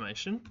our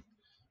information.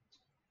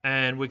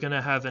 And we're going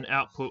to have an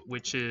output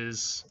which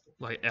is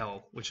like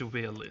L, which will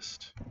be a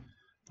list.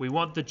 We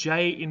want the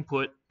J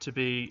input to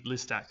be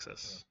list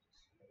access.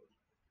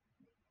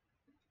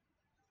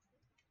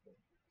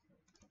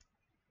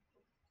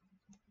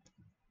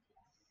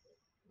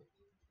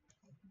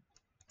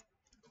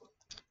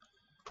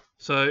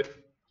 So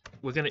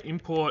we're going to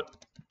import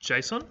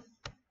JSON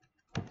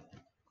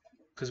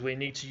because we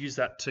need to use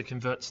that to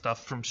convert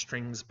stuff from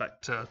strings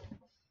back to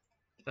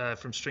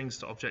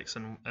objects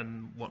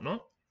and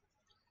whatnot.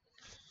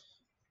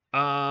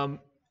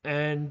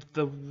 And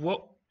the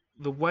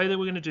way that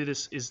we're going to do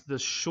this is the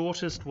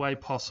shortest way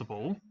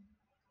possible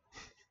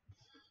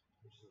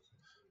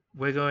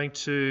we're going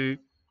to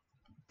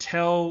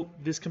tell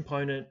this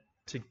component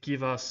to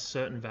give us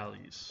certain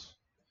values.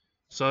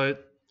 So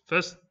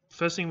first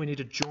thing, we need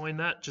to join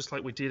that just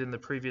like we did in the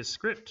previous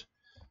script.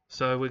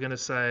 So we're going to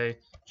say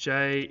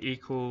j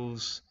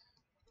equals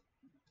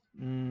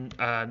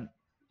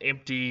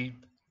empty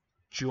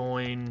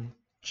join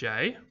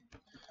j,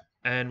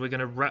 and we're going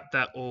to wrap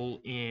that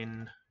all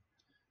in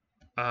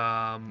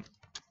a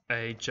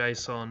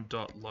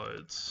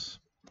JSON.loads,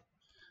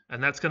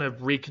 and that's going to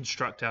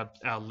reconstruct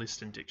our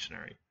list and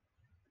dictionary.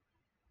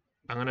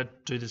 I'm going to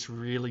do this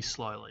really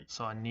slowly,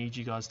 so I need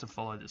you guys to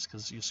follow this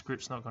because your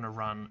script's not going to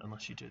run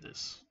unless you do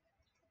this.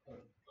 I've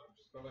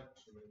just got like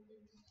too many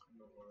things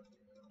not working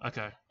now.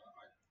 Okay, I'm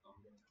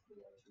going to do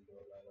it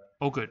later.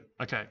 all good.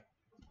 Okay, I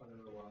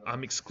don't know why.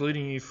 I'm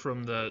excluding you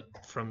from the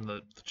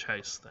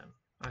chase then.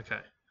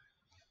 Okay.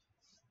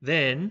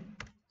 Then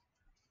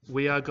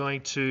we are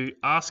going to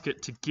ask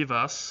it to give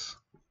us,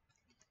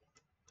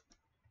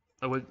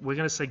 we're going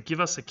to say give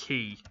us a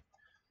key.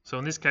 So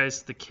in this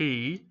case, the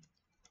key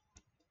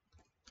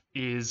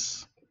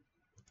is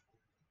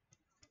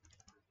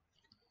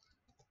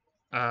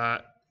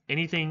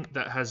anything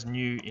that has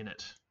new in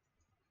it.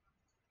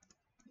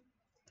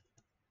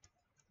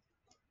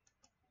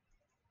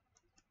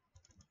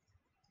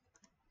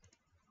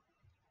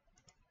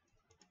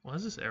 Why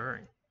is this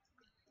erroring?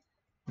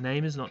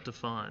 Name is not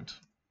defined.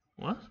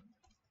 What?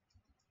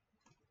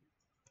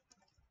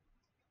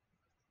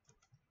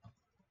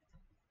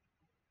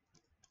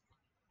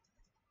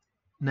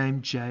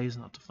 Name J is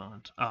not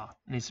defined. Ah,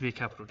 it needs to be a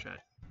capital J.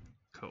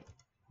 Cool.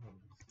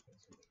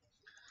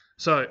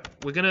 So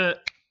we're gonna.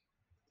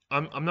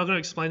 I'm not gonna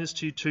explain this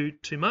to you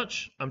too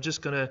much. I'm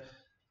just gonna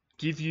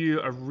give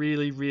you a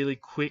really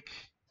quick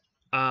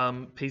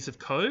piece of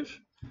code.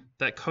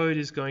 That code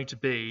is going to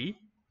be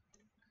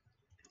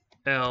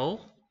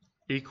L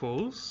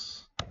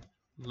equals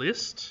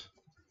list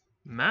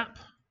map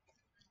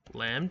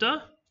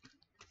lambda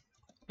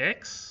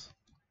x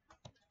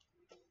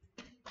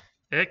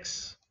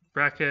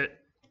bracket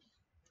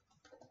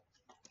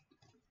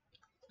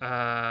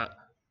no,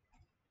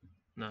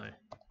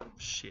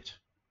 shit,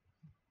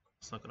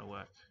 it's not gonna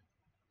work.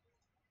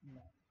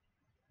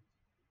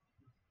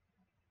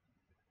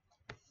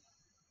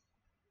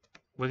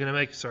 We're gonna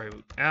make, sorry,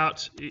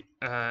 out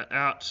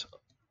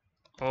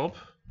ob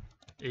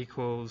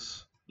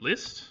equals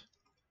list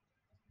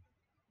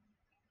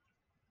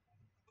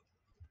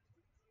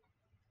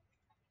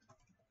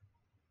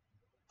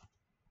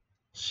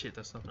shit,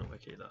 that's not gonna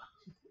work either.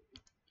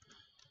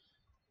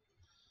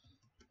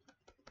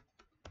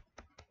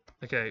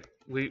 Okay,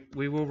 we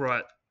will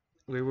write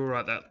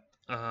that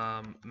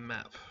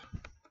map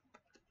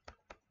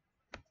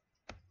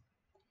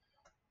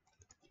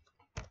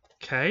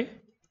k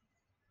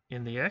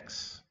in the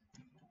x,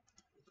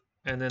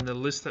 and then the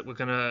list that we're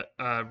going to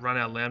run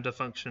our lambda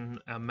function,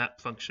 our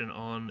map function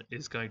on,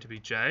 is going to be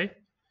j,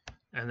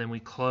 and then we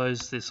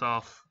close this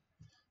off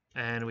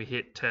and we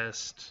hit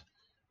test,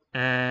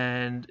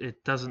 and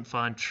it doesn't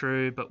find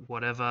true, but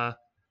whatever.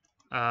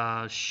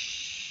 So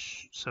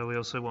we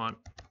also want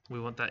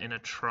that in a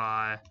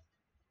try,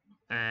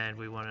 and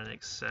we want an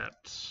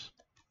accept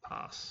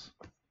pass.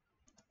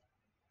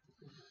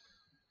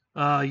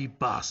 Ah, you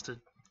bastard.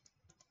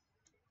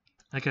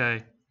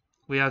 Okay,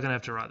 we are going to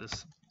have to write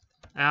this.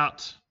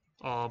 Out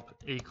ob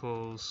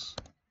equals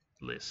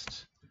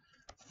list.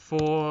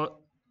 For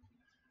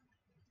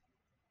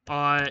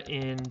I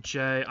in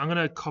j, I'm going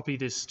to copy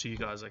this to you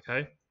guys,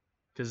 okay?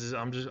 Because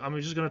I'm just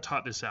going to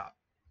type this out,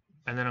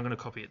 and then I'm going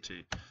to copy it to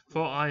you.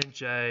 For I in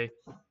j,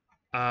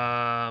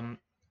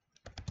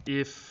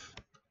 if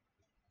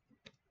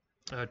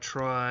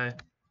try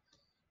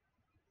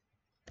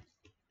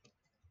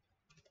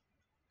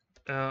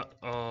out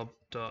of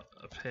dot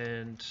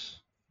append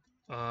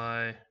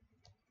I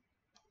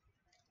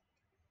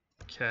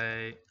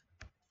k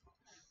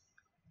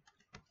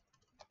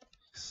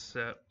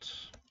except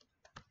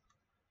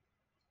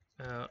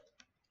out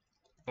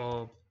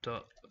of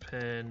dot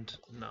append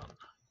none.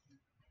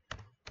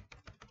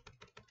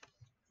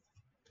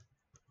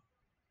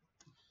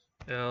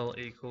 L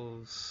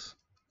equals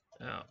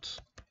out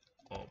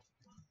of.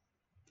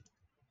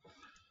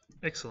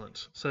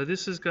 Excellent. So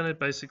this is going to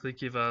basically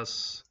give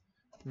us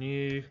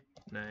new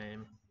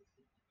name.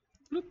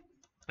 Bloop.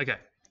 Okay.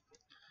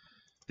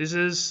 This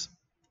is,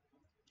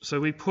 so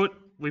we put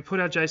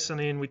our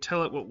JSON in, we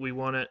tell it what we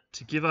want it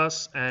to give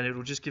us, and it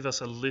will just give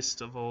us a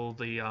list of all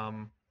the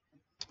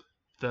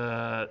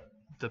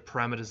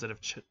parameters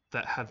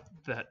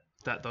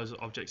that those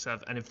objects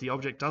have. And if the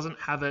object doesn't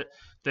have it,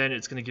 then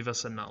it's going to give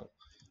us a null.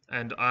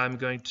 And I'm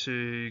going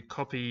to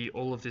copy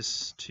all of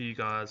this to you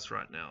guys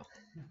right now.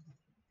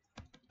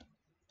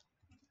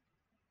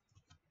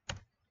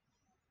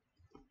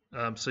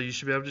 So you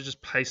should be able to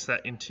just paste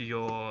that into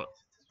your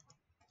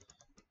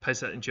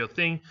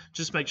thing.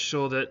 Just make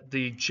sure that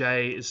the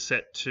J is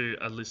set to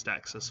a list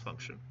access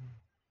function,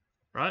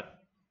 right?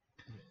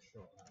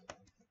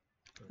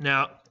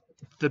 Now,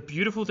 the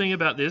beautiful thing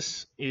about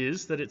this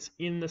is that it's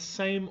in the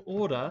same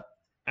order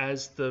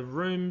as the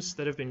rooms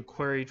that have been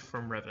queried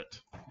from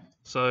Revit.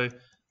 So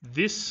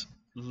this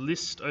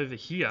list over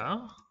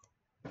here,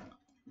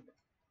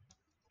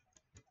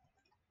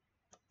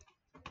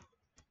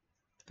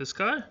 this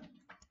guy,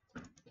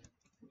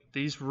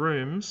 these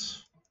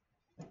rooms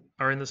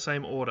are in the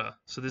same order.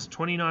 So there's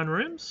 29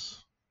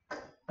 rooms,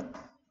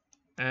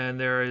 and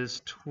there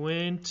is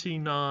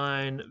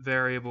 29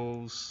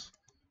 variables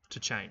to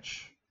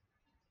change.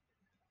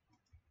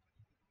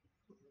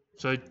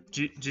 So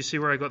do you see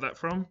where I got that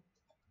from?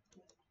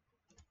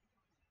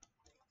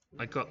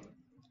 I got,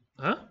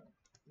 huh?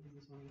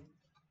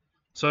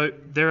 So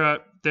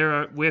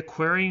we're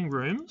querying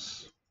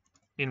rooms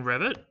in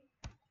Revit.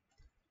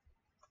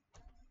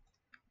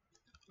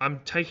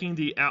 I'm taking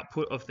the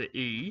output of the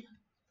E,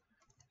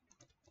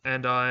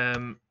 and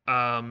I'm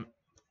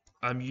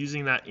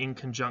using that in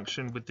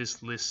conjunction with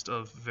this list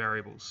of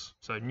variables.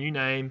 So new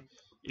name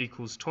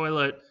equals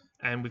toilet,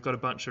 and we've got a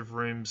bunch of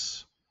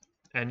rooms.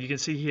 And you can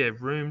see here,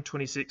 room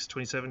 26,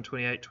 27,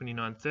 28,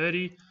 29,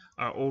 30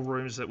 are all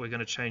rooms that we're going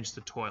to change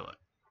the toilet,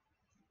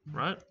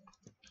 right?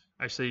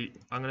 Actually,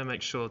 I'm going to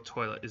make sure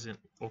toilet is in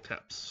all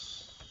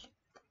caps.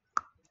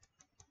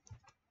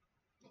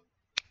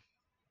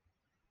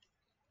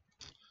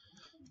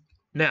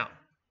 Now,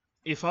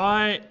 if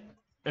I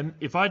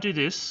do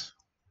this,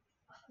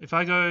 if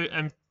I go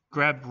and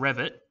grab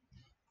Revit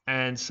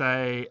and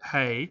say,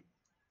 hey,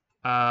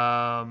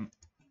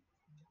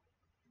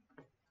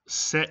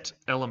 set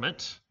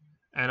element,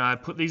 and I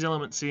put these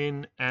elements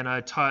in, and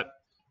I type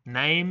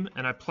name,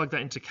 and I plug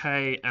that into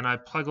K, and I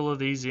plug all of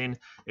these in,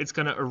 it's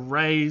going to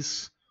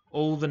erase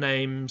all the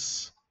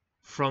names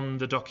from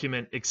the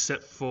document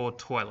except for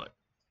toilet.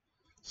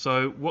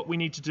 So what we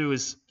need to do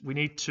is we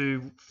need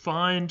to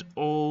find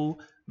all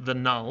the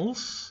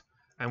nulls,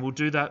 and we'll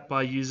do that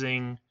by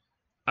using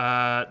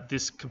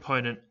this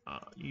component.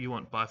 You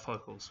want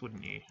bifocals,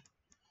 wouldn't you?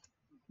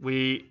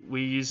 We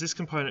use this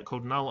component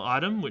called null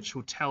item, which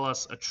will tell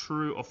us a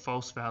true or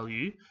false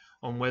value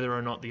on whether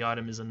or not the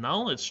item is a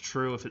null. It's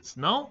true if it's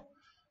null,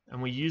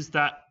 and we use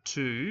that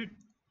to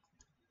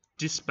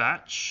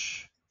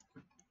dispatch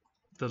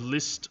the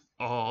list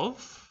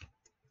of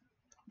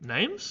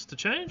names to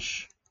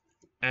change,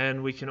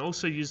 and we can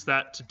also use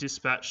that to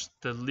dispatch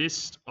the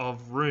list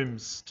of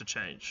rooms to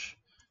change.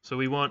 So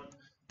we want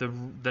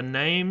the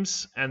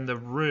names and the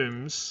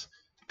rooms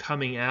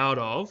coming out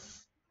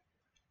of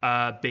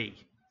B.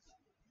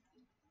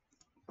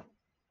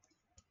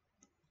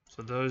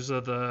 So those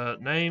are the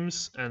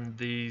names, and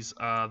these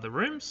are the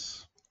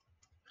rooms.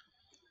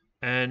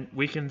 And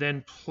we can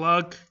then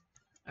plug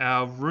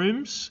our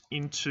rooms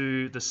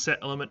into the set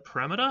element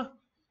parameter.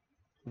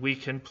 We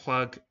can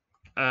plug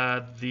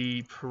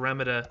the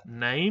parameter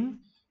name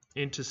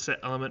into set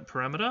element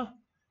parameter,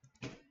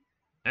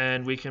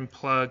 and we can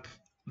plug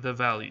the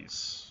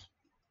values.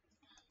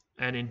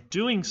 And in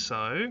doing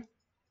so,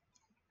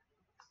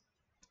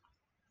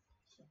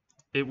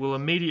 it will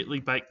immediately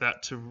bake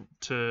that to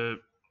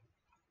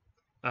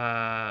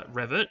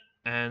Revit,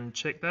 and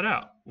check that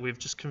out. We've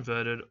just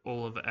converted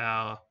all of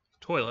our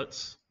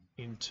toilets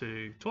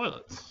into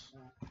toilets.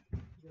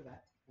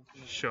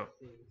 Sure.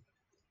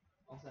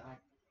 Also,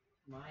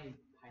 my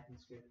Python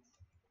script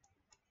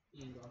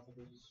is also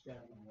just straight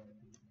up on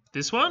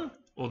This one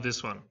or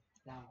this one?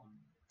 that one.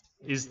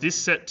 Is this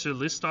set to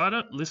list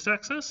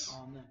access?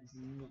 Oh no, it's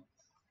not.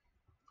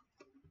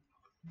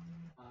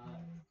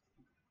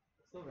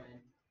 Still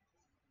red.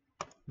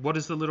 What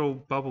does the little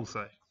bubble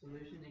say?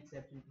 Solution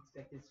exception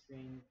expected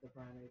string the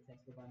primary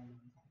text provided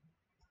non-type.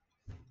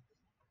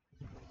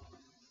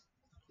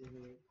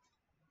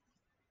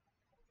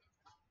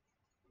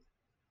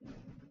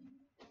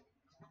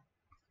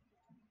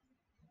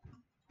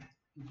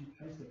 Did you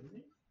post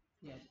everything?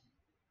 Yeah.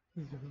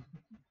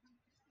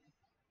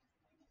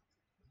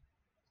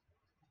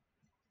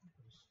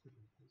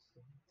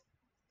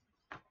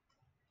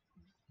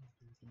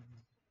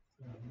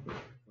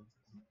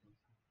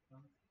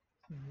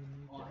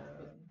 Oh,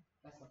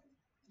 that's not.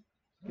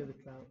 Give the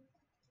cloud.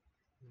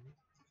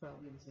 Cloud.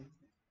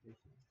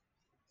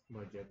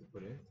 What did you have to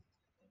put in?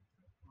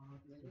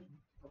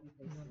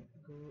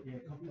 Yeah,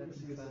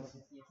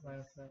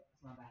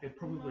 It's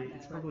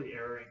probably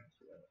erroring.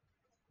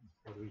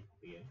 What do we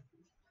begin?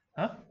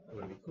 Huh?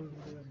 What do we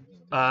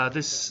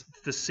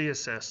The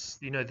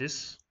CSS. You know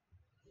this?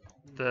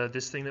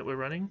 This thing that we're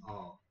running?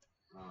 Oh.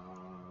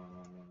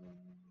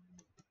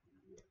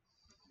 Yes.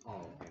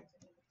 Oh, okay.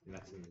 And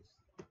that seems.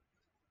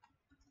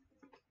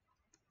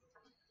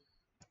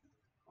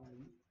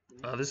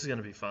 This is going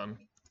to be fun.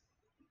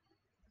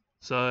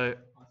 So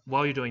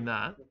while you're doing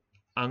that,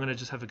 I'm going to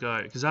just have a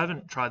go, because I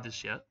haven't tried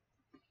this yet.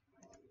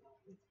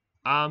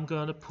 I'm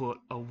going to put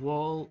a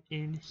wall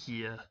in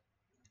here,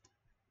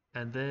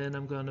 and then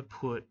I'm going to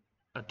put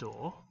a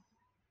door.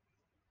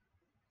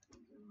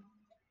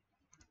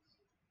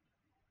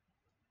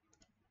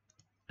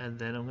 And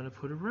then I'm going to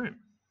put a room.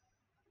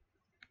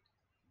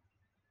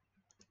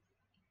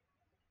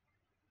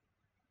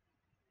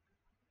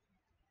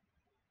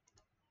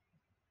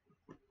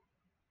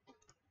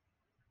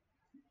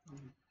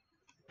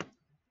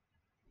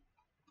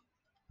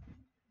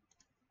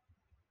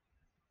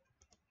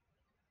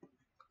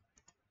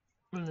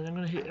 And then I'm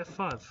going to hit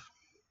F5.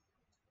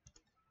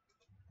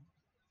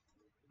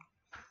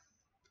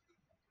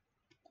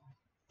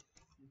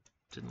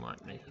 Didn't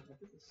like me. If I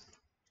put this,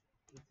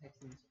 the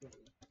text in the script,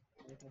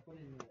 and if I put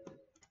in the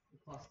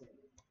cluster,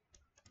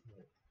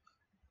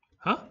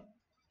 Huh?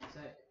 so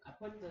I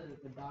put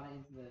the data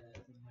into the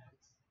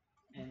nodes,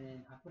 and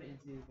then I put it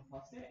into the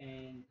cluster,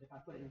 and if I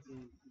put it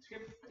into the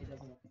script, it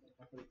doesn't work. If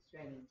I put it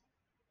straight in,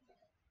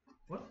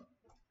 What?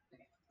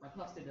 okay, my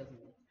cluster doesn't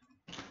work.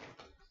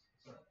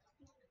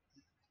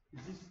 Is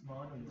this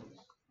mine or yours?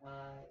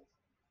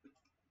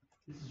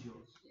 This is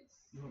yours.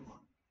 Yes. You want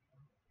mine?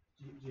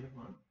 Do you have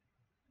mine?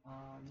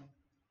 No.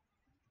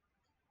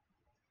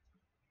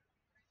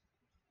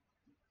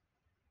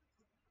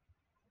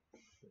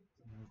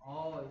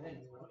 Oh, is that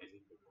new one?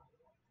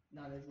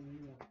 No, there's a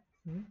new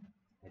one.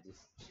 I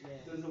just. Yeah.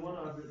 There's the one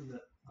I've written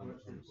that I'm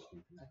works really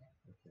stupid. well.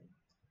 Okay.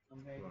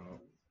 I'm very Well,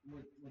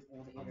 confused with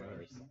all the I'm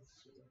very iterations.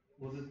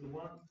 Well, there's the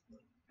one.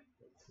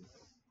 It's just.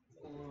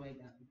 All the way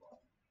down.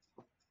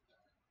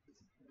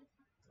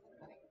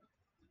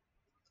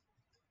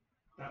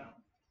 That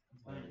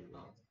one.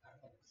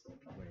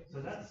 Wait. So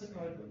that's the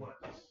code that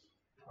works,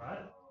 right?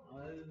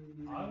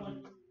 I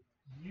want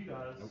you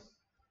guys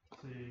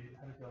to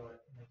have a go at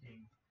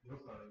making your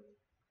code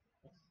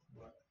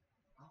work.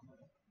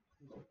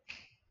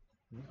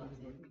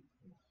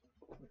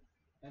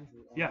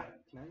 Andrew, Yeah.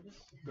 can I just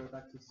go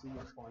back to see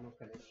your final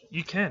connection?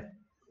 You can.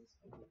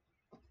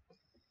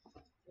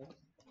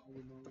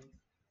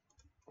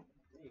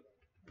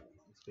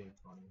 It's being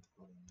funny.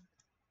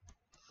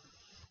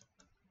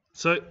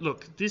 So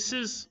look, this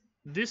is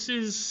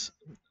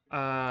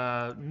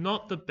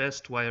not the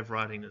best way of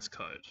writing this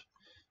code,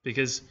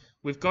 because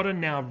we've got to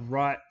now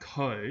write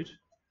code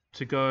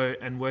to go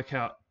and work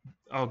out.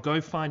 I'll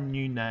go find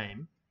new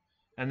name,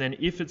 and then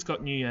if it's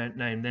got new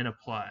name, then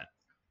apply it.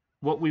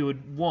 What we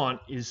would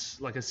want is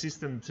like a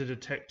system to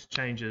detect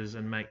changes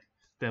and make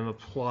them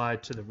apply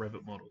to the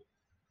Revit model.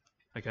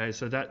 Okay,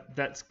 so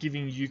that's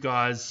giving you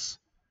guys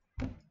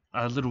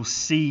a little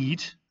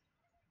seed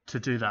to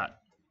do that.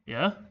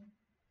 Yeah.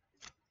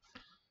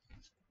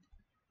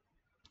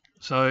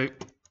 So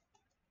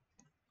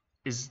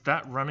is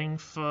that running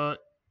for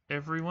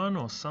everyone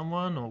or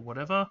someone or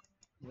whatever?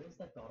 Where's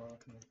that data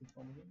connected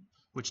from again?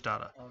 Which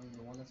data?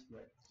 The one that's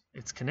red.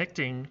 It's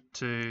connecting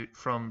to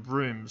from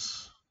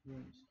rooms,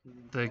 Rooms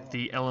to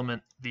the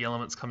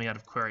elements coming out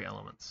of query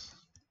elements.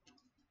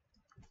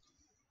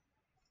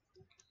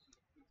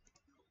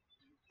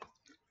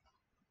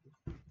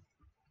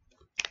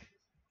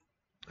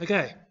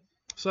 Okay,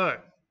 so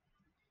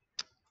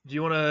do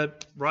you want to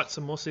write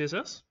some more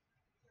CSS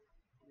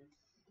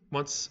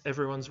once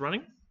everyone's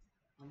running?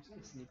 I'm just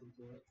gonna sneak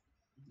into it.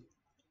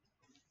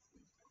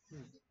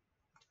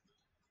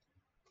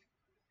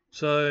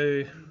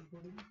 So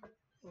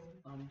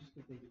I'm just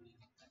gonna take it.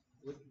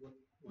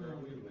 Where are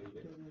we leading?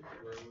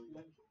 Where are we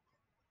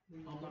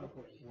leading? I'm not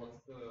recording.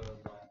 What's the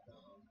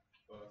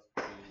first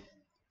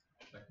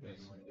technique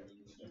like giving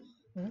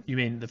you? you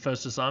mean the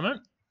first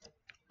assignment?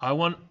 I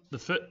want the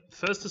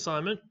first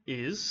assignment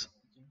is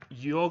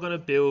you're going to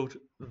build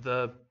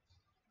the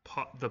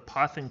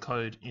Python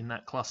code in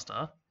that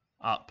cluster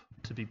up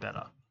to be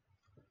better.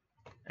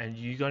 And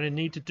you're going to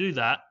need to do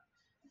that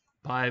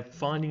by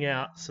finding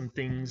out some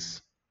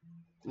things,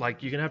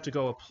 like you're going to have to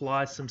go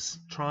apply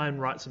try and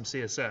write some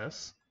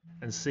CSS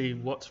and see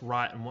what's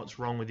right and what's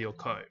wrong with your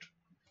code.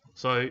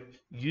 So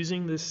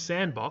using this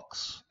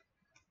sandbox,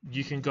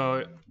 you can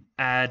go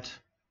add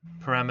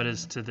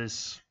parameters to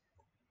this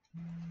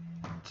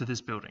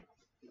building.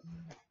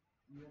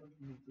 You want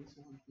to move this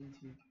one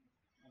into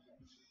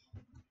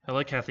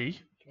Hello, Kathy.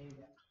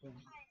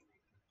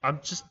 I'm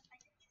just.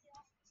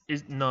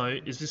 Is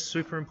this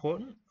super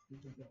important?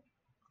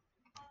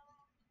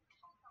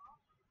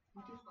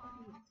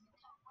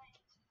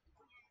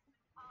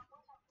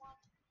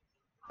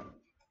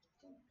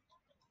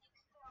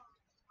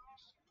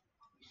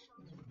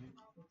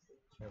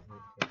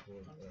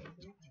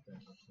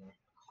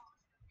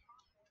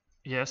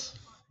 Yes.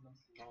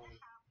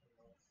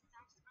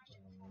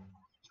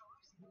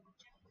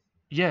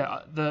 Yeah,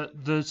 the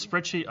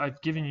spreadsheet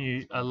I've given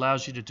you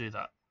allows you to do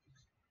that.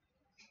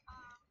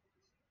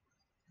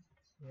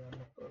 Yeah, no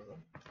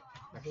problem.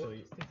 Actually,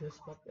 Is there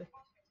spot there?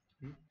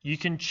 You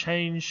can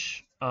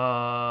change.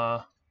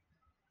 I'm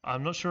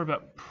not sure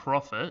about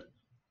profit.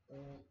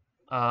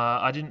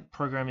 I didn't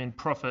program in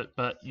profit,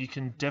 but you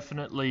can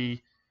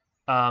definitely.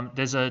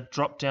 There's a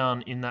drop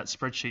down in that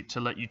spreadsheet to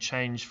let you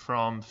change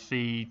from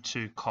fee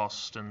to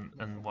cost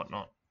and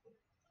whatnot.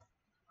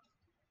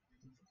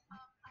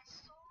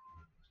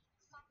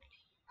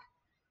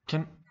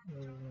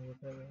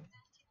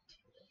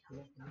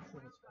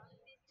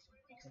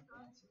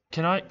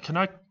 Can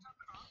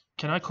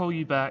I call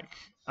you back?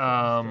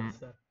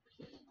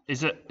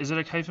 Is it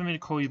okay for me to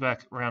call you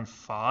back around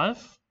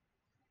 5?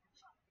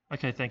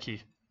 Okay, thank you.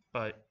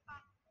 Bye.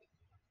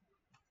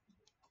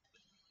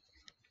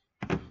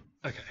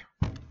 Okay.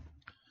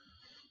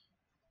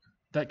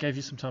 That gave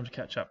you some time to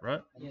catch up,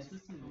 right? Yes,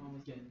 this is the one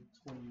was getting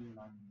 29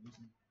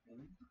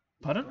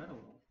 Pardon?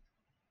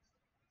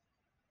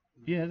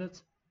 Yeah,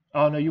 that's.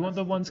 Oh no, you want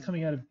the ones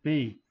coming out of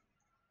B.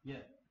 Yeah.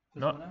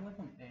 Not- Because when I went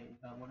from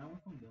A, when I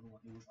went from the other one,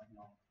 it was like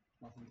no,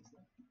 nothing was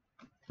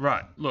there.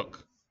 Right.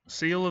 Look.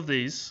 See all of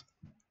these.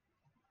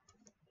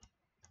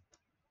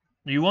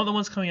 You want the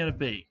ones coming out of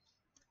B,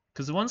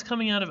 because the ones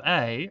coming out of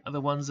A are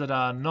the ones that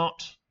are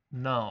not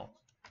null.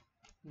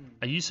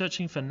 Are you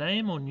searching for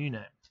name or new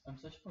name? I'm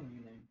searching for a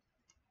new name.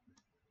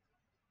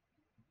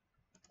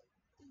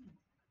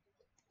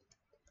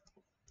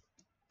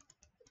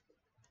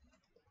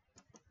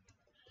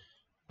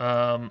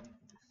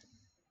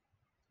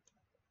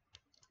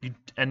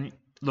 And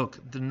look,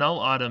 the null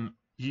item.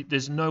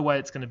 There's no way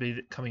it's going to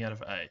be coming out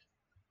of A.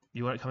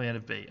 You want it coming out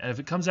of B, and if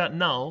it comes out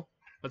null,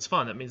 that's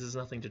fine. That means there's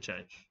nothing to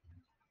change.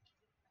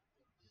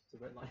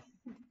 It's a red line.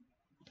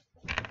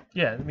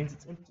 Yeah, it means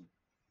it's empty.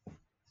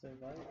 So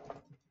if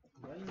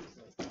I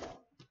use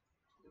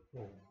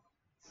like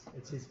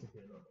It's his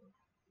computer.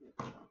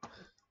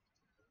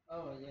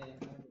 oh yeah,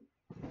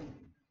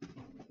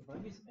 if I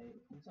use A,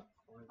 it comes up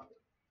fine.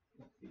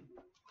 Not B.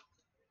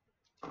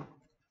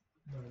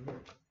 No,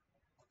 look.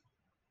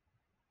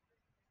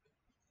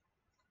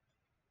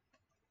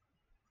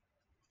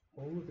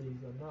 All of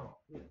these are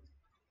null. Yeah.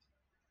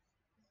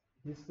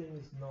 This thing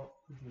is not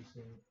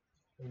producing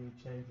any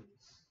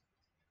changes.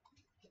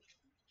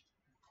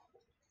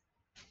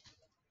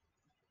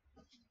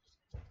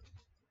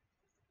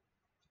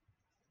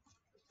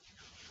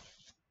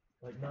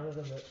 Like none of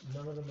them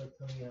are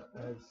coming out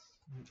as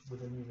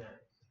with a new name.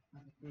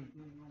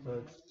 So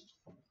it's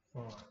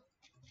fine.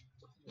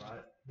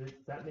 Right?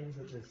 That means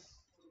that this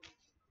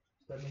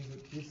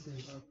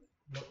is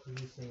not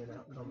producing an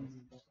outcome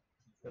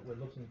that we're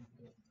looking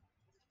for.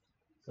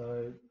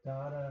 So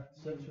data,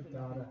 search for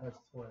data has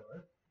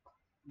toilet.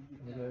 And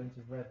we go into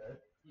Revit.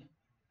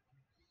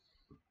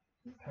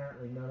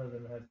 Apparently none of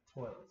them have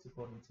toilets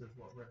according to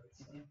what Revit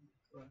says.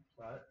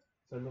 Right?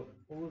 So look,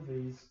 all of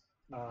these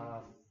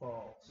are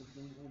false.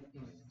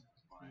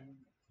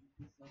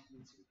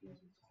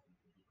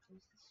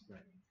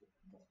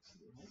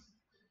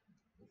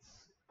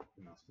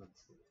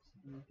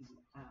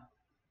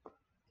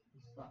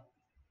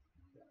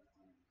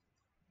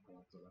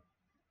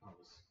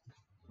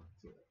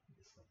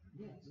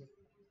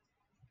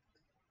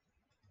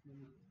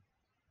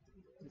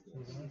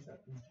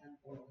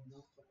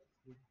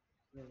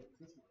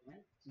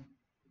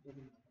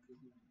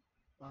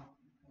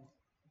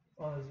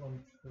 Oh, there's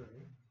one true.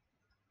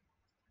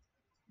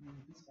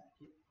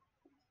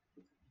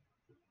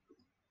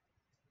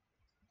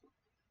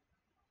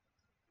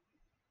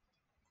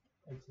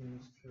 18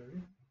 is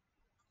true.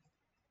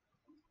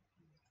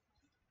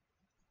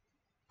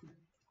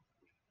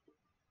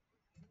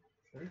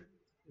 True.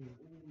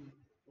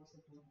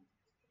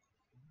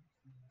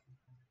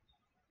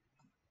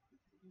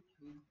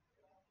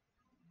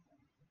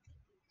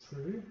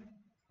 True.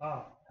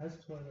 Ah, has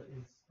toilet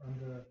is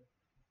under.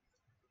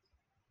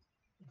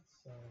 It's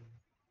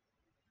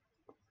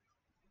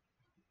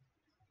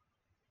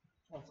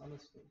Oh, it's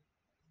underscore.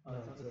 no,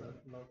 It's it's under a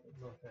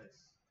lowercase.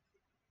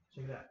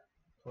 Check it out.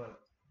 Toilet.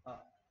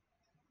 Ah.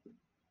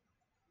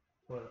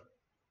 Toilet.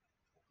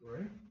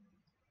 Room.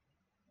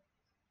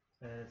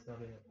 And it's now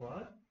being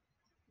applied.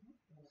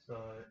 So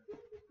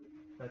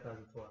that does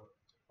a toilet.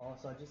 Oh,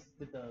 so I just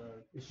did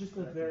the. It's just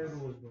the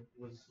variable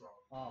was wrong.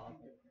 Oh,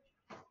 okay.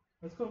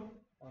 That's cool.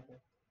 Okay.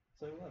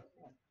 So it worked.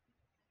 Yeah.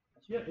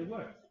 Yeah, it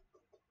worked.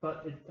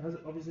 But it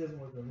obviously hasn't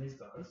worked on these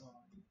guys.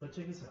 But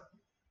check this out.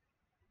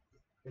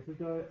 If we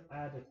go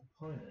add a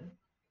component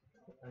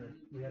and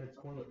we add a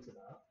toilet to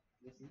that.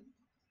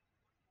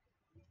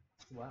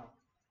 Wow.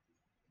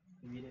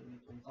 Immediately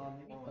changed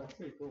it. Oh, that's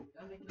pretty cool.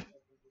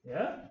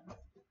 Yeah?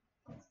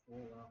 Oh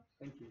wow.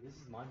 Thank you. This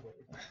is mind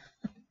blowing.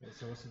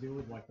 So what's to do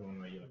with like the one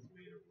where you like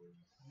made a room?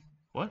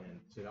 What? And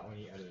so that one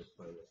you added a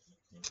toilet.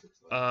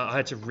 I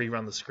had to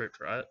rerun the script,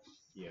 right?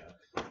 Yeah.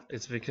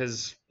 It's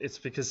because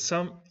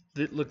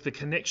the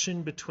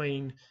connection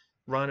between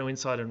Rhino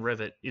Inside and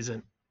Revit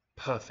isn't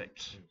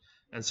perfect,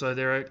 and so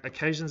there are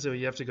occasions where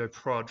you have to go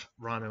prod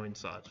Rhino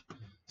Inside.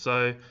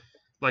 So,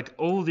 like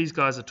all of these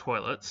guys are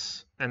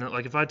toilets, and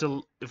like if I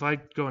go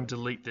and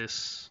delete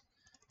this,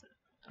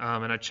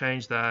 and I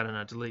change that and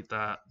I delete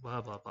that, blah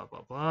blah blah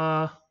blah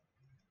blah.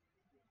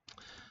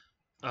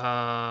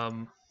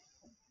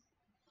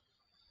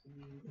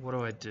 What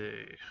do I do?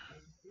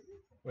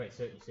 Wait,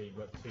 so you've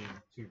got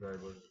two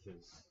variables, which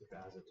is if it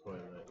has a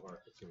toilet or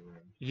if it's a room.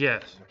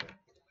 Yes. Okay.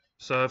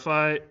 So if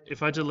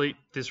I delete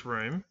this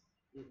room,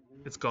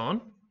 it's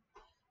gone.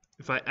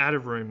 If I add a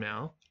room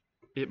now,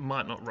 it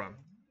might not run.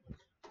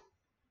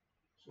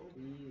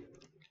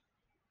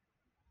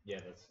 Yeah,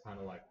 that's kind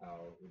of like how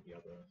with the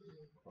other.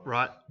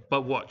 Right,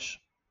 but watch.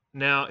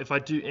 Now, if I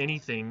do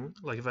anything,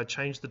 like if I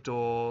change the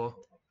door,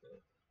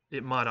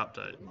 it might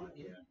update,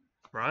 Yeah.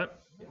 right?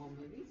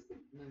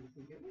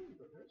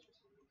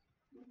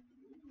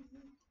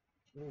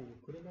 Oh,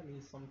 couldn't that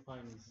mean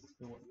sometimes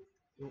it will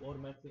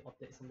automatically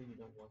update something you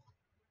don't want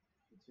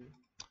it to?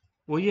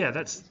 Well, yeah,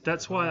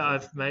 that's why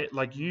I've made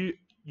like the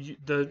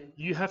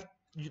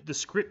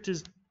script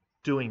is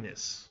doing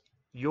this.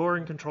 You're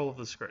in control of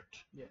the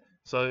script. Yeah.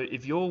 So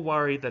if you're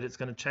worried that it's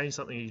going to change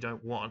something you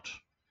don't want,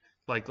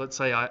 like let's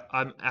say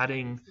I'm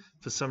adding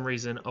for some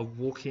reason a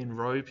walk-in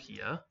robe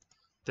here,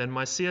 then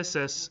my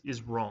CSS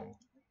is wrong,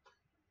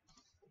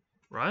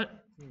 right?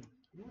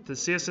 The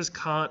CSS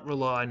can't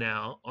rely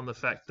now on the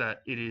fact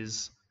that it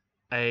is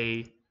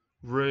a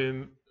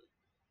room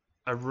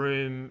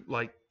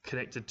like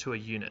connected to a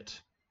unit.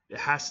 It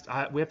has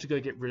we have to go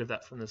get rid of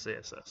that from the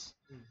CSS.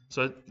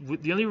 So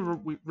the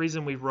only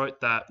reason we wrote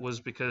that was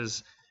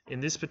because in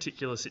this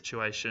particular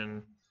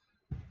situation,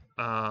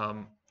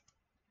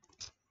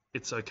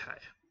 it's okay.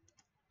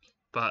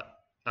 But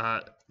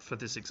for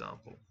this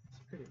example,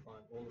 It's pretty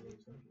fine. All of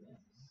them.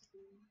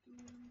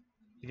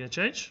 you gonna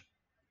change?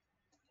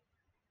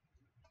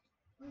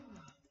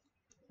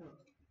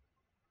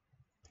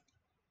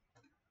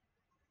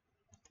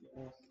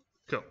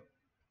 Cool.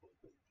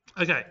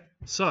 Okay,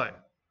 so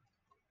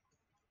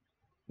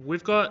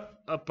we've got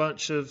a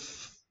bunch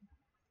of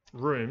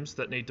rooms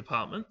that need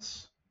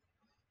departments.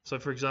 So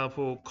for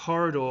example,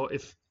 corridor,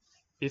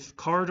 if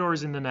corridor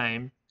is in the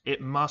name, it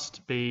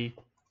must be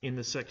in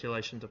the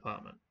circulation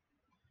department.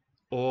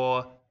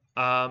 Or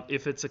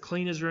if it's a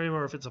cleaner's room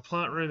or if it's a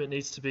plant room, it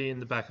needs to be in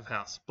the back of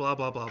house. Blah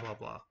blah blah blah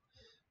blah.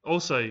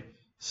 Also,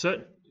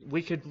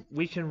 we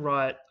can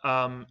write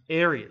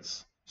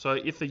areas. So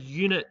if a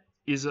unit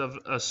is of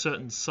a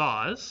certain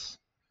size,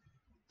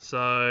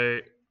 so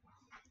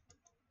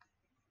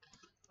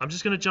I'm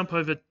just going to jump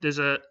over.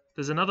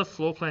 There's another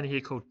floor plan here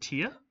called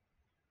tier.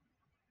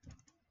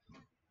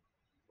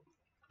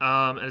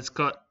 And it's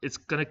going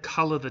to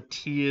color the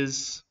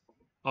tiers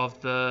of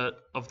the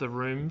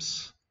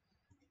rooms.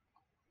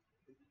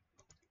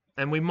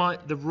 And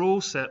the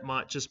rule set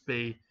might just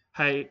be,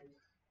 hey,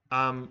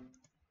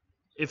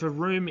 if a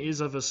room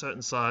is of a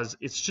certain size,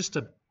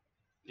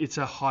 it's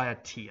a higher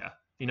tier.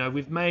 You know,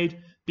 we've made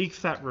big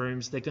fat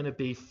rooms, they're going to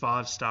be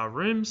 5-star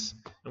rooms,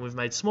 and we've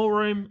made small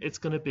room, it's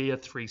going to be a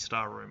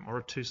 3-star room or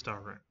a 2-star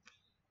room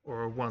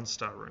or a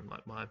 1-star room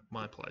like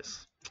my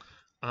place.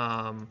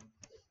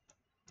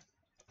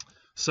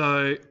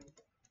 So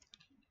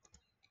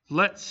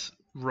let's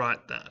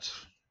write that.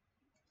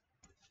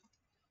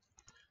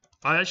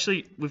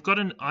 We've got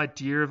an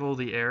idea of all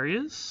the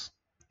areas.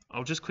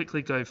 I'll just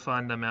quickly go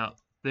find them out.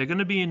 They're going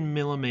to be in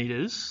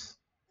millimeters,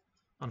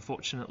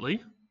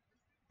 unfortunately.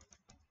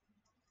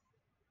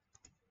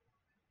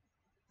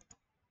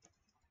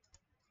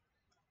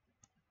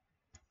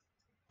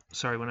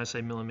 Sorry, when I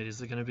say millimeters,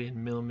 they're going to be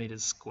in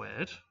millimeters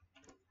squared.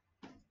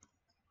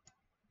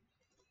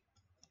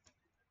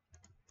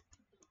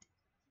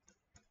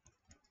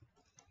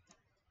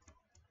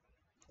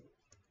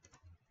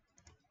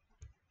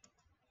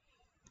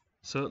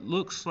 So it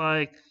looks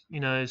like, you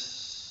know,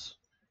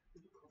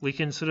 we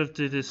can sort of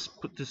do this,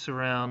 put this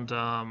around,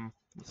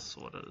 let's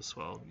sort it as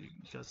well. You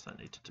guys don't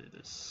need to do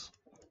this.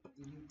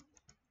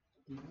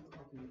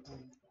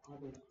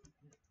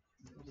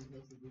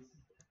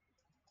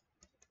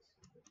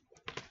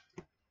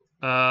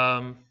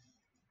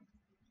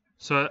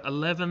 So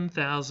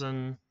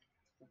 11,000.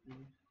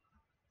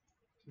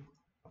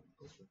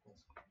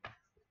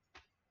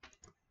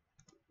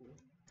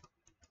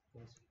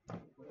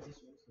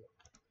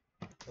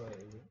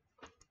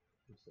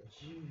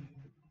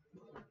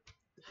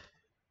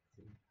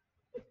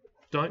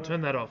 Don't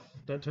turn that off.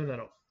 Don't turn that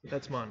off.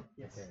 That's mine.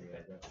 Yes. Okay, yeah,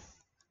 that's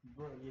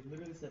Bro, you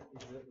literally said,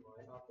 is it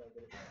mine after I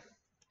did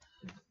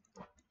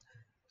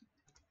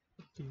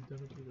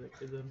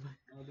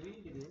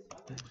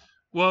it?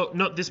 Well,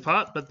 not this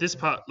part, but this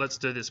part. Let's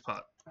do this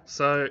part.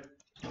 So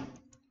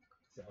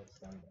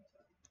outstanding.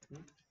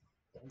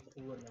 Don't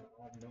pull it now.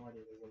 I have no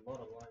idea. There's a lot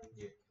of lines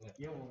here.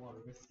 You don't want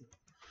to risk it.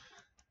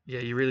 yeah,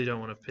 you really don't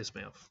want to piss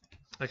me off.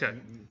 Okay.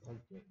 You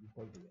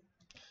plugged it.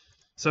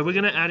 So we're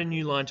going to add a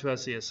new line to our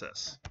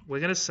CSS. We're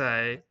going to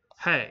say,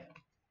 hey,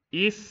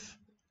 if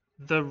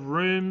the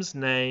room's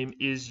name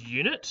is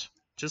unit,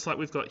 just like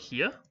we've got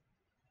here.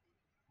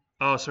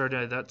 Oh, sorry,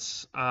 no,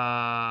 that's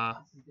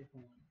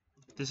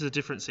this is a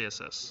different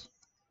CSS.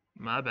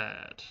 My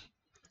bad.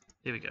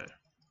 Here we go.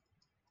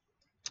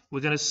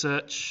 We're going to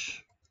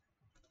search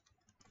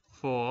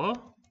for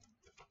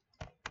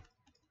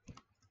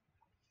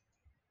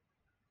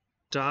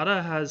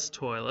data has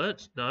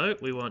toilet. No,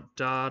 we want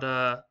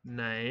data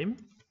name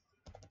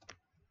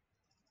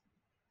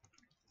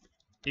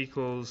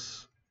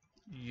equals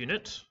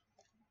unit.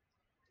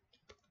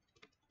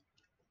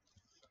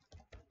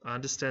 I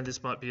understand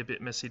this might be a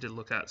bit messy to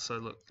look at, so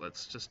look,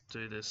 let's just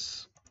do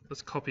this.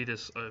 Let's copy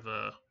this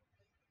over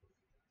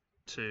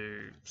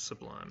to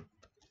Sublime.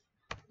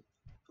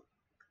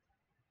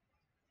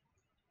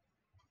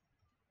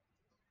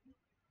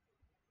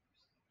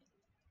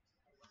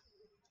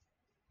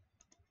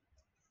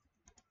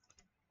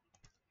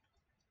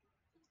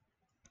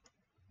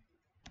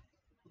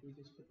 We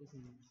just put this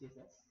in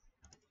CSS.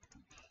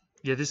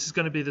 Yeah, this is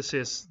going to be the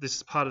this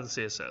is part of the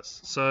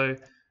CSS. So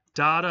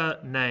data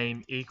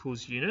name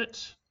equals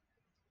unit,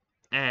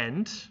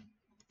 and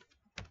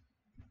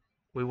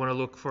we want to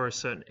look for a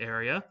certain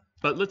area.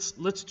 But let's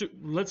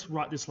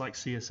write this like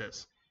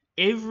CSS.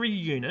 Every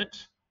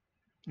unit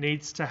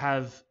needs to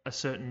have a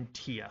certain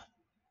tier,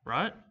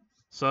 right?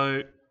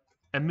 So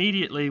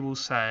immediately we'll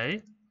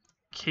say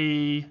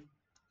key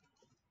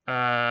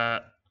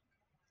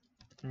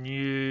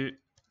new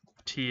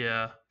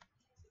tier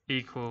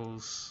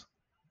equals,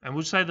 and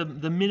we'll say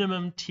the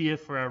minimum tier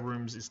for our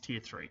rooms is tier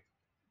 3,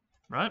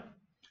 right?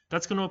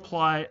 That's going to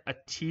apply a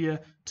tier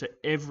to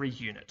every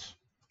unit.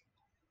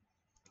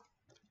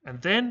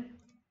 And then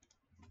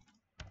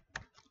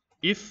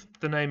if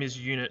the name is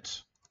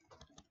unit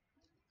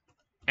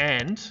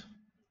and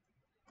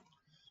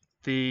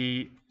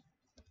the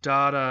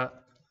data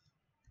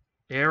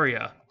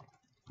area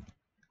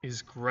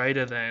is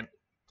greater than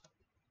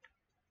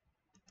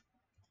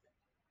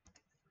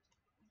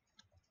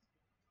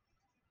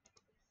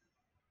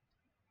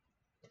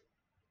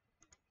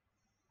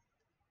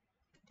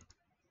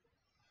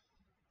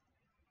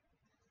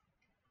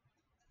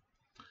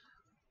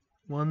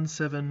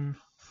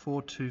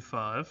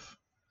 (17425)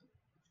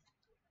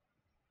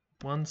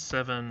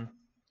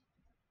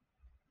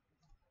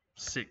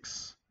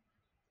 176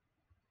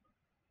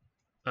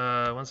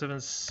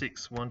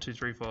 176 1 2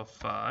 3 4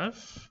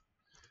 5,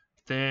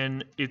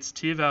 then its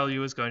tier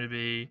value is going to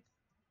be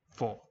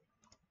 4.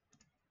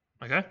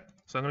 Okay,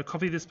 so I'm going to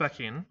copy this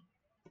back in.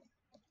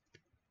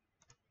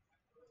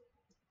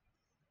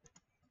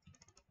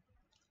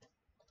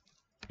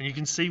 And you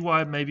can see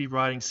why maybe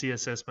writing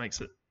CSS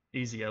makes it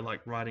easier,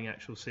 like writing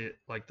actual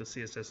like the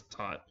CSS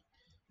type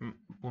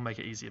will make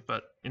it easier.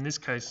 But in this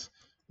case,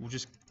 we'll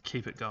just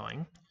keep it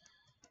going.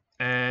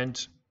 And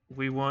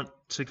we want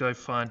to go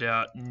find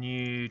out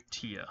new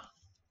tier.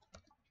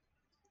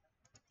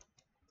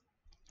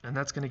 And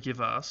that's going to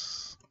give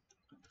us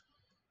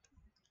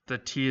the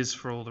tiers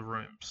for all the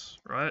rooms,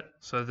 right?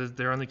 So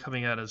they're only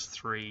coming out as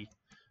 3.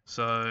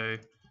 So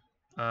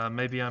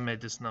maybe I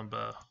made this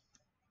number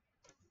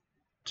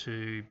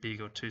too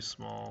big or too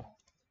small.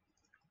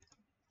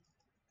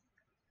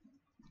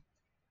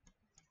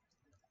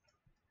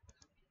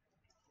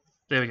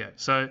 There we go.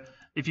 So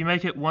if you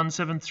make it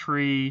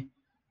 173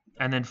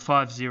 and then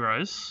 5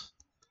 zeros,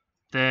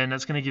 then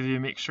that's going to give you a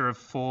mixture of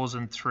 4s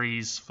and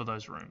 3s for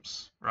those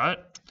rooms, right?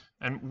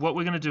 And what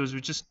we're going to do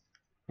is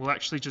we'll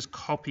actually just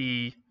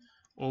copy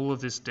all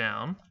of this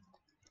down.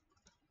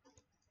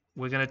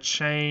 We're going to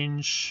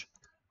change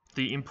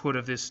the input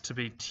of this to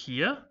be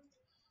tier,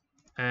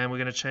 and we're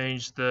going to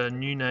change the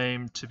new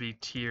name to be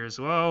tier as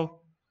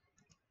well.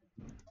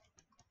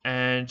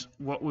 And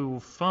what we will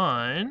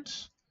find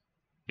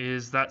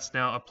is that's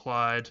now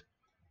applied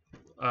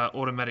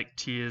automatic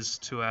tiers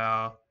to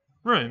our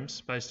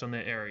rooms based on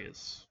their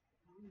areas.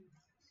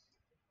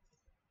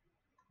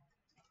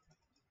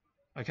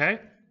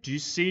 Okay, do you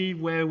see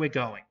where we're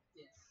going?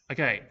 Yes.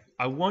 Okay,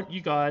 I want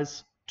you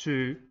guys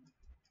to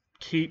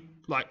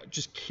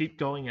just keep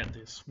going at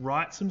this.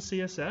 Write some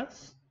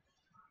CSS.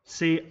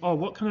 See, oh,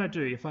 what can I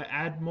do if I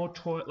add more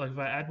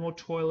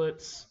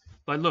toilets?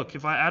 Like, look,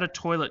 if I add a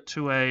toilet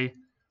to a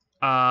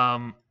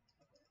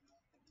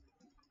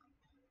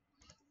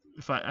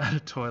if I add a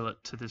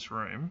toilet to this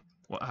room,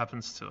 what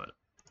happens to it?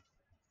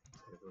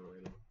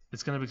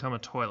 It's going to become a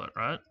toilet,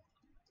 right?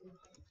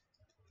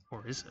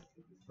 Or is it?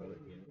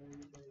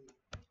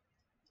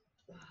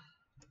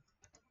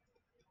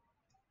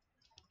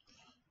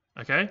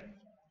 Okay?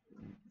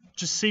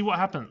 Just see what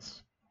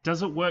happens.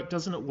 Does it work?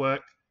 Doesn't it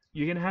work?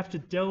 You're going to have to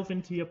delve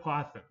into your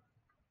Python.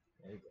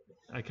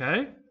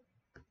 Okay?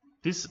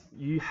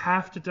 You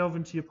have to delve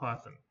into your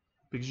Python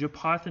because your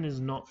Python is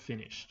not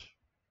finished.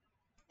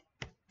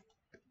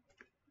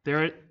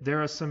 There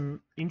are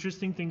some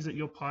interesting things that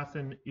your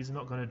Python is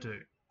not going to do.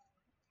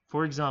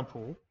 For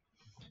example,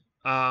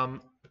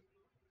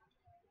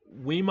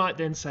 we might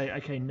then say,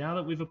 okay, now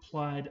that we've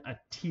applied a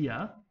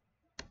tier,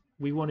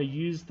 we want to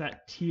use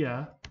that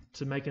tier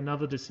to make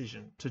another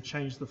decision, to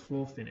change the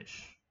floor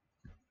finish.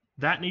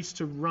 That needs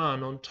to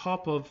run on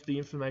top of the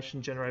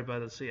information generated by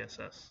the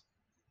CSS.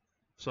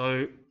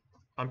 So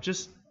I'm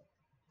just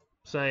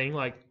saying,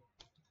 like,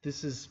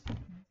 this is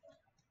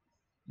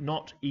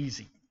not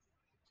easy.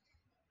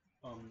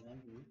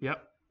 Andrew,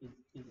 Yep.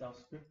 is our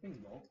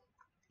scripting logged?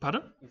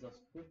 Pardon? Is our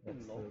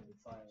scripting logged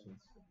by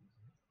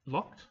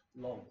Locked?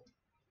 logged?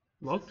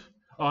 Logged?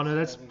 Oh no,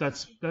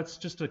 that's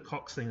just a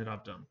Cox thing that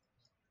I've done.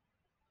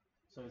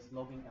 So it's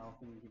logging our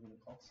thing given the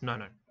cost?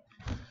 No.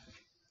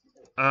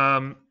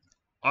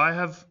 I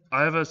have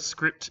a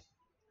script,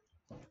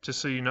 just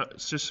so you know,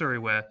 just so you're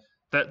aware.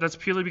 That's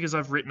purely because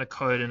I've written a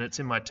code and it's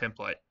in my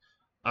template.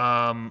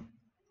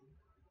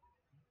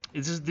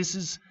 This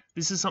is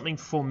something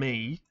for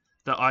me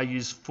that I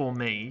use for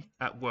me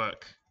at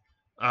work.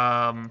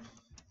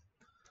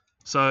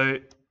 So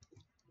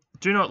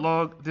do not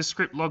log, this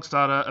script logs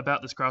data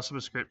about this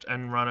Grasshopper script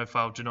and Rhino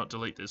file, do not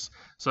delete this.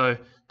 So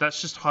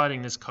that's just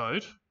hiding this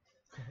code.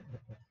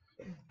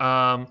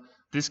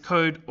 This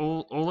code,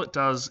 all it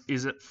does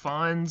is it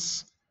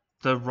finds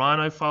the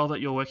Rhino file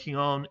that you're working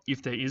on,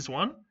 if there is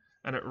one,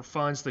 and it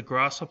finds the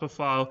Grasshopper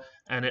file,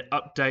 and it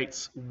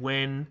updates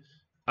when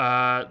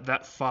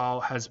that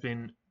file has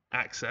been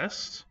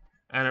accessed,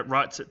 and it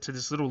writes it to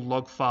this little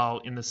log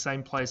file in the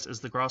same place as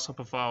the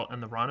Grasshopper file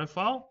and the Rhino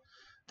file.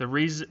 the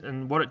reason,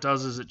 and what it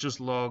does is it just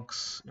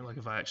logs, like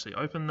if I actually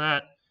open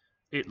that,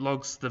 it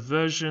logs the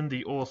version,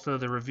 the author,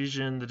 the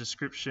revision, the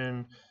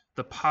description,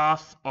 the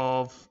path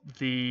of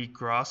the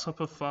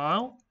Grasshopper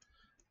file,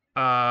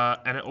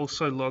 and it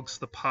also logs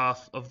the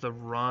path of the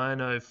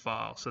Rhino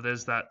file. So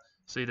there's that,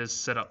 see there's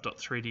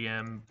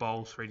setup.3dm,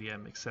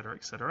 bowl3dm, etc.,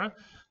 etc.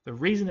 The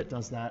reason it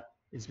does that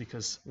is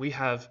because we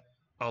have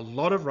a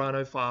lot of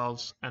Rhino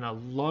files and a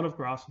lot of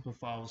Grasshopper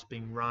files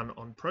being run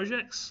on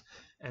projects,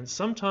 and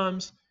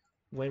sometimes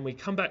when we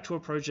come back to a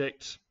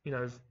project, you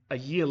know, a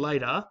year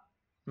later,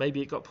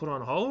 maybe it got put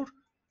on hold,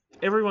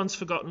 everyone's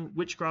forgotten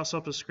which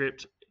Grasshopper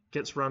script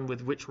gets run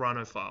with which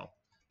Rhino file,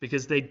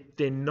 because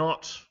they're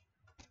not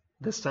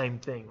the same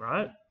thing,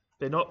 right?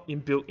 They're not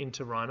inbuilt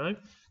into Rhino.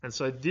 And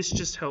so this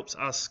just helps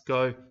us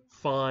go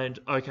find,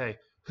 okay,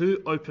 who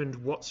opened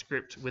what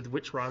script with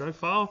which Rhino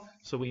file,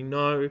 so we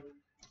know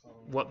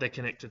what they're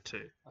connected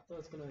to. I thought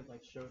it's gonna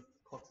like show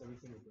Cox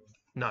everything we're doing.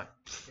 No,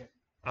 Yeah.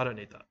 I don't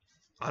need that.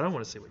 I don't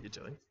want to see what you're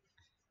doing.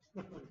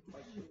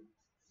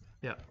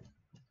 Yeah.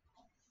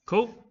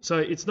 Cool. So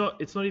it's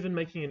not even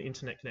making an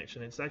internet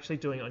connection. It's actually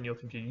doing it on your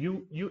computer.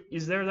 You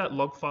is there that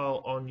log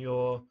file on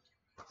your?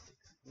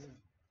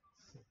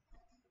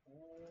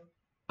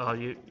 Are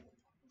you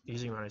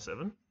using Rhino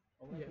 7?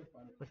 Yeah.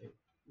 Okay.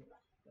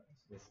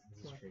 This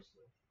is Trace.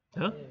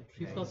 Huh?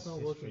 Yeah, Treeslot's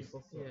not working. Trace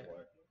not Yeah.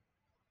 work.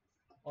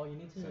 Oh, you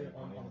need to Sorry,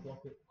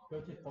 unblock it.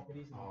 Go to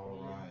properties and Oh,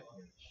 right.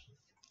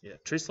 Yeah.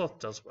 TreeSloth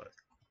does work.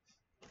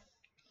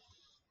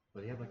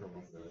 But he had like a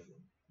long version.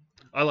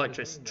 I like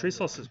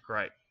TreeSloth is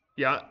great.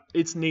 Yeah,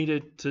 it's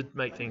needed to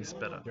make things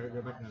better.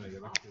 Go back, no,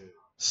 go back to...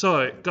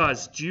 So,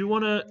 guys, do you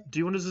wanna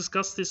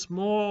discuss this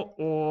more,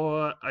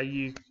 or are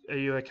you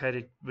okay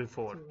to move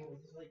forward?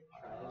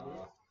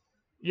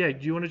 Yeah,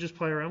 do you want to just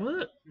play around with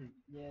it?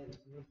 Yeah.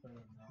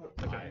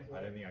 Okay.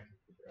 I don't think I can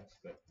progress,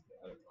 but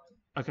I don't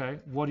mind. Okay.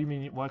 What do you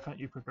mean? Why can't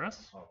you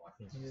progress? Oh, I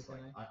think it's just like...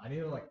 I need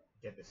to like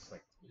get this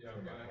like... Yeah,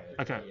 through my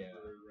okay. head. Okay.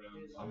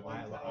 Yeah.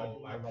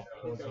 I love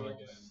pausing and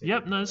just... sitting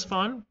Yep. No, there. it's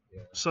fine.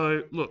 Yeah.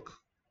 So, look.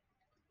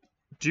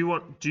 Do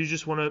you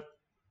just want to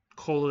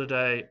call it a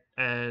day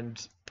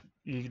and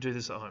you can do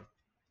this at home,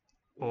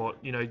 or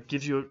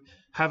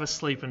have a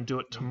sleep and do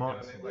it tomorrow?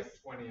 I think like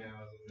 20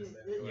 hours of this.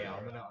 Yeah,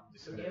 I'm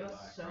just They gonna... give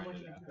us so much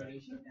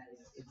information that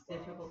it's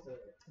difficult to.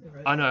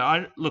 I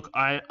know.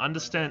 I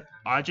understand.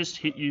 I just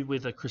hit you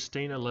with a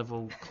Christina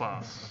level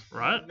class,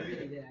 right? We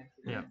really did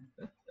actually.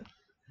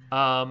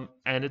 Yeah.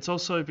 And it's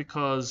also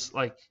because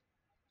like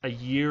a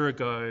year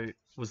ago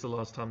was the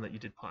last time that you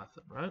did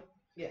Python, right?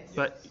 Yes.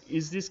 But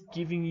is this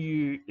giving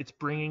you? It's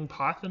bringing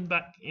Python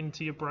back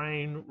into your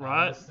brain, I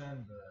right?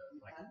 understand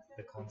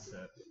the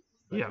concept.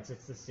 But Yeah. It's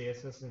the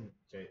CSS and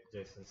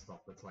JSON stuff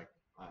that's like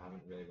I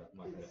haven't really wrapped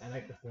my head. And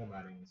like the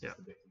formatting is just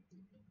a bit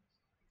confusing.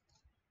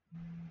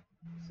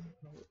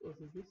 What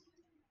is this?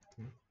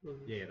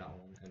 Yeah, that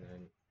one. And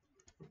then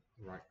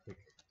right click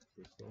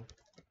restore.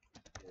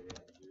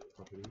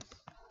 Properties.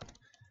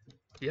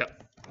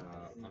 Yep.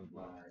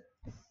 Unblock.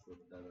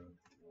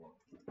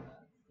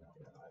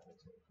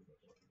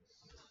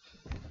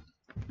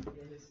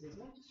 There's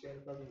one just straight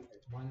up doesn't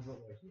work. Mine's not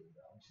working.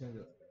 I'm just gonna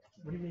do it.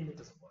 What do you mean it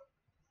doesn't work?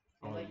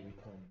 Oh, Like- you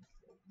can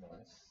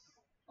once.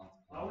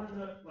 I want to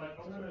know why it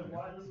doesn't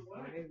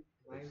work,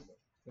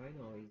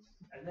 Rhino is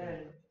and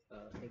then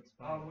I'll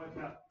expired. work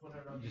out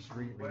whatever. You just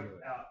redo work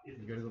it. out if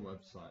You go to the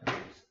website,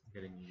 just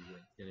getting you,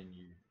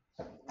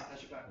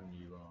 that's your back. and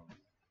you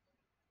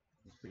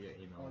just put your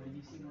email. Oh, did in,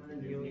 you see and mine?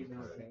 then Your you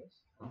email get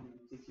address. Huh?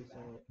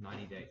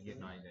 90 days. You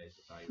get 90 days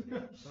to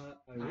value it.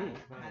 I really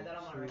I had that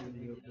on my record.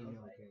 your I was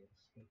email like- address.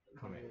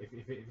 Come in.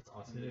 If it's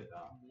asking you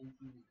that,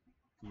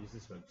 use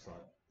this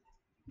website.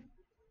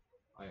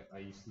 I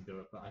used to do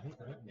it, but I think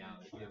now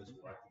it was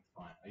working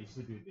fine. I used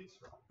to do this,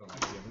 right? But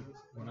like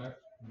when I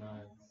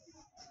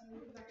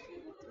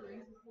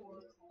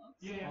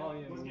Yeah, Oh,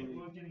 yeah, we're, we-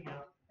 we're getting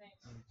out.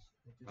 so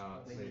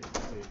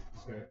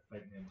just go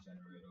fake name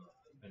generator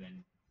and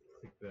then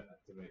click the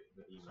activate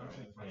the email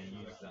and then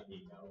use that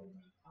email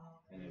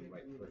and then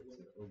wait for it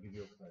to it'll give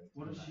you a code.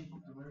 What does she do?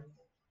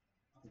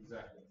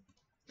 Exactly.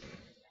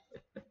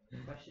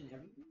 Question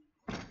everything.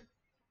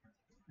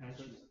 And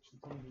she,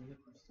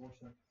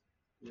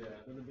 Yeah.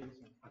 They're the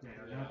biggest one. okay,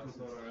 I Yeah, have that's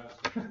to what I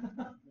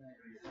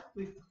asked.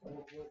 Please,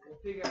 we'll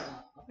figure it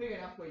out. I'll figure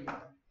it out for you.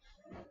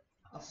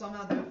 I'll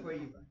somehow do it for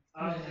you.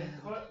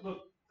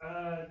 look,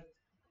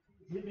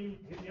 hit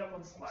me up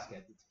on Slack.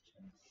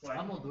 Like,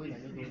 I'm not doing if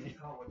it. you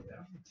can't work it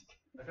out.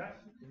 Okay?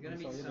 It's gonna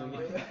be Sorry, so don't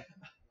much.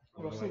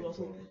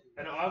 Russell.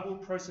 And I will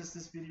process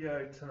this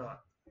video tonight.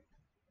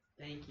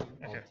 Thank you.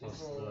 Okay. This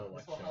will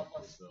help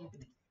us.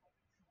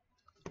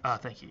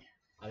 Thank you.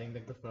 I think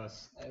like the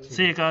first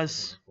See you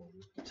guys.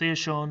 See you,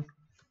 Sean.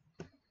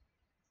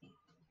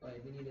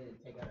 Wait, we need to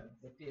take out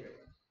the theory.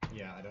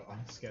 Yeah,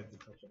 I'm scared to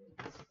touch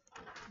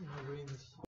it.